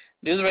hair,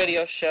 do the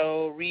radio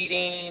show,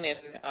 reading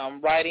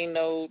and writing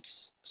notes,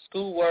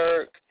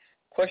 schoolwork.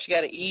 Of course, you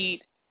got to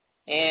eat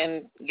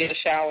and get a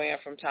shower in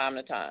from time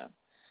to time.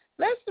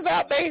 That's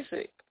about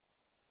basic.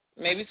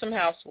 Maybe some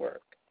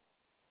housework.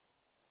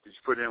 Did you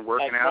put in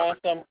working out?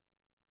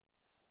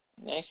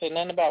 They ain't say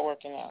nothing about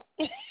working out.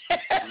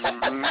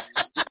 Mm-hmm.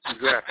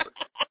 Exactly.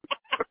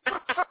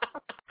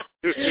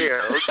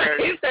 Yeah, okay.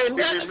 He said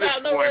nothing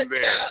about no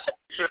working out.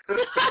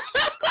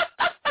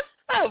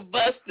 I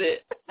busted.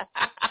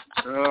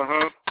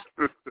 Uh-huh.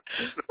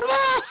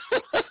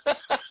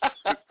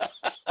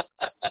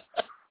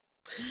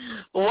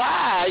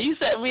 Why? You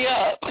set me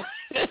up.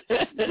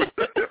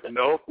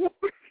 No.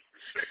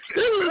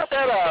 This is a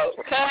setup.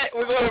 Cut.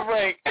 We're going to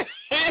break.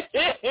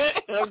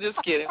 I'm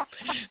just kidding.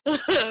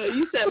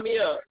 You set me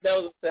up. That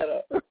was a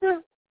setup.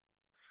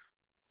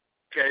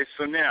 Okay,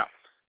 so now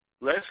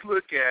let's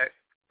look at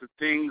the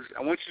things.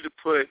 I want you to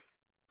put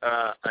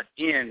an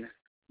in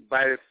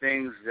by the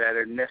things that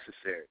are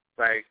necessary,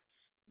 like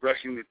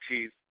brushing the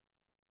teeth,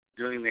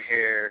 doing the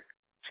hair,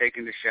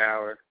 taking the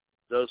shower,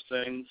 those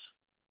things.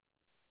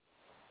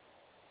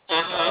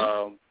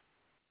 Uh-huh.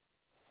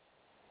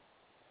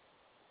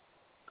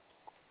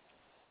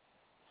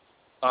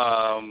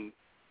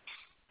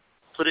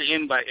 Put it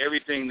in by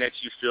everything that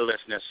you feel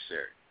that's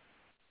necessary.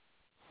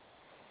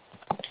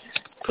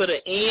 Put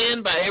an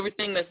in by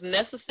everything that's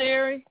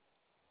necessary?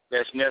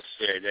 That's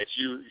necessary, that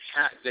you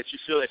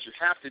feel that you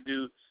have to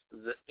do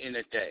in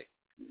a day.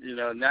 You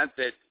know, not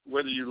that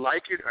whether you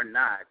like it or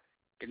not,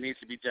 it needs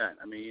to be done.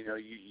 I mean, you know,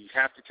 you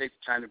have to take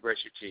the time to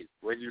brush your teeth.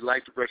 Whether you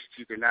like to brush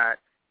your teeth or not,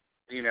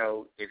 you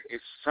know,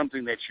 it's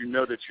something that you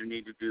know that you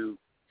need to do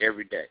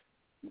every day.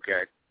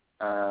 Okay?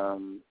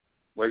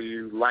 Whether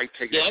you like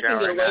taking a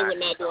shower or not. Yeah, I can get away with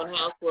not doing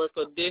housework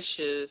or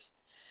dishes.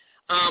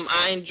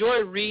 I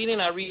enjoy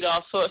reading. I read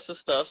all sorts of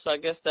stuff, so I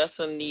guess that's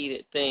a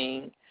needed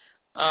thing.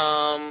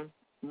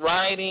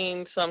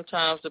 Writing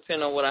sometimes,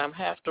 depending on what I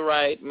have to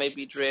write, may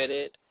be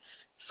dreaded.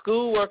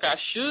 Schoolwork I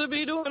should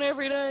be doing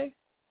every day,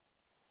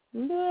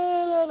 but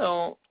I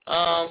don't.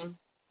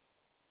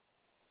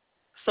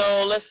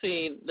 So let's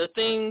see. The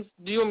things,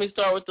 do you want me to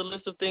start with the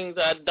list of things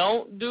I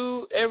don't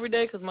do every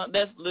day? Because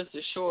that list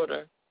is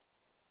shorter.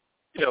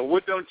 Yeah,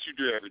 what don't you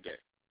do every day?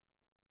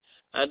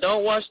 I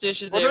don't wash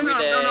dishes every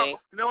day.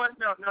 No,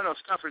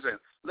 stop for a second.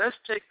 Let's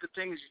take the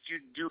things that you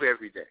do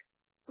every day.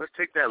 Let's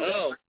take that list.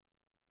 Oh.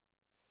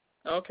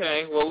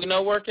 Okay. Well, we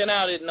know working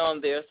out isn't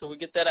on there, so we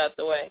get that out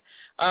the way.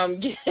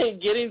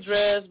 Getting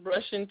dressed,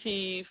 brushing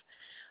teeth.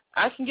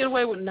 I can get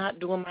away with not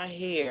doing my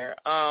hair.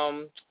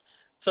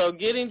 So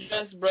getting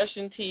dressed,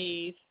 brushing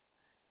teeth,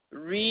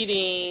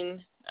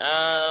 reading,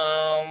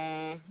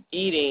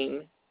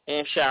 eating,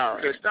 and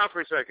showering. Okay, stop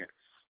for a second.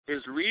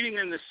 Is reading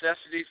a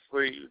necessity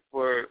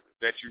for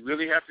that you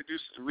really have to do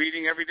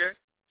reading every day?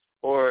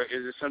 Or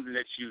is it something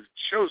that you've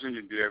chosen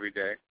to do every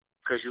day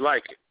because you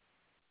like it?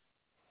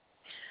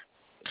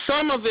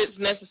 Some of it's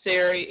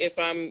necessary if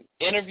I'm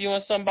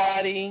interviewing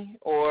somebody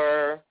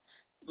or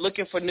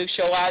looking for new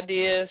show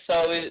ideas,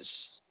 so it's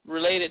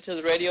related to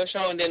the radio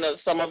show, and then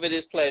some of it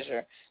is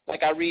pleasure.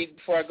 Like I read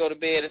before I go to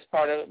bed as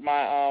part of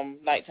my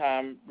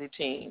nighttime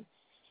routine.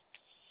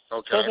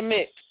 Okay. So it's a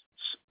mix.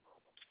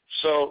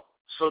 So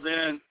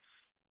then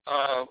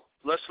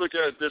let's look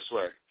at it this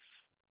way.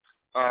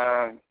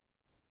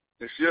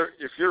 If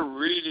you're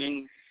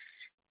reading,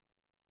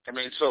 I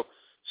mean,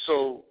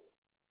 so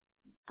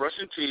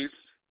brushing teeth,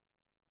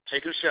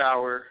 taking a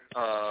shower,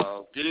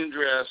 getting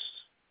dressed,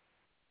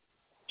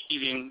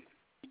 eating,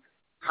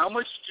 how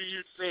much do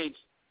you think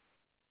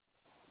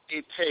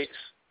it takes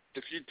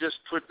if you just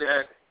put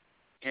that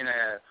in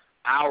an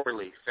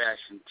hourly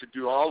fashion to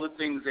do all the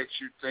things that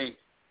you think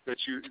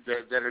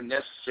that are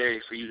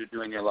necessary for you to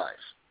do in your life?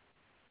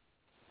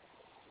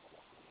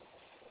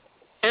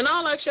 And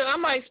all that shit, I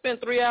might spend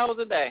 3 hours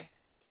a day.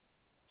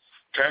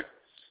 Okay.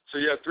 So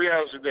you have 3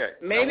 hours a day.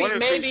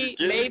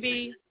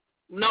 Maybe.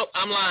 Nope,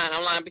 I'm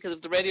lying because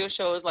if the radio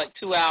show is like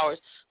 2 hours,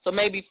 so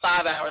maybe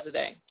 5 hours a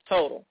day.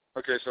 total.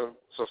 Okay, so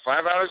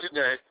 5 hours a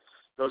day,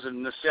 those are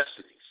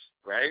necessities,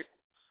 right?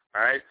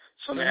 All right.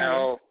 So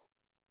now,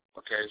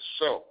 okay,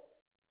 so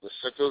let's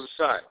set those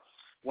aside.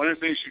 One of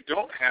the things you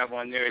don't have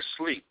on there is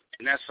sleep,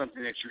 and that's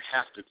something that you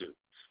have to do.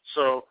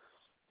 So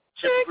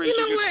typically you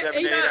know you what? do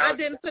 7 to 8 hours. I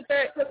didn't put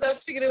that because I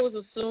figured it was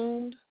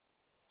assumed.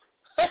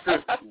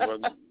 Well,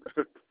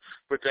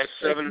 but that's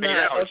 7 to 8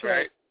 hours, okay.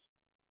 right?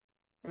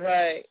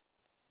 Right.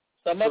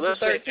 So I'm up to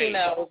 13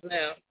 hours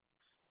now.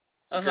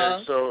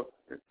 Okay, so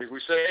if we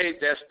say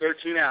 8, that's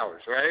 13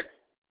 hours, right?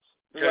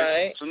 Okay.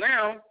 Right. So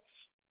now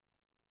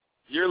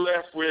you're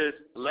left with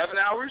 11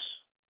 hours?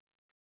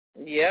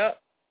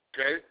 Yep.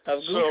 Okay.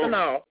 Of goofing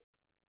off.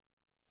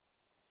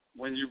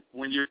 When you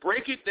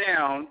break it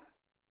down,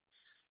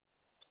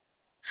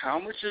 how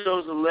much of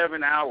those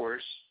 11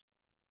 hours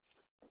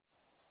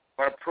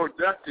are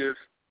productive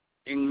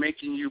in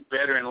making you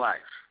better in life?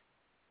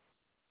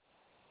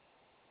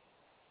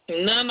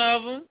 None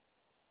of them.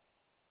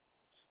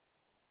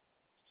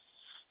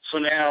 So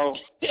now,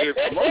 if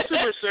most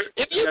of us are...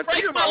 if you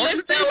break my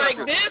list down like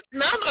this,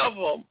 none of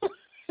them.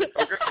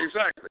 Okay,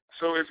 exactly.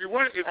 So if you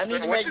want... I need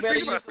to make better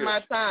use of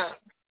my time.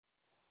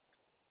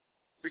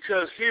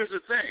 Because here's the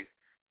thing.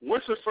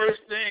 What's the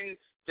first thing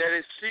that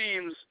it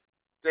seems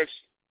that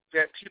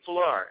people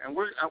are? And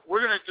we're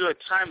going to do a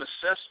time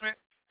assessment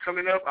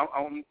coming up.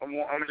 I'm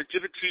going to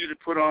give it to you to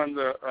put on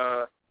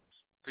the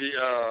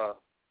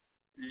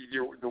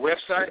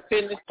website.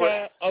 Fitness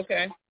tab?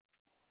 Okay.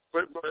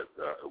 But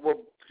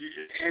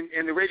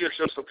and the radio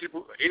show, so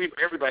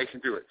everybody can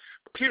do it.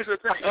 But here's the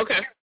thing. Okay.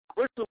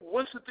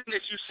 What's the thing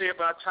that you say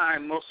about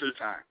time most of the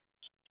time?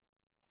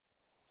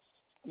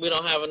 We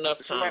don't have enough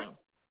time.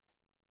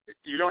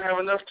 You don't have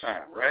enough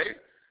time, right?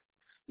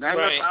 Not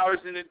enough hours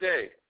in a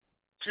day.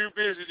 Too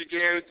busy to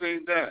get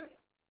everything done,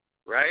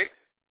 right?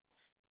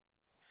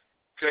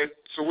 Okay.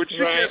 So what you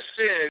just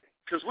said,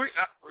 because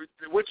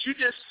what you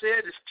just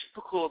said is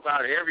typical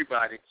about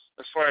everybody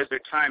as far as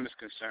their time is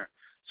concerned.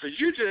 So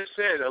you just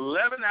said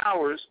 11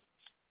 hours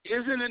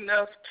isn't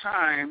enough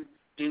time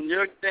in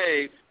your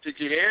day to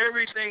get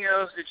everything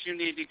else that you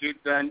need to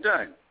get done.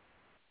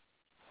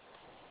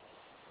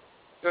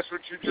 That's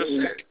what you just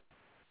said.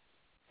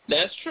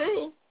 That's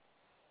true.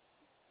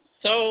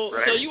 So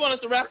you want us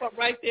to wrap up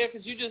right there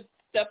because you just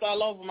stepped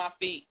all over my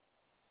feet.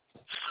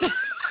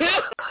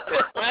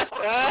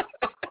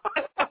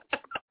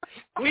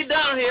 We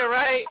done here,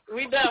 right?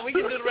 We done. We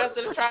can do the rest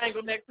of the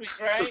triangle next week,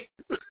 right?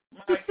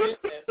 My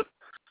goodness.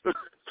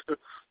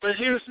 But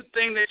here's the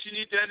thing that you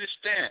need to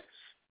understand.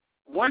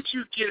 Once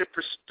you get a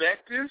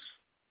perspective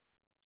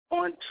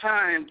on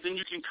time, then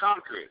you can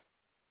conquer it.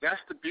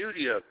 That's the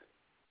beauty of it.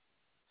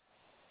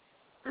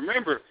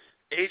 Remember,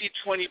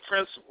 80-20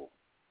 principle.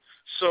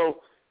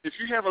 So if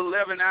you have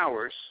 11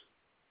 hours,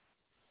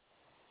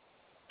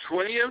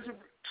 20%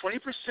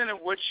 of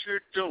what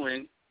you're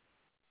doing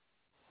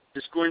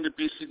is going to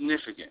be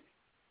significant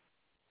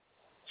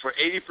for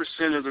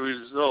 80% of the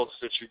results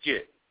that you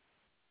get.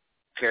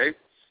 Okay?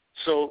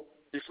 So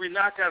if we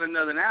knock out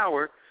another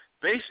hour,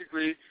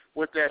 basically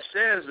what that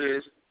says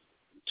is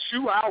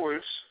 2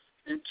 hours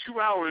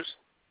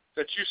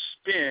that you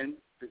spend,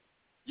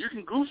 you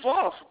can goof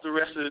off the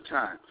rest of the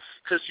time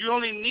because you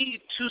only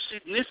need 2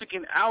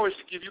 significant hours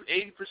to give you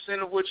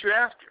 80% of what you're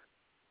after.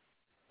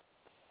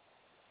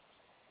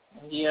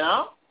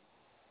 Yeah.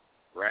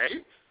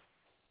 Right?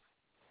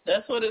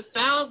 That's what it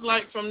sounds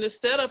like from this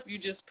setup you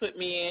just put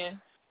me in.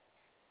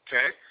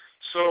 Okay.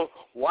 So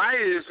why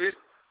is it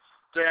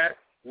that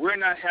we're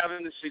not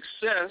having the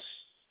success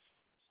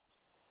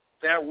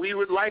that we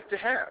would like to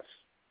have?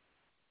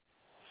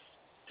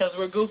 Because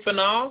we're goofing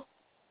off?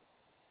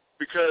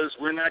 Because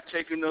we're not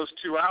taking those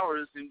 2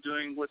 hours and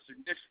doing what's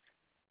significant.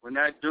 We're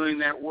not doing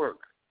that work.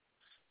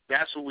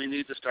 That's what we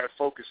need to start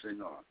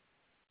focusing on.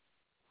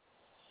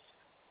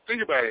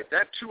 Think about it.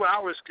 That 2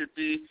 hours could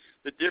be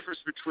the difference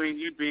between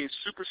you being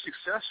super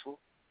successful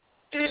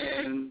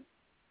and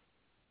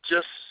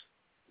just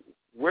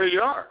where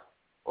you are.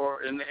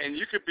 And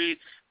you could be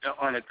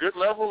on a good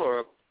level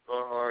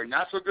or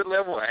not so good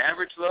level, or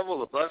average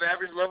level, above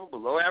average level,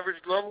 below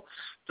average level.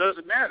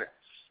 Doesn't matter.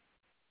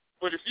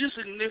 But if you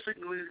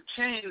significantly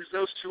change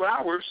those 2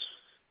 hours,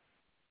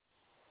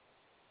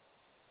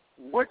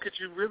 what could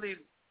you really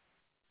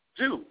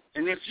do?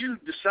 And if you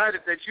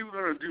decided that you were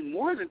going to do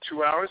more than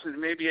 2 hours and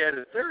maybe add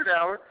a third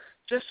hour,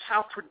 just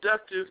how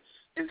productive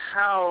and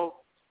how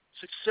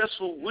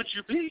successful would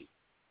you be?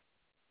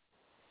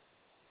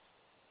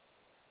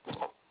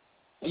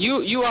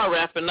 You are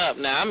wrapping up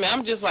now. I mean,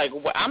 I'm just like,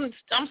 I'm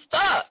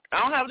stuck. I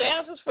don't have the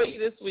answers for you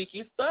this week.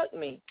 You stuck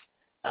me.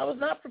 I was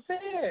not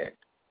prepared.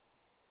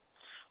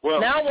 Well,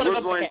 now I want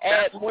to go back and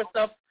add more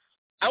stuff.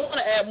 I want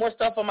to add more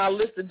stuff on my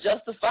list to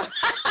justify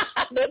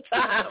the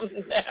time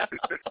now.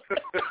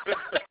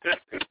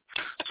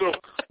 So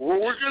what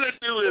we're going to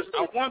do is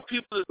I want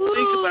people to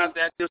think about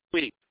that this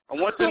week. I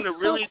want them to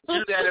really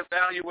do that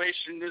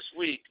evaluation this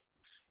week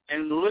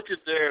and look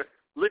at their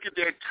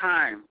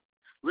time.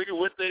 Look at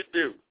what they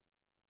do.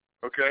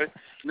 Okay?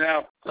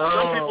 Now,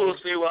 some people will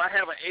say, well, I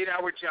have an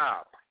 8-hour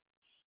job.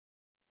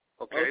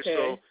 Okay,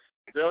 so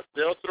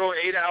They'll throw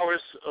 8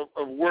 hours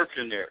of work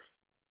in there,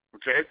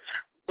 okay?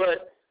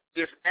 But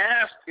if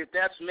asked if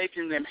that's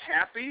making them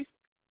happy,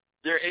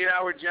 their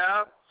 8-hour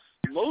job,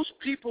 most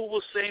people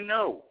will say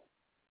no.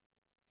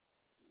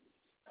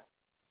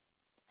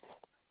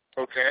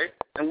 Okay?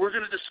 And we're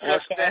going to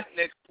discuss that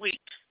next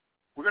week.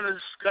 We're going to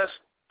discuss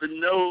the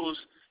no's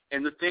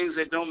and the things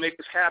that don't make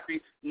us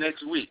happy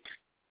next week.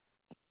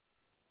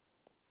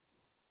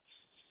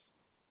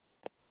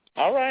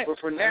 All right. But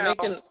for now,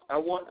 I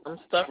want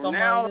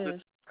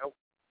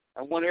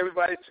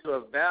everybody to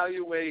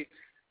evaluate,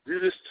 do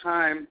this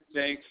time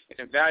thing,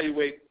 and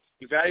evaluate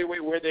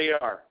where they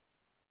are.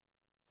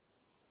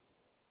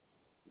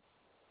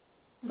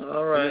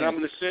 All right. And I'm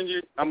going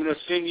to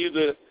send you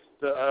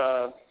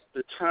the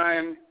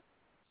time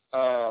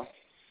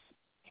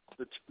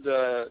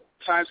the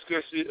time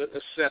scarcity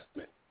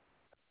assessment.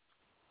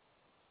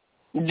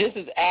 This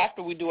is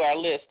after we do our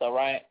list, all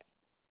right?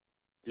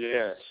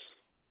 Yes.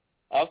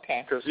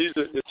 Okay. Because these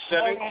are the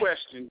 7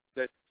 questions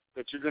that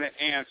you're going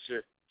to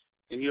answer,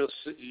 and you'll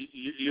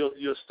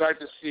start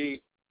to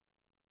see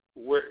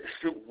where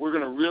we're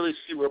going to really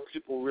see where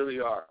people really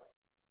are.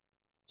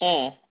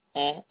 Now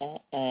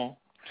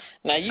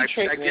you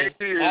tricked me.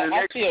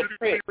 I feel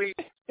tricked.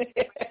 The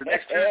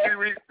next 2 to 3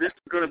 weeks, this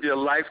is going to be a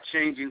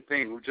life-changing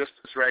thing. Just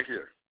this right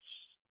here.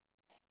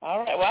 All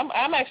right. Well,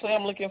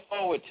 I'm looking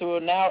forward to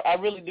it. Now I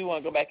really do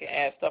want to go back and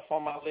add stuff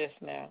on my list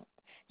now.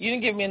 You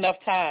didn't give me enough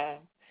time.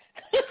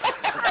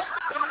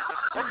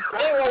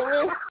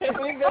 Anyway,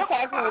 we've been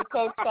talking with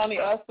Coach Tony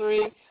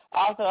Ussery,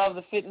 author of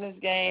The Fitness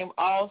Game.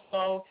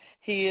 Also,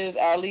 he is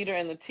our leader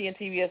in the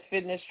TNTBS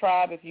Fitness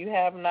Tribe. If you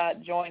have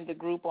not joined the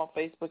group on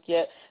Facebook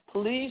yet,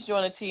 please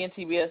join the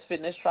TNTBS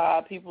Fitness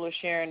Tribe. People are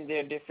sharing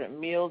their different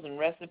meals and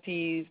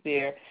recipes,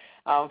 their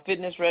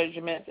fitness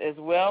regimens, as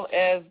well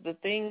as the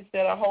things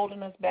that are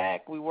holding us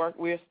back.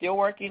 We're still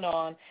working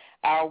on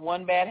our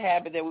one bad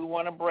habit that we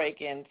want to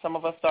break, and some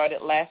of us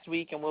started last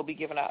week, and we'll be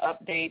giving our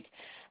updates.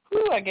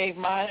 I gave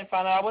mine and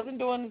found out I wasn't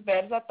doing as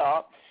bad as I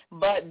thought.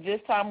 But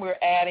this time we're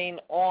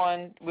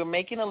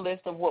making a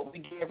list of what we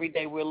do every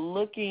day. We're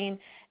looking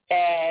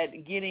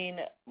at getting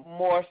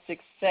more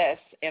success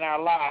in our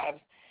lives.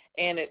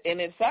 And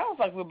it sounds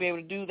like we'll be able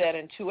to do that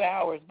in 2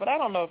 hours, but I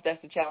don't know if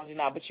that's the challenge or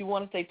not. But you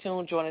want to stay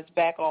tuned. Join us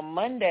back on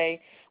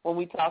Monday when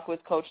we talk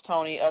with Coach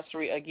Tony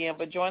Ussery again.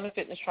 But join the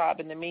Fitness Tribe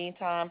in the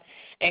meantime.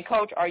 And,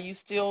 Coach, are you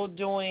still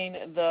doing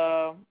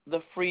the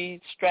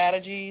free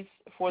strategies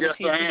for the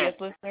TNTBS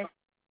listeners?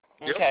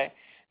 Yep. Okay.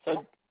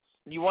 So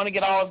you want to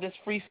get all of this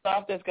free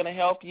stuff that's going to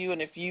help you,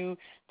 and if you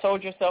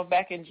told yourself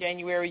back in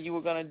January you were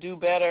going to do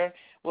better,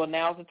 well,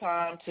 now's the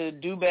time to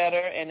do better,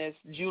 and it's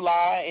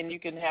July, and you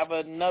can have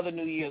another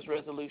New Year's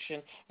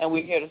resolution, and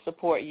we're here to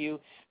support you.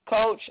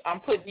 Coach,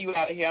 I'm putting you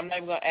out of here. I'm not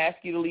even going to ask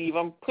you to leave.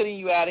 I'm putting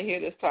you out of here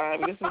this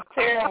time. This is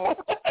terrible.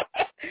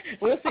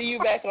 We'll see you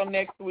back on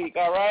next week,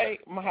 all right?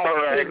 All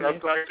right. I'll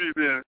talk to you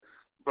then.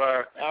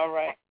 Bye. All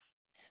right.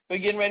 We're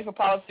getting ready for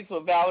Politics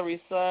with Valerie's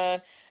son.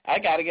 I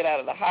got to get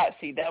out of the hot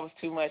seat. That was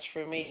too much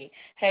for me.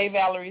 Hey,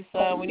 Valerie's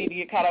son, we need to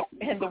get caught up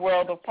in the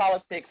world of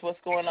politics. What's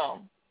going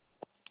on?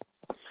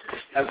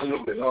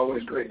 Absolutely. It's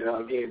always great to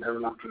again have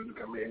an opportunity to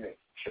come in and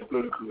share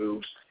political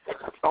news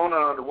on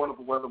the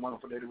wonderful weather,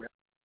 wonderful day that we have.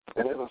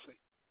 And as I say,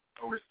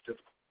 always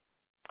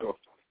difficult.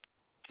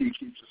 He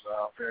keeps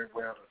us very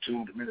well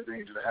attuned to many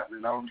things that are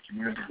happening not only in the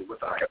community but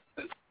with our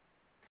health.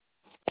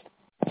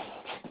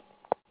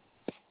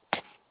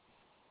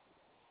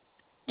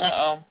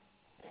 Uh-oh.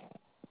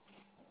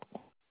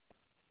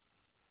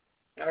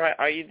 All right,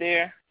 are you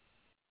there?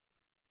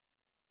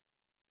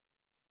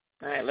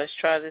 All right, let's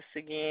try this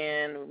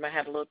again. We might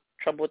have a little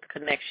trouble with the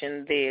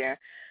connection there.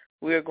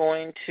 We're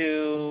going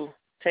to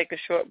take a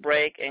short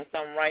break and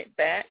come right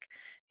back,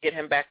 get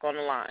him back on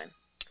the line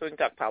so we can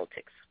talk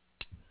politics.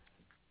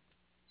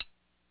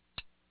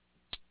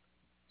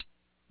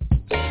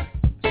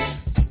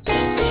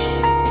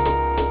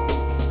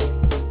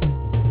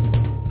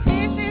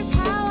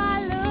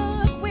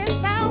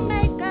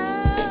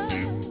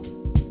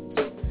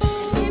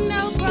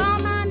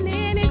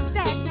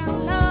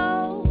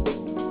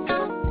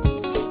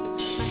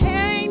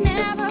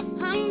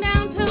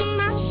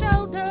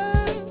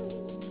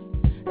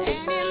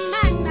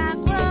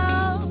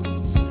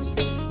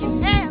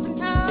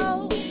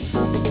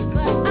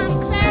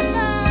 I'm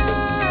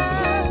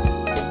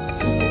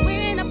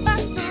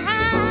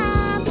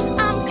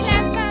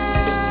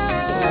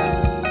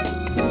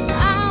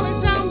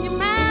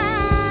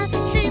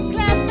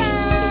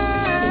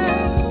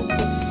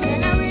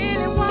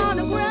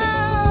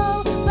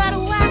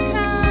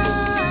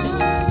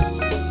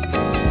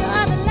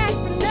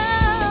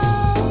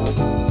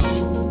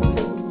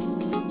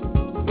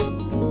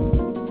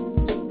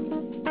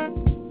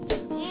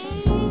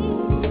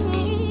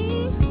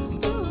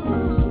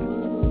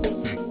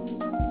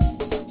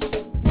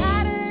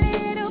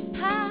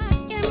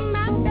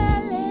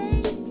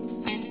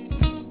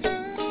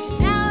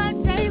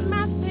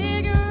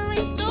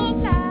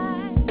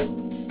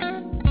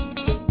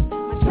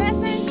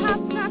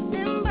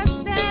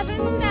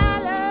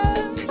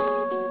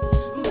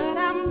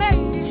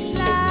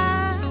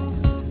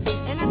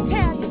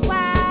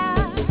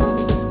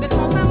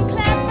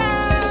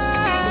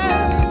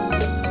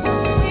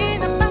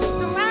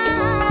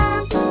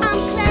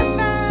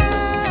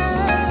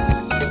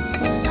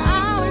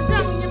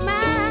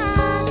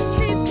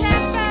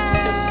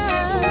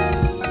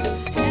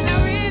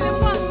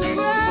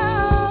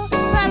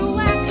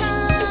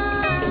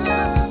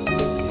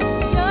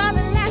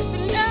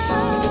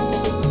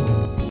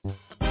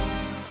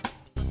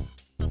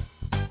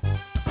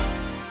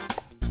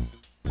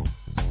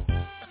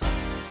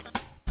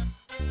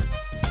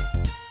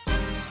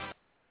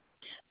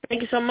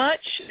Thank you so much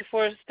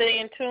for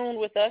staying tuned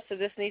with us. So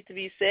this needs to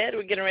be said.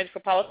 We're getting ready for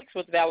politics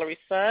with Valerie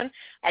Sun.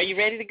 Are you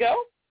ready to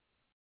go?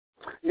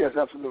 Yes,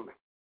 absolutely.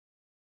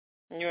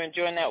 You're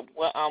enjoying that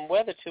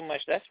weather too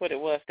much. That's what it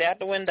was. Stay out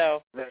the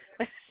window. Some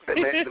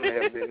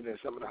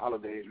of the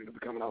holidays. We're going to be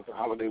coming off the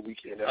holiday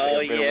weekend.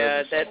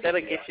 That'll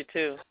get you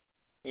too.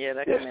 Yeah,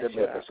 that can mess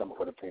you up. That's some of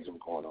the things that are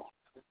going on.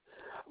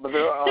 But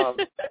there are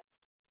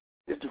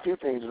just a few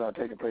things that are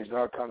taking place that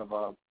are kind of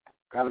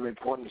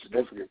important and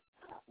significant.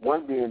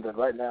 One being that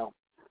right now,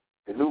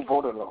 the new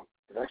voter law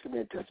is actually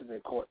being tested in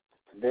court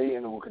today,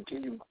 and it will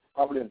continue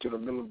probably until the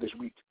middle of this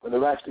week, when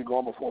they're actually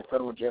going before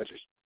federal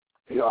judges.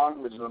 The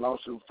arguments in the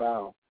lawsuit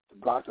found to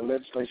block the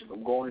legislation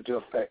from going into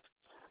effect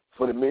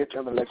for the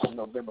midterm election in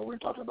November. We're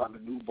talking about the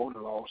new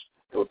voter laws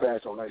that were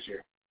passed on last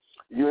year.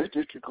 U.S.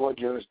 District Court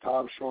Judge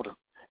Tom Schroeder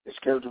is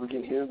scheduled to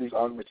begin hearing these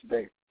arguments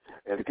today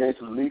in the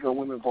case of the League of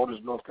Women Voters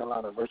of North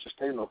Carolina versus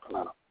State of North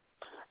Carolina.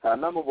 Now, a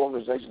number of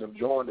organizations have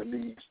joined the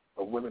Leagues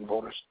of Women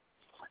Voters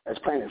as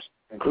plaintiffs,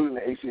 including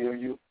the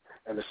ACLU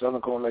and the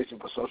Southern Coalition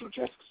for Social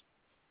Justice.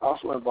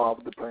 Also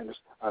involved with the plaintiffs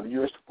are the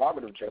U.S.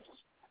 Department of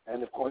Justice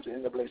and, of course, the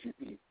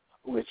NAACP,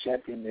 who has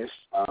championed this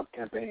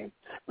campaign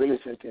really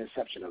since the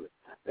inception of it.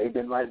 They've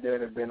been right there.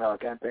 They've been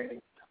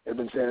campaigning. They've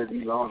been saying that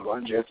these laws were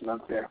unjust and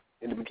unfair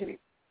in the beginning.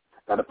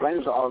 Now, the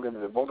plaintiffs are arguing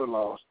that the voter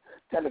laws,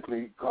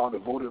 technically called the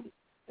Voter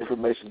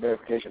Information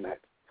Verification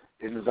Act,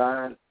 is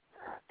designed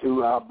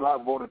to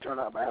block voter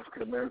turnout by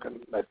African-American,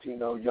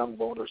 Latino, young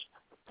voters,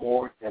 the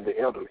poor, and the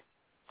elderly.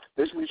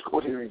 This week's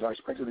court hearings are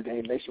expected to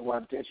gain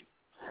nationwide attention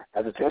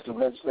as a test of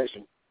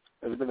legislation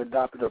has been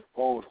adopted or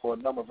proposed for a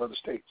number of other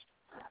states.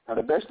 Now,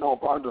 the best-known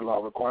part of the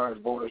law requires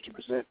voters to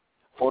present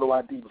photo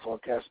ID before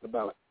casting the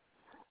ballot.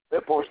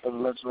 That portion of the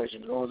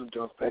legislation goes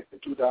into effect in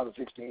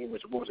 2016,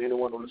 which most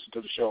anyone who listens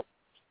to the show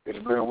is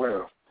very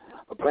aware of.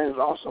 The plaintiffs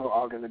also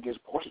arguing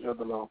against portions of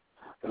the law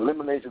that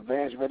eliminates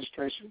advanced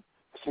registration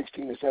for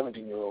 16 and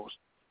 17-year-olds,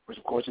 which,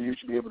 of course, they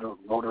used to be able to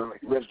vote early,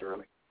 register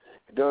early.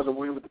 It does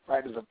away with the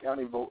practice of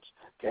counting votes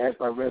cast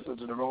by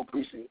residents in their own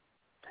precinct,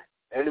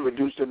 and it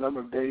reduced the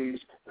number of days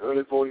the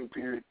early voting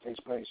period takes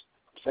place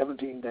from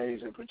 17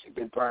 days and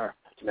been prior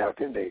to now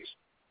 10 days.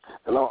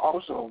 The law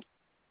also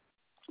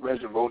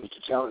registered voters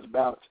to challenge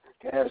ballots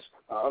cast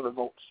by other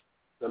votes.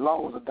 The law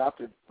was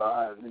adopted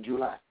in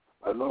July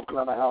by the North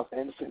Carolina House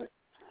and the Senate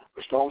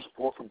with strong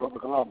support from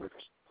Republican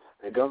lawmakers.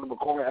 And Governor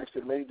McCoy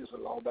actually made this a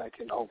law back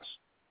in August.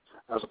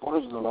 Now,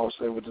 supporters of the law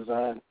say it was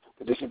designed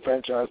to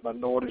disenfranchise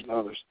minorities and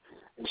others.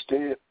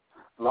 Instead,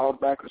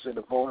 lawmakers said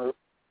the Voter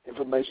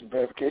Information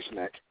Verification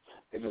Act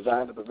is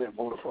designed to prevent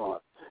voter fraud.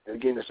 And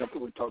again, it's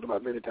something we've talked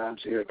about many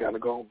times here, kind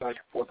of going back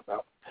and forth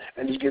about.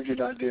 And this gives you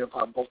an idea of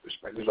how both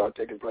perspectives are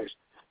taking place.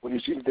 When you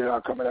see that they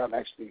are coming out and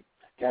actually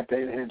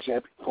campaigning and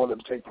championing for them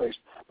to take place.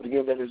 But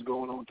again, that is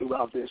going on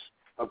throughout this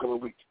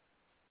upcoming week.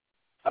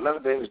 Another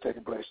thing that's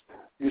taking place.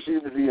 You see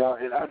that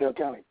in Iredell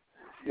County,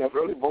 you have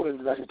early voting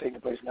that's actually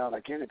taking place now, and I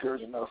can't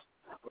encourage enough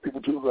for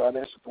people to go out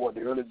and support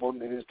the early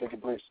voting that is taking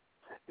place.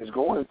 It's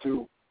going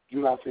through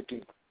July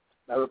 15th.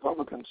 Now,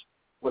 Republicans,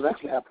 what's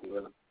actually happening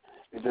with them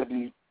is that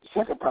the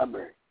second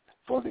primary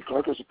for the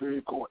Clerk of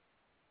Superior Court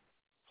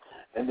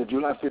and the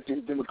July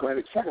 15th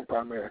Democratic second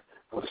primary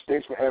for the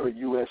states for area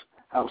U.S.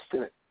 House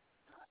Senate.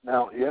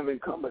 Now, you have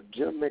incumbent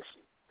Jim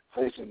Mixon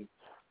facing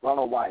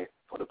Ronald Wyatt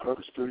for the Clerk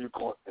of Superior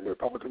Court in the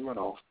Republican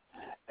runoff,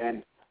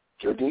 and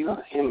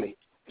Jordina Henley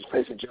is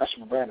facing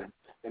Joshua Brandon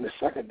in the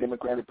second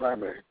Democratic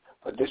primary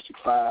for District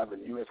 5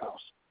 in the U.S.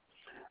 House.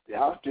 The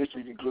House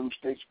district includes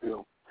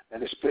Statesville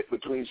and is split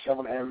between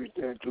several areas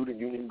there, including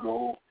Union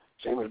Grove,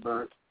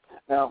 Chambersburg.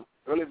 Now,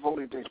 early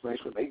voting takes place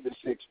from 8 to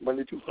 6,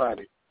 Monday through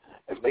Friday,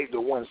 and from 8 to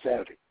 1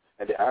 Saturday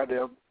at the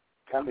Iredell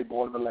County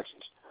Board of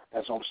Elections.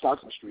 That's on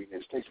Stockton Street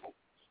in Statesville.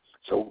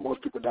 So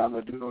most people down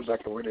there do know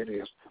exactly where it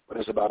is, but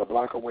it's about a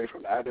block away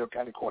from the Iredell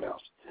County Courthouse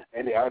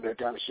and the Iredell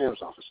County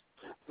Sheriff's Office.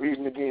 The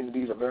reason, again,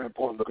 these are very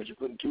important because you're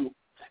putting two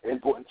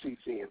important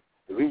seats in.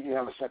 The reason you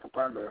have a second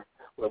primary,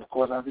 well, of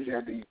course, after you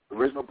had the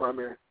original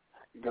primary,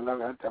 you're going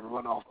to have to have a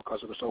runoff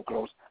because it was so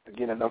close.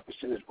 Again, enough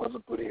percentage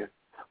wasn't put in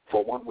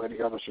for one way or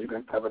the other, so you're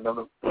going to have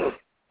another,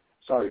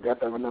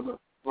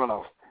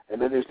 runoff.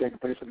 And that is taking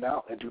place from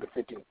now into the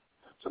 15th.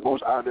 So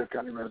most Iredell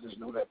County residents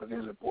know that, but it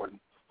is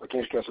important. I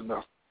can't stress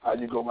enough how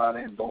you go out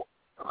and vote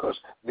because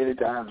many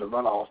times the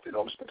runoff, they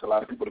don't expect a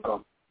lot of people to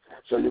come.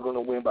 So you're going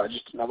to win by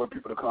just the number of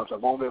people to come. So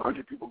if only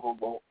 100 people go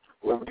vote,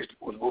 whoever gets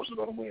the most votes is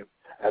going to win,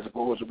 as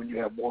opposed to when you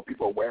have more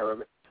people aware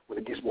of it, when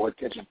it gets more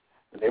attention,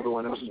 and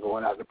everyone else is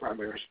going out in the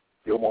primaries,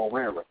 you're more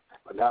aware of it.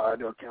 But now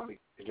Iredell County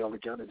is the only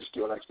county that's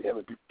still actually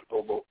having people to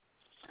go vote.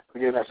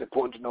 Again, that's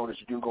important to know that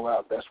you do go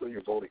out. That's where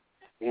you're voting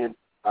in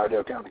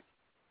Iredell County.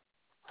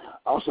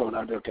 Also in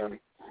Iredell County,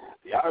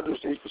 the Iredell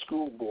State for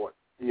School Board,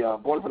 the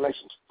Board of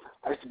Elections,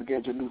 actually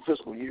begins a new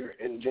fiscal year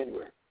in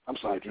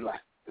July.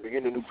 They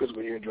begin a new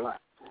fiscal year in July.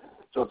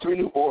 So 3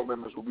 new board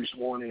members will be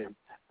sworn in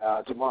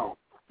tomorrow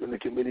in the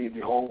committee of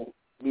the whole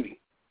meeting.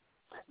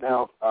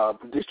 Now,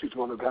 the district's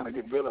going to kind of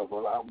get rid of,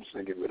 well, I won't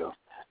say get rid of.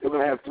 They're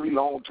going to have 3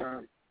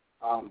 long-term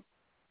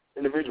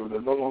individuals that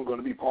are no longer going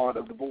to be part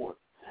of the board.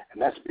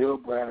 and that's Bill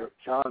Bradder,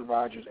 John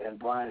Rogers, and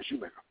Brian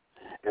Shoemaker.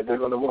 And they're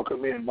going to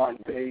welcome in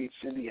Martin Page,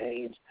 Cindy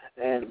Haynes,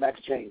 and Max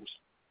James.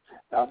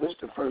 Now, this is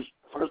the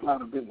first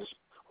line of business.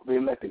 We'll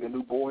be electing a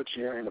new board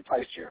chair and a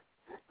vice chair.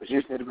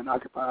 Positions that have been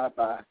occupied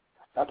by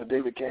Dr.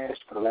 David Cash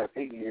for the last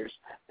 8 years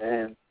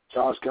and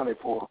Charles Kelly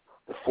for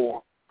the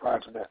 4 prior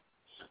to that.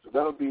 So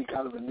that'll be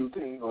kind of a new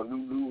thing or new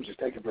news that's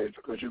taking place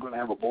because you're going to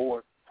have a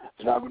board.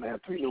 You're now going to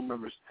have 3 new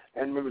members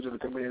and members of the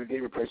committee that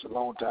gave replace a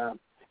long time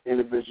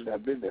individuals that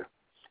have been there.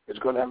 It's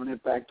going to have an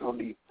impact on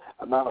the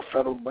amount of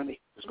federal money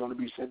that's going to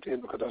be sent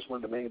in because that's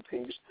one of the main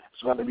things.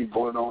 It's going to be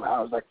voted on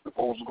how that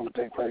proposal is going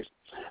to take place.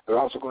 They're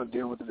also going to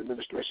deal with the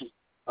administration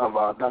of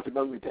Dr.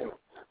 Melanie Taylor,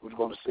 who's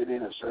going to sit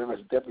in and serve as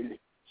Deputy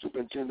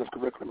Superintendent of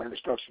Curriculum and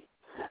Instruction,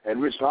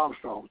 and Rich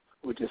Armstrong,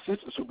 who is the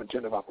Assistant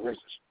Superintendent of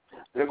Operations.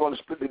 They're going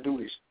to split the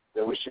duties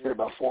that were shared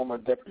by former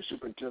Deputy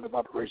Superintendent of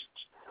Operations,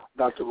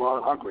 Dr.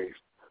 Ron Hargraves,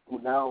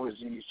 who now is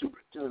the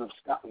Superintendent of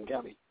Scotland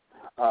County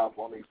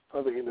on the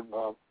further end of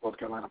North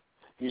Carolina.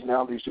 He's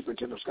now the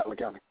Superintendent of Scotland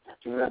County.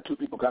 So there are 2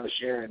 people kind of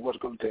sharing what's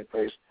going to take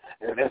place,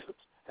 and in essence,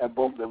 have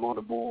both of them on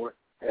the board,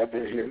 have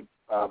been here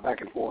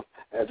back and forth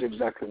as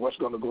exactly what's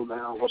going to go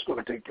down, what's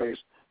going to take place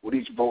with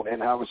each vote,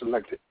 and how it's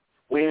elected.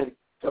 When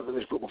something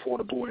is put before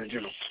the board in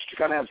general. You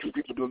kind of have 2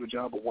 people doing the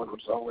job, but one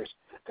who's always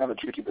kind of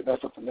tricky, but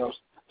that's something else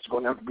that's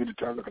going to have to be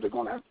determined because they're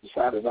going to have to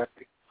decide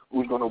exactly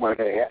who's going to wear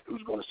their hat,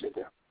 who's going to sit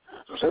there.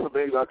 So several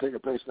things are taking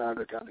place now in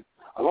the county.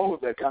 Along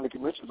with that, county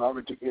commissioners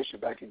already took issue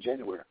back in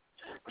January.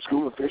 But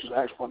school officials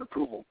asked for an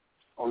approval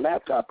on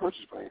laptop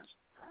purchase plans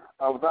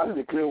without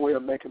any clear way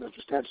of making a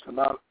substantial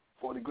amount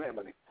for the grant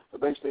money. So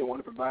basically, they want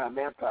to provide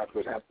laptops,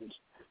 which happens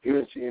here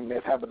in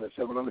CMS, happens in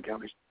several other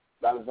counties.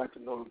 Not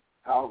exactly know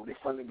how the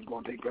funding is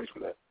going to take place for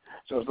that.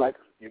 So it's like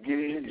you get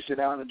in, you sit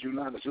down in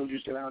July, and as soon as you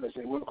sit down, they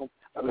say, welcome,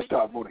 now let's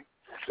start voting.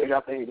 They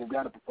got things they've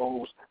got to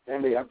propose,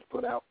 and they have to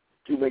put out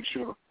to make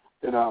sure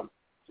that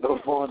those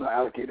funds are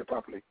allocated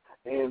properly,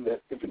 and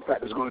that if, in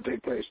fact, it's going to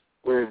take place,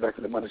 where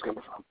exactly the money is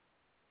coming from.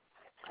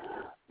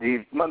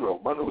 The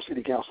Monroe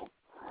City Council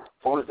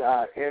voted to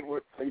hire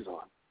Edward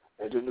Faison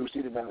as the new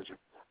city manager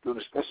during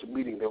a special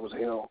meeting that was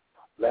held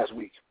last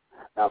week.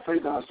 Now,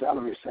 Faison's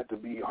salary is set to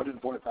be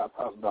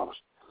 $145,000.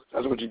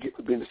 That's what you get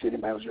for being the city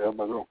manager of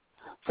Monroe.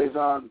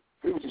 Faison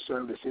previously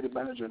served as city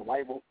manager in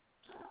Whiteville,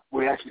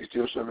 where he actually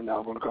still serving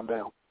now, going to come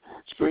down.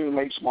 Spring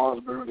Lake,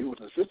 Smarsboro, he was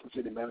an assistant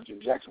city manager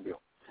in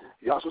Jacksonville.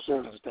 He also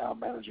served as a town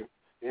manager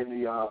in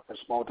the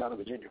small town of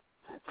Virginia.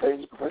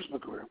 Faison's professional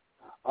career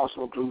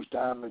also includes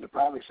time in the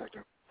private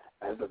sector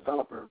as a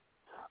development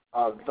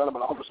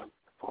officer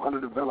for Hunter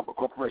Developer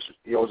Corporation.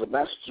 He holds a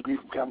master's degree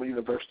from Campbell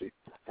University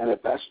and a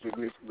bachelor's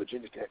degree from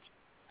Virginia Tech.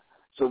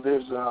 So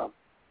there's a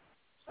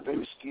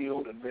very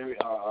skilled and very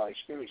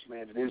experienced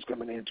man that is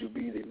coming in to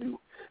be the new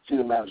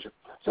city manager.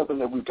 Something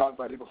that we've talked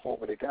about here before,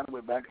 but they kind of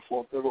went back and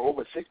forth. There were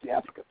over 60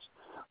 applicants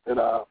that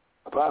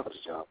applied for this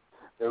job.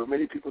 There were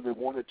many people that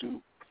wanted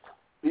to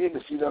be in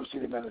the seat of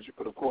city manager,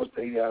 but of course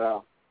they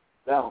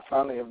now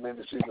finally have made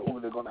a decision on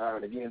who they're going to hire,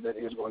 and again, that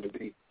is going to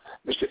be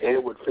Mr.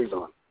 Edward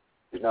Faison,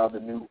 is now the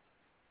new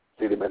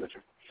city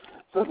manager.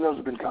 Something else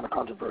has been kind of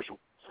controversial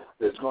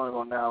that's going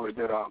on now is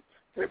that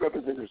State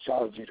Representative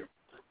Charles Jeter,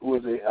 who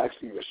is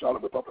actually a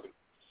Charlotte Republican,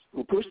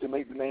 who pushed to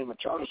make the name of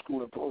charter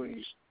school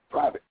employees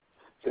private,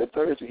 said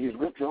Thursday he has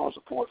withdrawn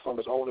support from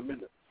his own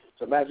amendment.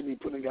 So imagine me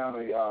putting down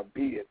a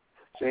bid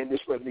saying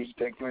this is what needs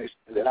to take place,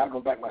 and then I go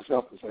back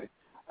myself and say,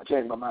 I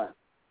changed my mind.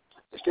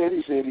 Instead,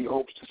 he said he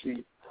hopes to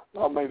see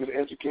lawmakers,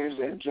 educators,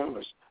 and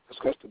journalists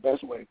discuss the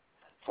best way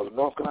for the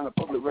North Carolina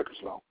Public Records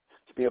Law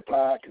to be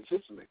applied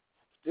consistently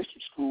to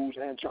district schools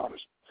and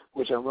charters,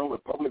 which are run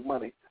with public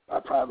money by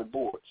private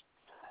boards.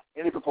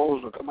 Any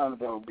proposal to come out of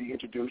that will be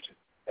introduced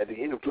at the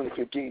end of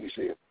 2015, he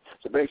said.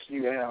 So basically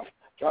you have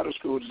charter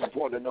schools. It's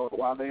important to know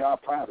why they are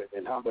private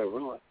and how they're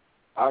run.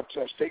 Our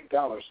state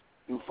dollars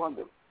do fund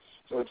them.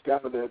 So it's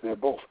kind of they're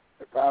both.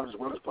 They're private as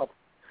well as public.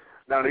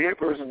 Now, the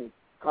in-person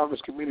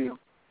Congress Committee of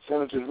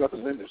Senators and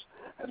Representatives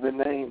has been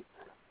named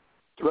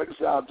to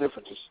reconcile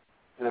differences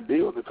in a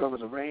bill that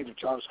covers a range of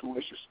charter school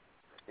issues,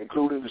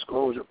 including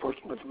disclosure of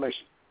personal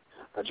information.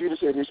 Now, Jeter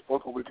said he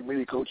spoke with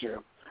committee co-chair,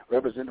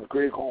 Representative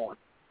Greg Horn,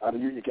 out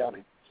of Union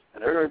County,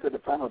 and urged that the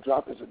panel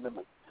drop his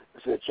amendment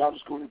and said charter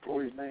school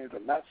employees' names are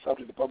not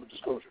subject to public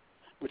disclosure,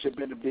 which had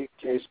been the big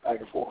case back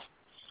and forth.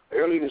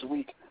 Earlier this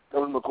week,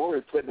 Governor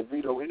McCory threatened to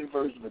veto any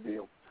version of the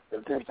bill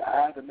that attempts to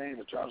hide the names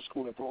of charter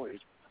school employees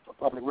for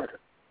public record.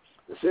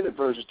 The Senate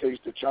version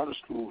states that charter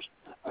schools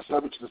are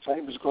subject to the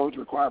same disclosure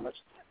requirements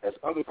as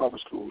other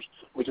public schools,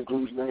 which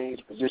includes names,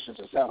 positions,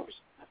 and salaries.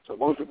 So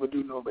most people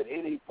do know that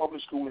any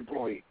public school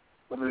employee,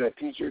 whether they're a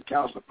teacher,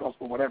 counselor,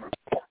 principal, whatever,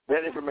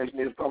 that information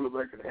is public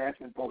record and has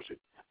been posted.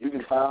 You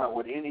can find out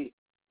what any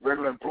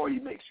regular employee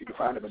makes. You can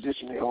find the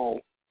position they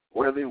hold,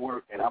 where they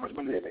work, and how much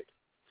money they make.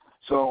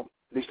 So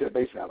at least their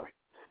base salary.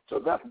 So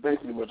that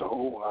basically was the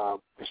whole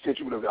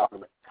constituent of the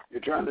argument.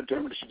 You're trying to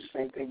determine should the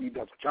same thing be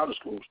done for charter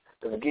schools,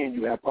 because again,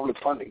 you have public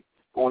funding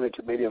going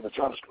into many of the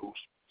charter schools.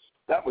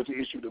 That was the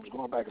issue that was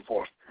going back and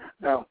forth.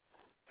 Now,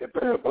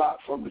 prepare a block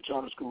from the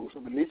charter school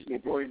from releasing the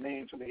employee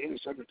names under any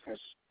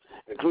circumstances,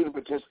 including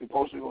potentially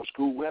posting on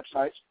school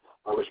websites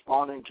or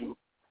responding to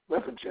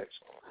reference checks.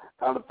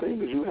 Now, the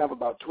thing is, you have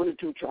about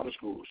 22 charter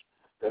schools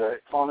that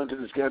fall into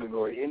this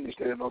category in the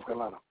state of North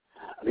Carolina.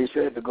 And he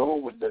said the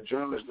goal was that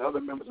journalists and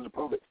other members of the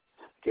public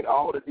get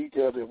all the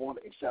details they want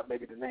except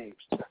maybe the names.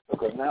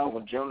 Because now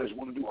when journalists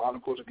want to do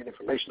articles or get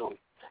information on it,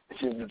 it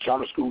seems the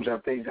charter schools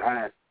have things to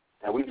hide.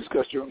 And we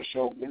discussed here on the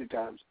show many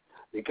times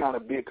the kind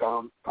of big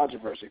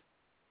controversy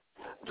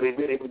between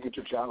being able to get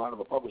your child out of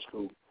a public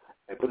school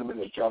and put them in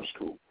a charter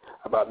school.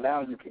 About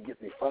now you can get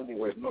the funding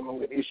where it's no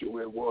longer an issue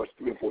where it was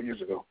 3 or 4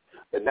 years ago.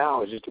 But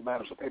now it's just a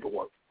matter of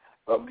paperwork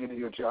of getting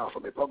your child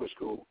from a public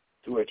school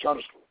to a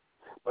charter school.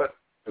 But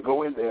to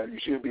go in there, you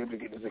should be able to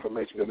get this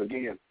information because,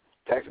 again,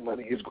 tax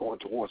money is going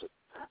towards it.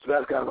 So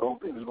that's kind of the whole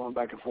thing is going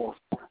back and forth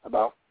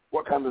about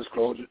what kind of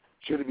disclosure.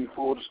 Should it be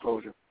full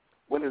disclosure?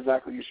 When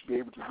exactly you should be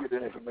able to get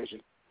that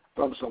information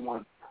from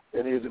someone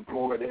that is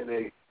employed in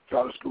a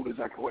charter school,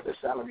 exactly what their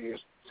salary is.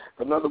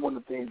 Another one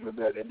of the things with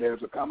that, and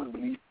there's a common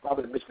belief,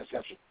 probably a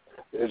misconception,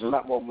 there's a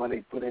lot more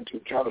money put into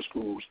charter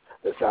schools,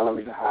 the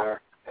salaries are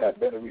higher, have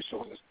better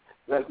resources.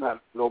 That's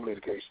not normally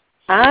the case.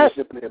 It's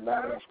simply a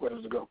matter of where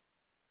does it go.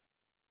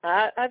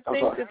 I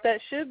think that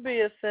should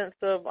be a sense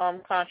of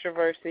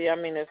controversy. I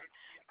mean, if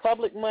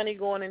public money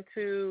going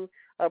into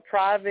a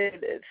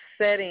private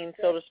setting,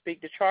 so to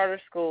speak, the charter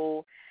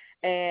school,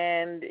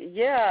 and,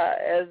 yeah,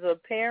 as a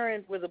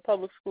parent with a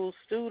public school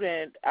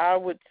student, I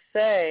would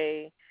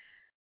say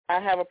I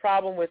have a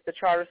problem with the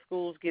charter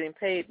schools getting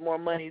paid more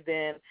money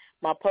than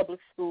my public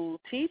school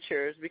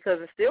teachers because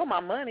it's still my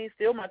money,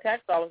 still my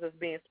tax dollars that's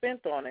being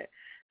spent on it.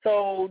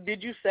 So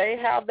did you say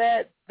how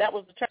that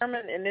was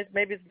determined? And this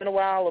maybe it's been a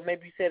while, or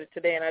maybe you said it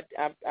today,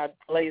 and I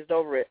glazed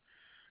over it.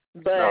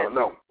 But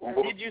no.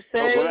 Did you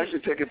say? What actually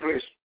taking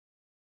place?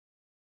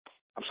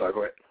 I'm sorry.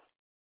 Go ahead.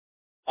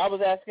 I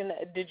was asking,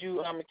 did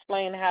you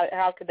explain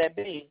how could that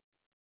be?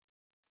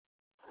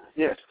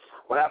 Yes.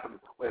 What happened?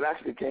 Well, it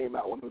actually came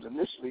out when it was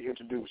initially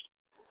introduced.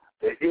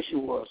 The issue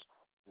was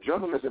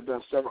journalists have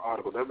done several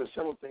articles. There have been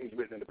several things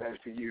written in the past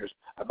few years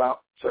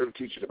about certain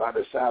teachers, about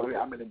their salary,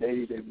 how many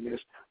days they've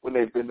missed, when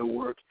they've been to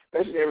work.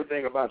 Basically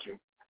everything about you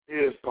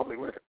is public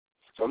record.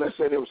 So let's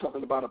say there was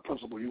something about a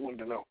principal you wanted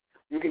to know.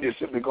 You can just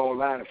simply go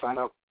online and find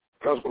out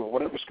the principal of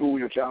whatever school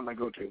your child might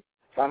go to.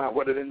 Find out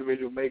what that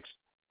individual makes,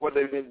 what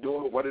they've been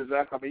doing, what is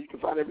that. I mean, you can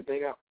find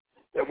everything out.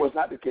 That was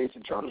not the case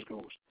in charter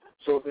schools.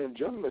 So then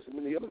journalists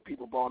and many other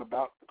people brought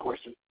about the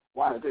question,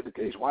 why is that the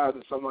case? Why is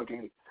it someone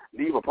can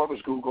leave a public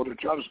school, go to a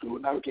charter school,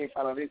 and now we can't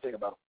find out anything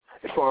about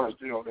them as far as,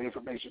 the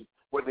information,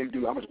 what they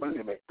do, how much money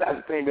they make. That's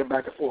the thing, been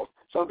back and forth.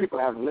 Some people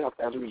have left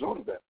as a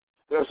result of that.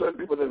 There are certain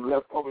people that have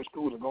left public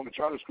schools and gone to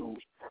charter schools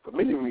for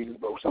many reasons,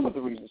 but some of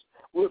the reasons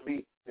would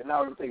be that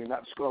now everything is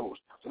not disclosed.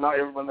 So now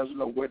everyone doesn't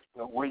know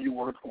where you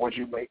work or what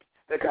you make.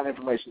 That kind of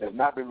information has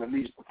not been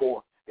released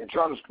before in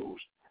charter schools.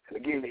 And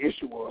again, the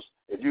issue was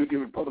if you're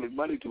giving public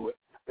money to it,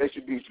 they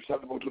should be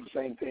susceptible to the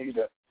same things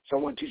that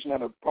someone teaching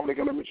at a public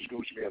elementary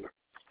school should be under.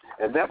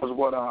 And that was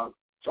what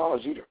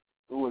Charles Jeter,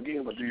 who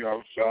again was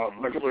the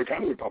Mecklenburg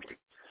County Republican,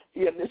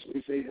 he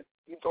initially said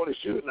he thought it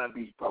should not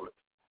be public.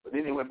 But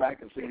then he went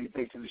back and said he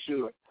thinks it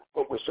should,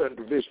 but with certain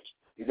provisions.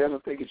 He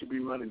doesn't think it should be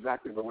run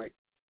exactly the way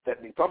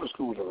that the public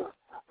schools are run,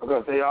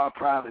 because they are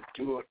private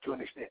to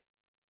an extent.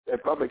 They're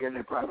public and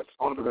they're private,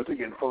 only because they're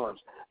getting funds.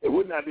 They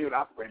would not be able to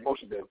operate,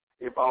 most of them,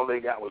 if all they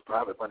got was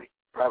private money,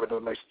 private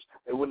donations.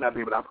 They would not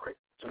be able to operate.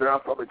 So there are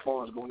public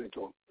funds going into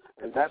them.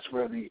 And that's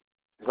where it's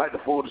like the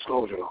full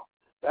disclosure law.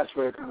 That's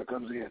where it kind of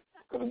comes in.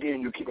 Because,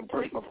 again, you're keeping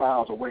personal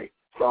files away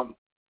from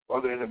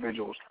other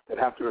individuals that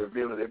have to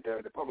reveal that they're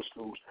in the public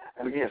schools.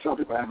 And, again, some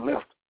people have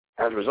left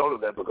as a result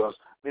of that because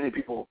many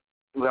people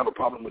do have a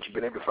problem with you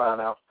being able to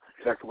find out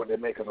exactly what they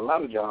make. Because a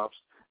lot of jobs,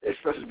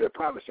 especially the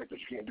private sectors,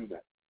 you can't do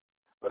that.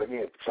 But,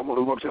 again, someone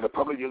who works at a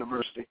public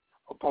university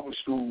or public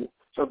school,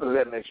 something of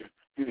that nature,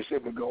 you can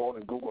simply go on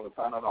and Google and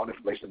find out all the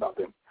information about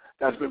them.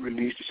 That's been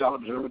released. The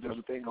Charlotte Observer does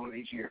a thing on it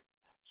each year.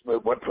 So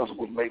what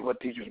principals make, what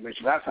teachers make.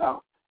 So that's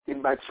how,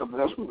 getting back to something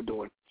else we were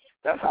doing,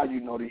 that's how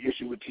you know the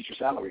issue with teacher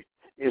salary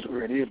is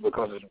where it is,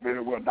 because it's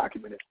very well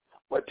documented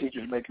what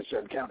teachers make in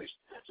certain counties.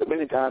 So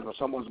many times when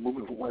someone's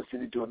moving from one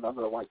city to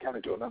another or one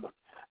county to another,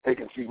 they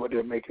can see what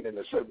they're making in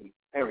a certain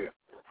area.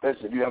 For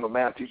instance, if you have a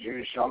math teacher here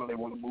in Charlotte, they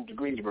want to move to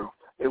Greensboro,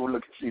 they will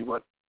look and see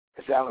what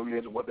the salary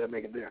is and what they're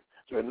making there.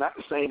 So it's not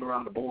the same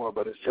around the board,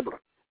 but it's similar.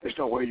 Based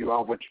on where you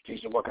are, what you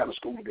teach, and what kind of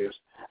school it is.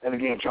 And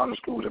again, charter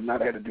schools have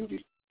not had to do the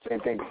same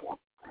thing before.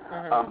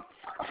 A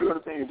few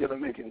other things that are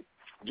making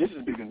just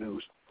as big a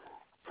news,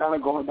 kind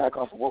of going back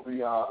off of what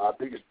we are, our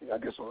biggest thing, I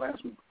guess, on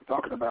last week, we're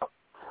talking about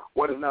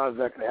what is now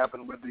exactly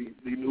happening with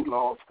the new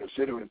law of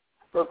considering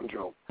birth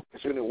control,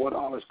 considering what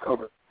all is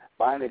covered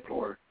by an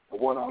employer and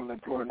what all an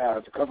employer now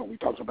has to cover. We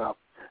talked about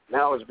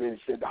now it's being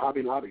said the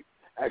Hobby Lobby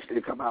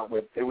actually come out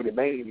with, they were the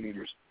main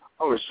leaders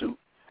of a suit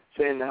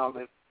saying now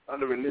that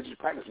under religious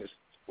practices,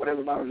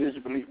 whatever my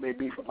religious belief may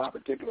be for my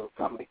particular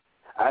company,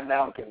 I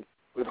now can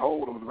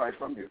withhold those rights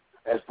from you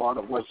as part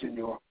of what's in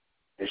your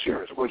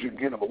insurance, what you can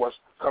get them, or what's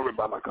covered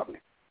by my company.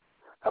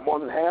 And more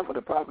than half of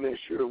the privately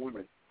insured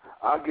women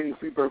are getting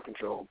free birth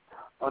control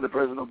under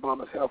President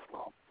Obama's health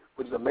law,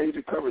 which is a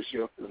major coverage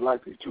shift is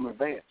likely to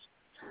advance.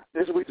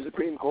 This week, the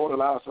Supreme Court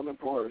allows some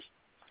employers,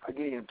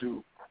 again,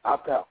 to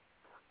opt out,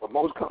 but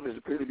most companies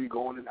appear to be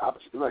going in the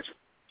opposite direction.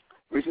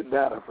 Recent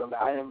data from the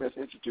IMS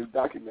Institute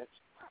documents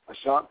a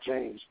sharp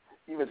change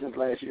even since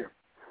last year.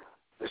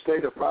 The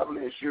state of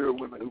privately insured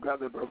women who got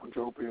their birth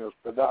control pills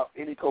without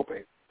any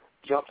copay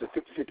jumped to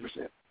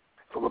 56%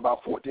 from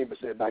about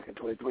 14% back in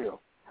 2012.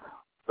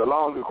 The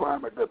law is a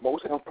requirement that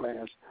most health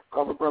plans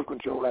cover birth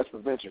control as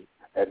prevention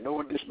at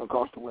no additional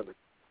cost to women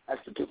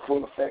actually took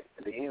full effect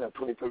at the end of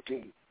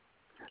 2013.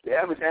 The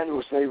average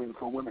annual savings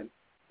for women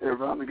is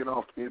rounding it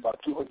off to be about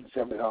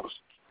 $270,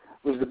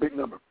 which is a big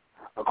number,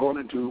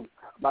 according to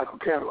Michael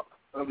Carroll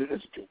of the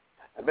Institute.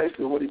 And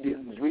basically what he did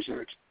in his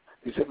research,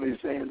 he's simply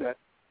saying that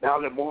now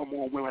that more and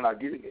more women are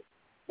getting it,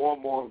 more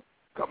and more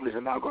companies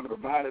are now going to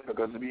provide it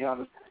because, to be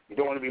honest, you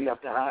don't want to be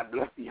left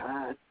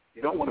behind.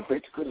 You don't want to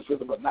face the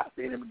criticism of not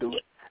being able to do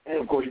it. And,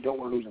 of course, you don't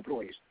want to lose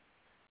employees.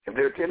 If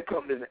there are 10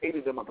 companies and 8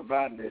 of them are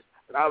providing this,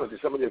 then obviously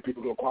some of their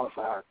people don't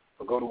qualify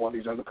for go to one of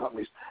these other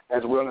companies,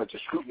 as well as the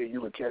scrutiny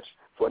you would catch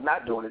for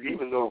not doing it,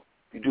 even though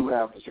you do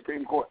have the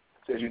Supreme Court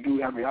says you do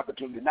have the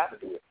opportunity not to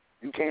do it.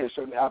 You can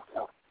certainly opt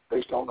out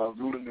based on a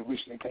ruling that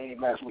recently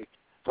came last week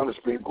from the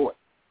Supreme Court.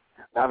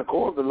 Now, the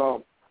core of the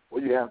law,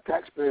 where you have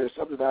taxpayer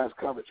subsidized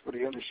coverage for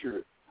the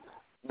uninsured,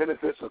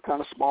 benefits a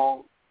kind of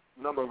small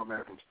number of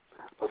Americans.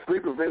 But free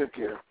preventive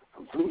care,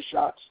 from flu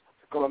shots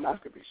to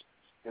colonoscopies,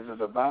 is a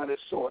divided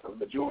sort of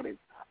majority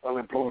of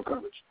employer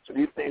coverage. So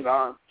these things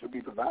are to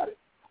be provided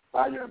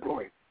by your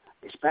employer.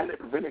 Expanded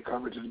preventive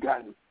coverage has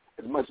gotten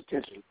as much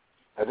attention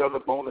as other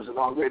bonuses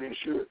already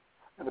insured,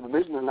 and the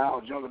provision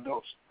allows young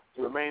adults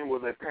to remain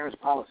with their parents'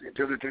 policy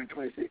until they turn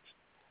 26.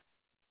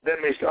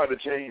 That may start to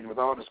change with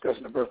all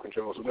discussion of birth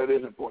control, so that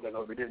is important. I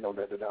know we didn't know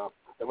that.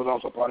 That was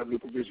also part of the new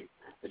provision,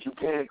 that you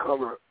can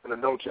cover an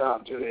adult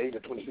child until the age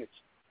of 26.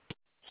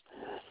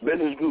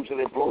 Business groups and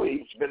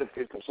employees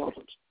benefit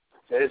consultants.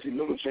 So there's a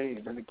little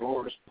change in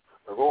employers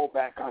will roll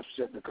back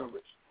contraceptive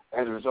coverage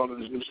as a result of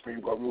this new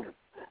Supreme Court ruling.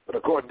 But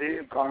the court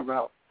did carve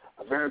out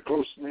a very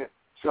close-knit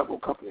several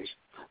companies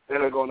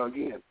that are going to,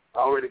 again,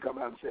 already come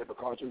out and say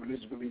because of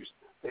religious beliefs,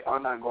 they are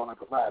not going to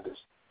provide this.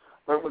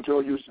 Birth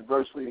control use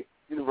is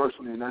universal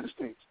in the United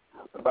States.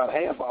 But about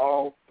half of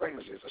all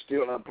pregnancies are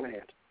still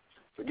unplanned.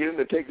 So getting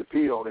to take the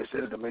pill, they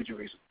said, is the major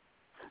reason.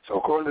 So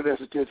according to their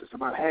statistics,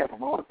 about half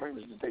of all the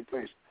pregnancies that take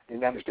place in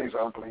the United States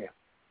are unplanned.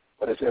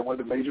 But they said one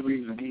of the major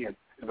reasons, again,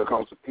 is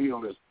because the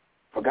pill is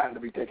forgotten to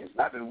be taken. It's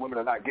not that women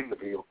are not getting the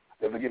pill,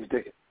 they're forgetting to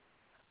take it.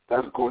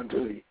 That's according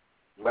to the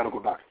medical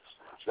doctors.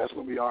 So that's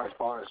where we are as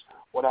far as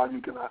what all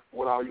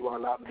you are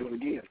allowed to do.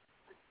 And again,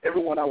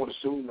 everyone I would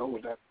assume knows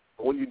that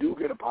when you do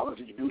get a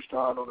policy, you do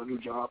start on a new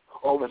job,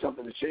 or when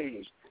something has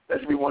changed, that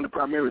should be one of the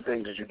primary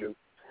things that you do.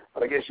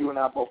 But I guess you and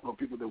I both know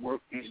people that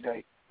work each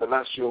day, but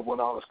not sure what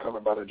all is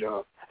covered by the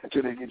job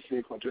until they get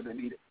sick or until they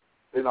need it.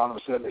 Then all of a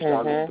sudden they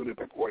start going through the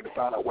paperwork to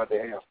find out what they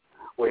have.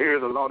 Well,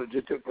 here's a law that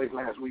just took place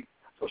last week.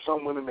 So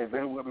some women may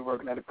very well be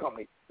working at a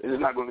company that is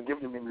not going to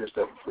give them any of this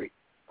stuff for free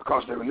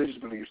because of their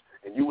religious beliefs,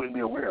 and you wouldn't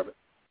be aware of it.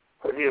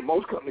 But again,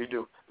 most companies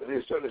do, but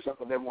there's certainly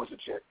something that wants to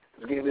check.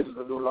 Because again, this is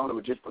a new law that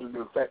was just put into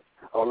effect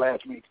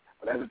last week.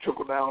 But as it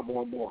trickles down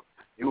more and more,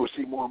 you will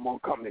see more and more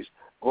companies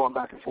going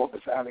back and forth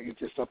deciding it's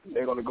just something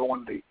they're going to go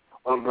under the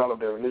umbrella of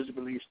their religious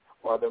beliefs,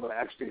 or they're going to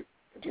actually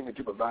continue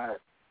to provide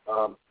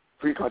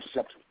free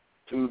contraception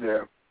to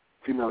their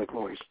female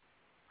employees.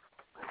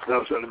 So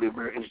that'll certainly be a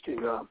very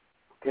interesting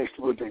case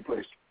that will take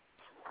place.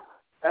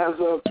 As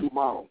of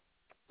tomorrow,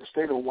 the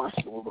state of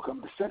Washington will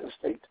become the second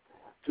state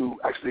to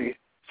actually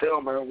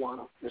sell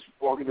marijuana. Just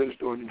walk into the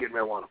store and you get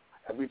marijuana.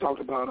 As we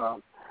talked about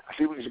a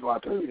few weeks ago, I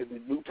told you that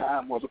the new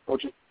time was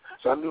approaching.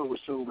 So I knew it was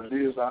soon, but it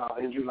is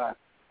in July,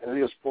 and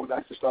it is supposed to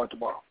actually start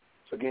tomorrow.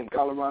 So again,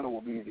 Colorado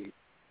will be the,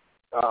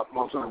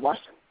 Washington,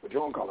 but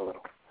join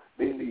Colorado,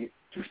 being the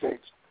two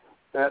states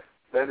that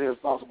is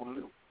possible to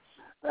do.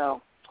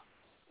 Now,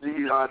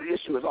 the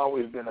issue has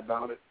always been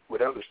about it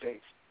with other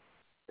states,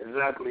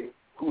 exactly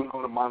who is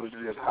going to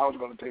monitor this, how it's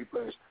going to take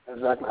place, and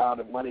exactly how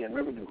the money and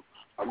revenue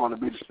are going to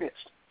be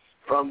dispensed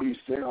from the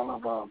sale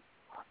of,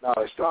 now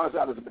it starts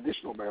out as a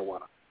medicinal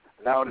marijuana,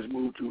 and now it has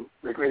moved to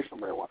recreational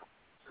marijuana.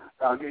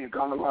 Now again,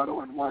 Colorado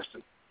and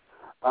Washington,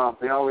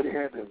 they already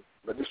had the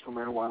medicinal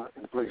marijuana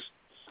in place.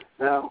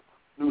 Now,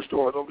 new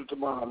stores open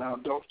tomorrow allow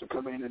adults to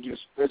come in and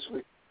just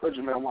basically purchase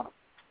marijuana.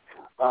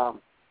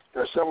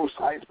 There are several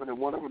sites, but in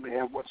one of them they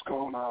have what's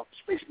called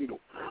Space Needle.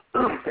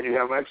 And you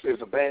have actually,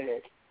 it's a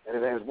bag, and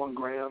it has 1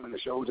 gram, and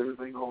it shows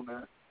everything on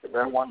there. The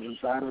marijuana is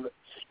inside of it.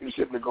 You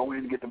simply go in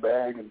and get the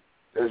bag, and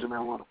there's the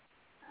marijuana.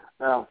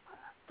 Now,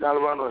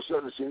 Colorado has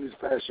certainly seen this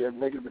past year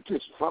negative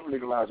attention from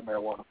legalized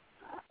marijuana,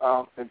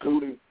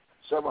 including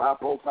several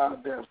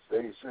high-profile deaths,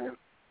 they say,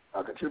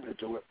 contributed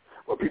to it,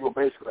 where people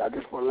basically, I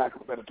guess for lack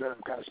of a better term,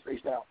 kind of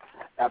spaced out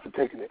after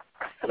taking it,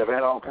 and have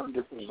had all kinds of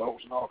different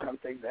results and all kinds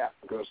of things happen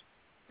because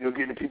you're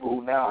getting people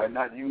who now had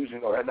not used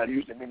it or had not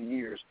used it in many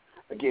years,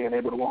 again, again,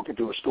 able to walk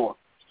into a store.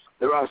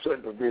 There are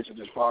certain provisions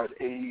as far as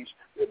age,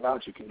 the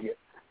amount you can get,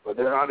 but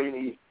there aren't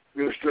any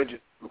real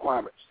stringent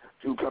requirements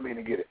to come in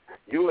and get it.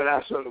 You and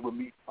I certainly will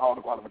meet all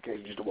the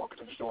qualifications just to walk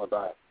into the store and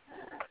buy it.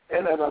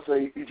 And as I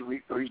say each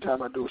week or each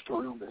time I do a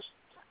story on this,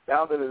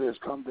 now that it has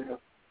come there,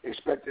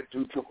 expect it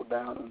to trickle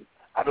down, and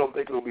I don't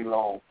think it will be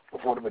long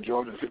before the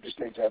majority of the 50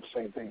 states have the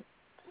same thing.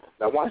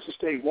 Now, Washington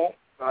State won't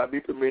be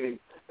permitting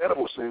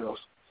edible sales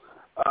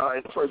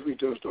in the first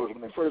retail stores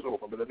when they first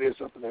open, but it is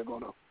something they're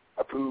going to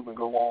approve and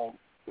go on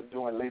with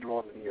doing later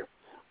on in the year.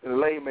 The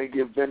delay may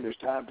give vendors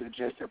time to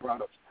adjust their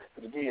products.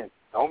 But again,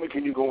 not only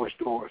can you go in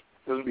stores,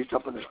 there'll be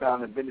something that's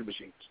found in vending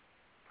machines.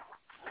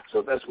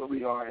 So that's where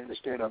we are in the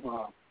state of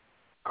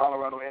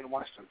Colorado and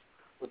Washington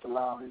with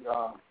allowing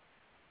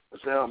the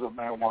sales of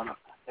marijuana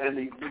and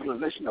the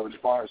legalization of it as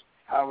far as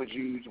how it's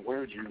used and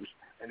where it's used.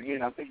 And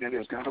again, I think that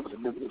is kind of a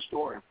significant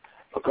story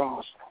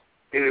because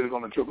it is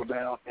going to trickle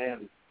down.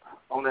 And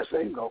on that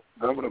same note,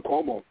 Governor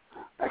Cuomo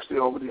actually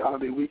over the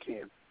holiday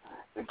weekend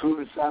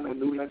included signing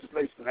new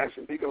legislation that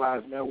actually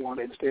legalized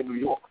marijuana in the state of New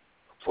York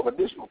for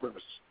medicinal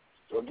purposes.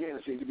 So again,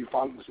 it seems to be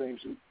following the same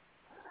suit.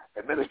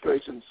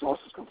 Administration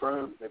sources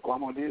confirmed that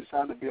Cuomo did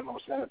sign the bill on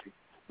Saturday,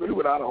 really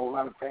without a whole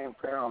lot of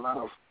fanfare, a lot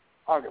of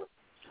argument.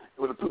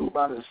 It was approved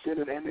by the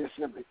Senate and the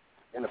Assembly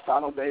in the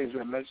final days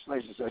of the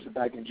legislation session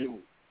back in June.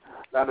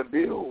 Now, the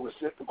bill was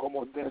sent to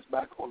Cuomo's desk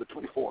back on the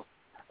 24th,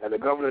 and the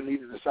governor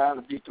needed to sign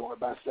the veto on it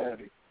by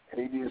Saturday,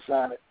 and he did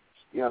sign it.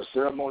 He had a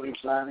ceremony of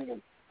signing,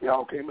 and they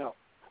all came out.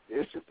 The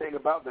interesting thing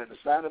about that, the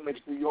signing makes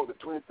New York the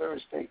 23rd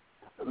state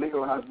to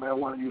legalize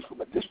marijuana use for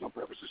medicinal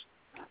purposes.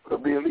 But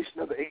it'll be at least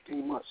another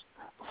 18 months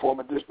before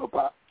medicinal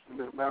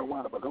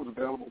marijuana becomes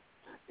available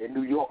in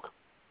New York.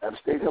 And the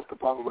state health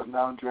department was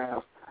now in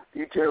draft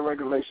detailed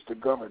regulations to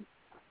govern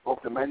both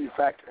the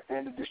manufacture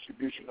and the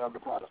distribution of the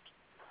product.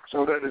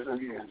 So that is,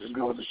 again, just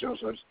goes to show.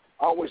 So it's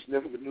always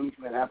significant news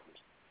when that happens.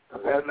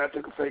 Because it has not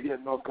taken effect yet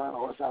in North Carolina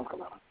or South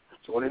Carolina.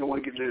 So they don't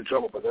want to get into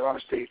trouble, but there are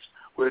states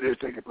where it is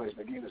taking place.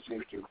 And again, it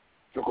seems to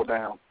trickle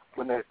down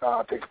when that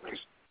takes place.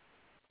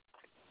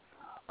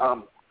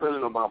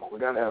 President Obama, we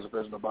got to have some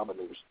President Obama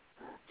news.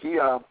 He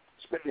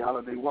spent the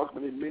holiday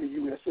welcoming in many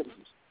U.S.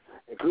 citizens,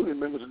 including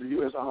members of the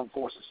U.S. Armed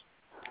Forces.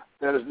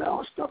 That is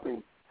now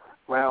stuffing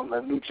around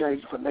a new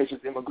change for the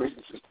nation's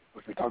immigration system,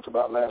 which we talked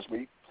about last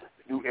week.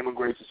 The new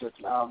immigration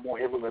system, how more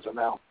immigrants are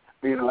now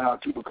being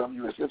allowed to become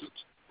U.S. citizens.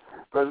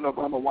 President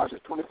Obama watches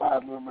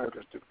 25 new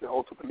Americans took the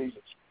oath of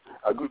allegiance,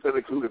 a group that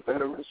included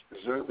veterans,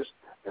 reservists,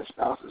 and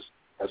spouses,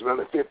 as well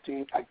as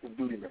 15 active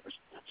duty members.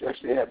 She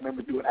actually had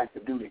members doing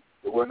active duty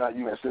that were not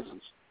U.S.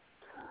 citizens.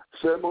 The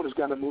ceremony is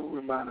kind of a moving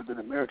reminder that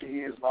America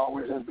is and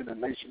always has been a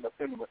nation of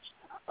immigrants,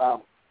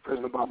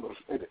 President Obama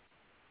stated.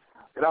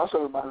 It also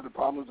reminded the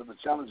problems and the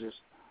challenges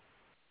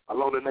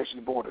along the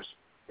nation's borders.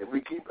 If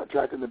we keep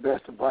attracting the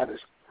best and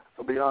brightest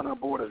from beyond our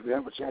borders, we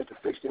have a chance to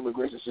fix the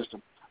immigration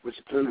system, which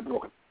is clearly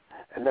broken.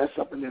 And that's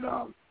something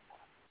that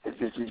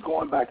he's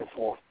going back and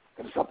forth.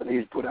 And it's something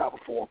he's put out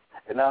before.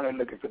 And now they're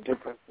looking for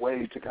different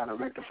ways to kind of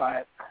rectify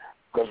it.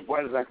 Because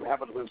what exactly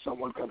happens when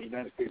someone comes to the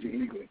United States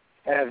illegally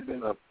has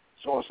been a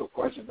source of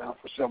questions now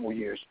for several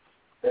years.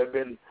 There have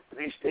been,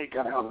 each state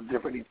kind of has a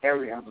different, each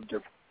area has a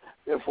different.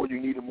 Therefore, you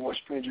need more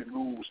stringent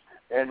rules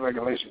and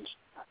regulations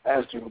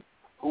as to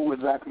who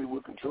exactly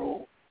will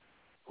control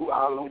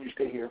how long you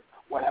stay here,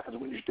 what happens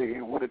when you stay here,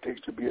 and what it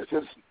takes to be a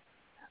citizen.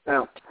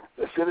 Now,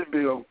 the Senate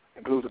bill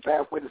includes a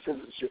pathway to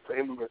citizenship for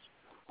immigrants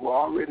who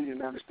are already in the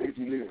United States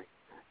illegally.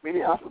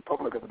 Many House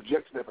Republicans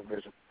object to that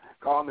provision,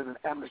 calling it an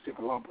amnesty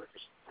for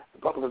lawbreakers.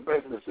 Republicans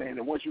basically saying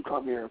that once you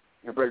come here,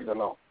 you're breaking the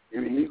law.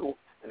 You're illegal,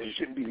 and you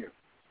shouldn't be here.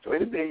 So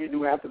anything you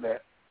do after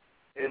that,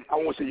 and I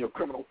won't say you're a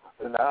criminal,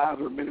 but in the eyes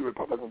of many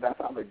Republicans, that's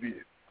how they view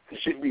it. You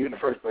shouldn't be here in the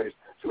first place.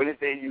 So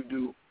anything you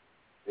do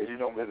is,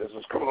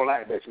 it's a criminal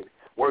act, basically.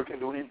 Working,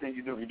 doing anything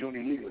you do, you're doing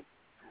illegally.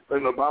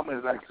 President Obama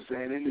is actually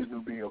saying in this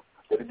new bill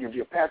that it gives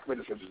you a pathway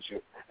to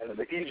citizenship, and it's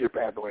an easier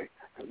pathway,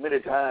 because many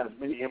times,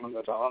 many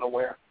immigrants are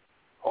unaware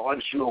or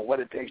unsure of what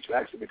it takes to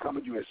actually become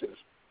a U.S. citizen.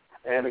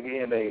 And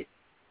again,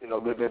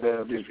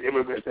 these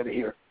immigrants that are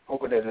here,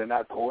 hoping that they're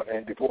not caught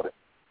and deported.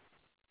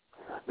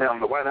 Now,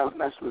 the White House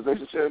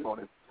nationalization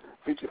ceremony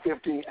featured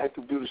 15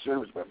 active duty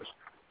service members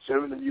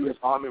serving in the U.S.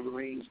 Army,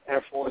 Marines,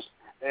 Air Force,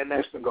 and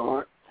National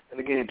Guard, and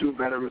again, 2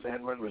 veterans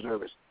and 1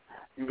 reservists.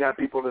 You got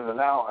people that are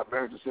now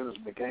American citizens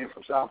that came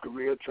from South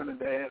Korea,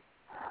 Trinidad,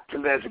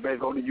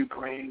 Tobago,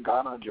 Ukraine,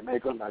 Ghana,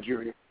 Jamaica,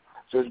 Nigeria.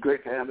 So it's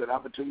great to have that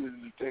opportunity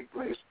to take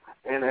place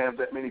and have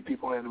that many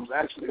people. And it was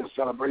actually a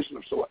celebration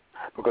of sorts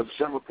because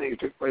several things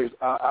took place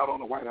out on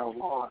the White House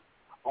lawn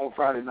on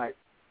Friday night,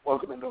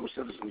 welcoming those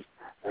citizens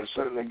and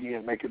certainly,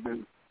 again, making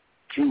them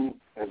true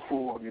and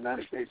full of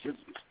United States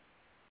citizens.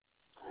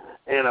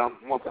 And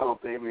one final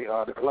thing,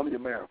 the Columbia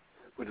mayor,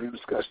 which we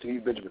discussed,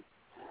 Steve Benjamin,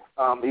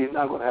 he's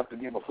now going to have to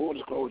give a full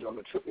disclosure on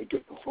the trip he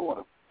took to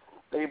Florida.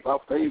 They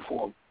paid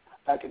for him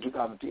back in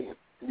 2010,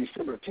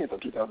 December 10th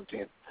of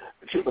 2010.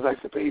 The trip was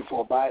actually paid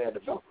for by a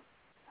developer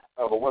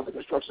of a weather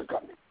construction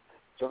company.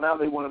 So now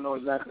they want to know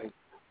exactly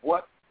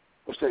what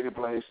was taking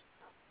place,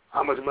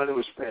 how much money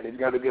was spent. He's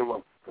got to give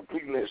a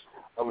complete list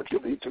of a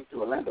trip that he took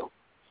to Orlando.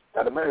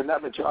 Now, the man has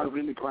not been charged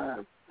with any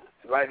crime.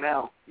 And right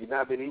now, he's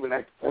not been even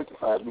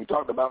testified. We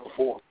talked about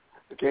before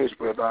the case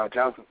with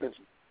Jonathan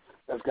Benson.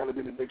 That's kind of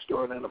been the big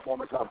story. And then the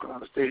former South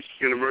Carolina State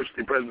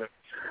University president.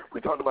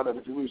 We talked about that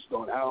a few weeks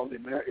ago and how the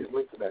mayor is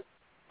linked to that.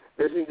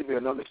 There seems to be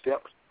another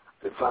step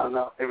to find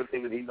out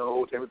everything that he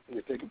knows, everything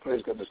that's taking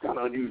place, because it's kind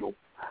of unusual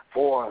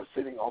for a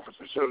sitting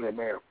officer, certainly a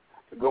mayor,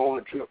 to go on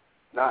a trip,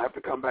 now have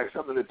to come back,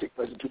 something that took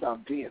place in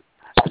 2010,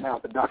 and now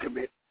have to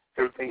document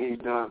everything he's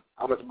done,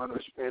 how much money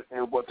was spent,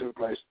 and what took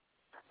place.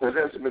 There's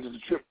estimates that the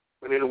trip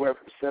went anywhere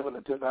from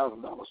 $7,000 to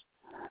 $10,000.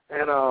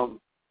 And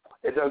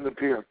it doesn't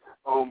appear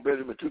on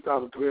Benjamin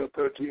 2012,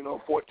 13,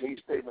 or 14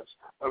 statements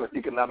of his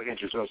economic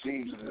interest, or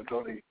seems as if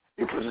only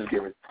interest is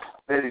given.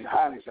 That is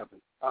hiding something.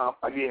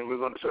 Again, we're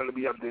going to certainly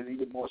be updated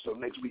even more so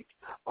next week.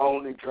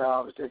 Only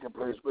trial is taking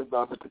place with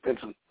Mr.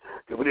 Benson.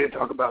 We did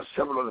talk about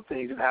several other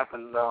things that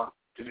happened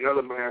to the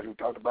other mayors we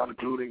talked about,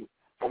 including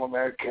former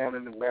Mayor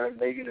Cannon and Mayor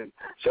Nagin and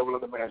several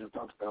other mayors we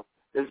talked about.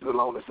 This is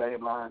along the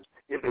same lines.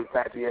 If, in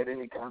fact, he had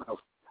any kind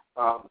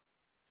of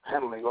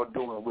handling or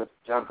doing with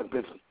Jonathan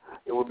Benson,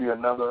 it would be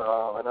another,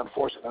 an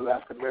unfortunate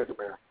African-American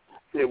mayor.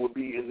 It would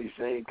be in the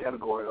same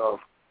category of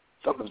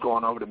something's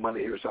going on with the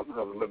money here, something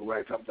doesn't look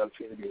right, something doesn't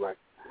seem to be right.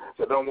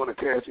 So I don't want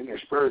to cast any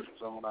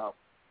aspersions on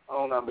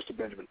Mr.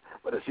 Benjamin,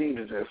 but it seems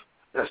as if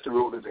that's the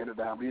road that's headed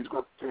down. But he's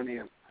going to turn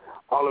in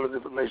all of his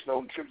information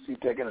on trips he's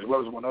taken as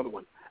well as one other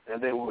one,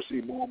 and then we'll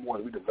see more and more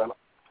as we develop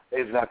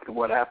exactly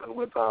what happened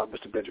with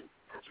Mr. Benjamin.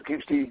 So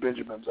keep Steve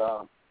Benjamin's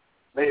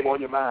name on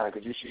your mind,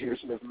 because you should hear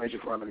some information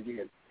from him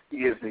again. He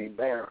is the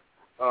mayor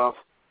of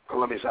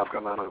Columbia, South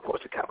Carolina, of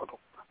course, the capital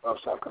of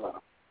South Carolina.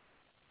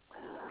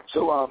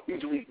 So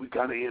each week we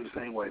kind of end the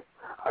same way.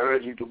 I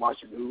urge you to watch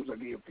the news.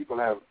 Again, people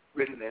have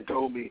written and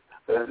told me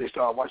that as they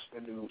start watching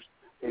the news,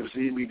 they've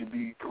seen me to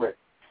be correct.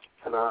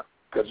 And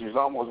because it's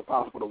almost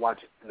impossible to watch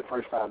it in the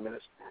first 5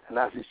 minutes and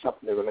not see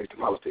something that relates to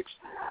politics.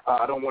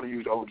 I don't want to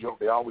use the old joke.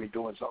 They're always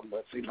doing something, but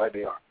it seems like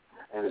they are.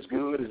 And it's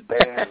good, it's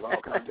bad, and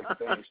all kinds of different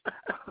things.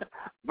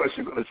 But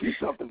you're going to see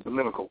something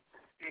political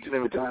each and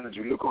every time that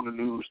you look on the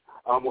news,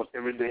 almost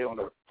every day on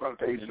the front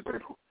page of the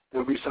paper.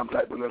 There'll be some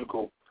type of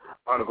political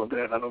article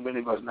there. And I know many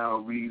of us now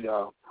read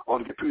on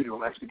the computer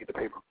and actually get the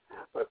paper.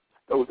 But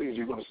those things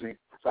you're going to see.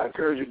 So I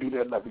encourage you to do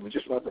that enough. Even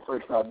just about the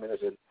first 5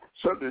 minutes, and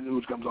certainly the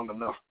news comes on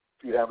enough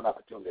for you to have an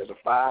opportunity. There's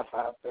a 5,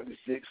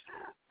 5:36.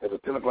 There's a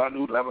 10 o'clock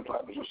news, 11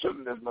 o'clock news. So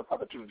certainly there's enough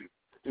opportunity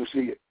to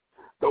see it.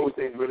 Those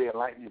things really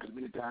enlighten you, because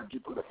many times you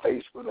put a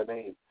face with a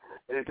name.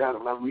 Many times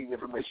when I'm reading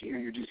information here,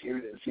 you're just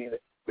hearing it and seeing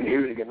it. But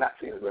hearing it and not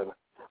seeing it, rather.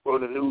 Well,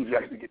 in the news, you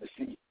actually get to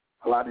see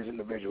a lot of these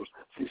individuals,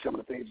 see some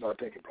of the things that are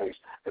taking place.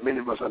 And many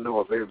of us I know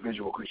are very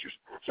visual creatures.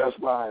 So that's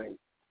why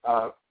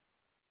I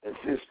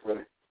insist,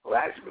 really, or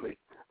ask, really,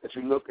 that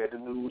you look at the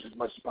news as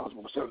much as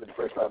possible, certainly the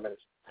first 5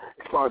 minutes.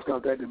 As far as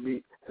contacting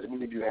me, as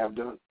many of you have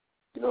done,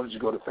 you know that you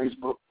go to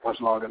Facebook, once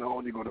logging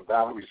on, you go to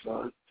Valerie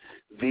Son,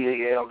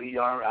 Valerie,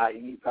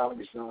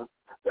 Valerie Son.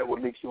 That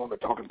will link you on to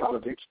Talking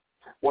Politics.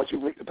 Once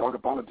you link to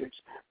Talking Politics,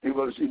 you're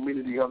going to see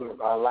many of the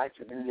other likes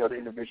and many of the other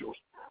individuals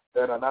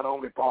that are not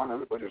only part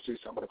of it, but you'll see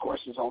some of the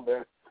questions on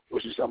there.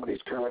 You'll see some of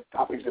these current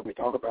topics that we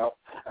talk about,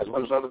 as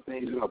well as other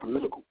things that are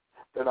political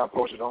that are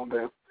posted on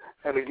there.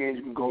 And again,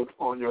 you can go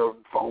on your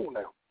phone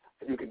now,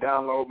 and you can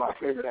download my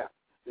favorite app.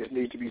 This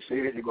needs to be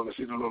said. You're going to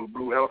see the little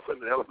blue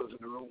elephant, the elephants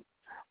in the room.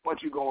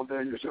 Once you go on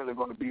there, you're certainly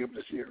going to be able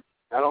to see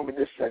not only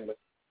this segment,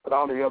 but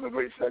all the other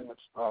great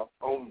segments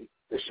on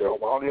this show,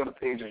 all the other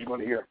things that you're going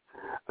to hear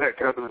that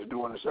Catherine is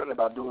doing, and certainly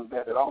by doing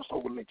that, it also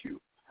will link you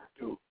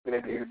to being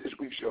able to hear this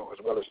week's show as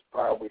well as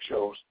prior week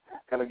shows.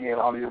 And again,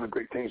 all the other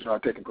great things that are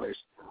taking place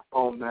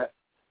on that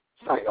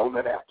site, on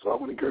that app. So I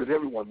would encourage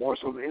everyone, more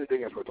so than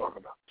anything else we're talking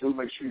about, to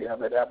make sure you have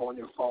that app on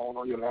your phone,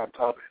 on your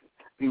laptop, and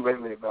be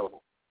readily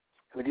available.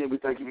 And again, we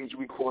thank you each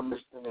week for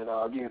listening.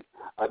 And again,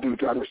 I do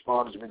try to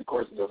respond to as many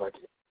questions as I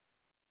can.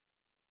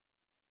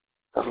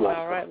 That's a lot.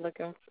 All right,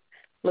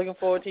 looking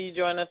forward to you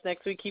joining us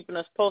next week, keeping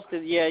us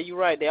posted. Yeah, you're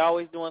right. They're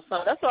always doing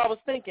something. That's what I was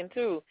thinking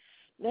too.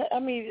 I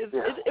mean,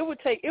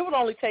 it would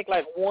only take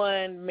like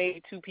 1,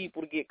 maybe 2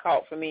 people to get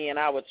caught for me, and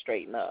I would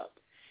straighten up.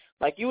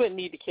 Like, you wouldn't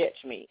need to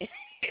catch me.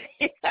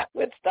 I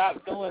would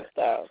stop doing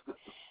stuff.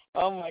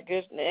 Oh my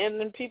goodness! And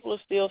then people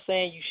are still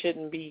saying you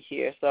shouldn't be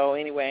here. So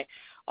anyway,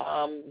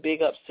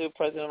 big ups to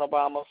President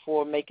Obama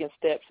for making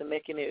steps and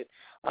making it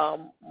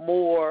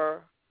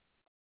more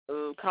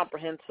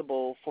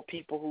comprehensible for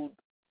people who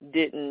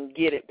didn't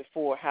get it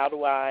before. How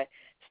do I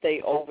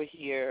stay over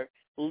here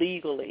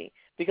legally?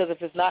 Because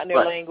if it's not in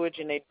their language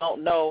and they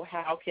don't know,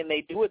 how can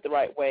they do it the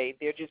right way?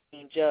 They're just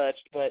being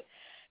judged. But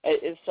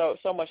it's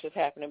so much is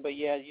happening. But,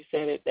 yeah, you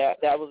said it.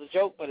 That was a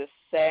joke, but it's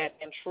sad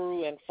and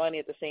true and funny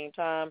at the same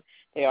time.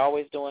 They're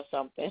always doing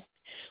something.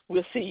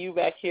 We'll see you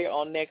back here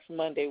on next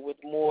Monday with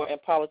more in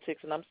politics.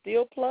 And I'm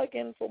still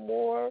plugging for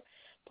more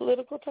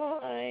political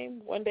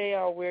time. One day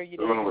I'll wear you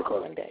down.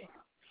 One day.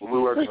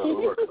 We're working on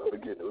it. We're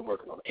getting it. We're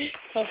working on it.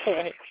 All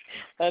right.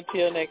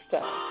 Until next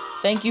time.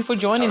 Thank you for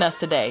joining us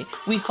today.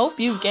 We hope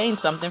you've gained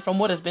something from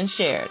what has been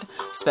shared.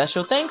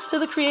 Special thanks to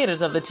the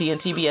creators of the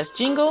TNTBS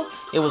jingle.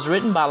 It was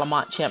written by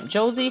Lamont Champ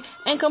Josie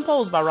and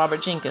composed by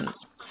Robert Jenkins.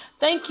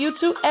 Thank you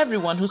to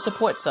everyone who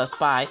supports us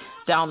by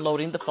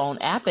downloading the phone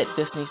app at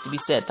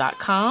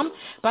thisneedstobesaid.com,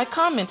 by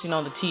commenting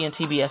on the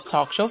TNTBS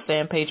Talk Show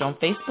fan page on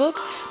Facebook,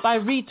 by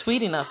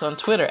retweeting us on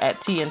Twitter at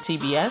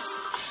TNTBS,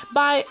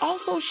 by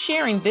also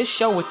sharing this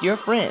show with your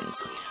friends.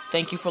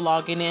 Thank you for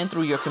logging in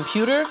through your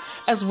computer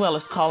as well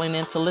as calling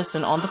in to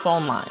listen on the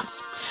phone lines.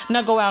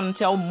 Now go out and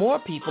tell more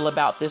people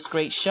about this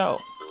great show.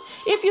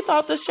 If you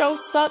thought the show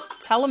sucked,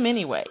 tell them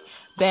anyway.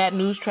 Bad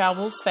news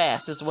travels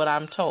fast is what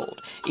I'm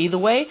told. Either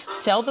way,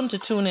 tell them to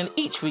tune in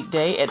each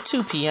weekday at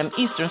 2 p.m.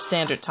 Eastern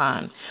Standard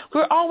Time.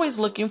 We're always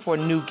looking for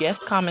new guest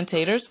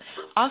commentators,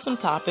 awesome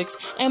topics,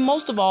 and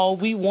most of all,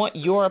 we want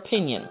your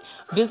opinion.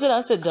 Visit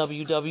us at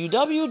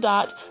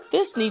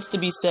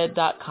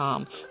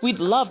www.thisneedstobesaid.com. We'd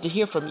love to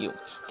hear from you.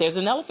 There's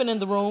an elephant in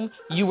the room.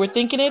 You were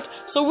thinking it,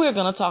 so we're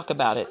going to talk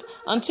about it.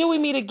 Until we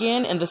meet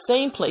again in the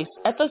same place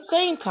at the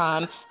same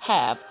time,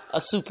 have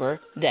a super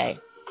day.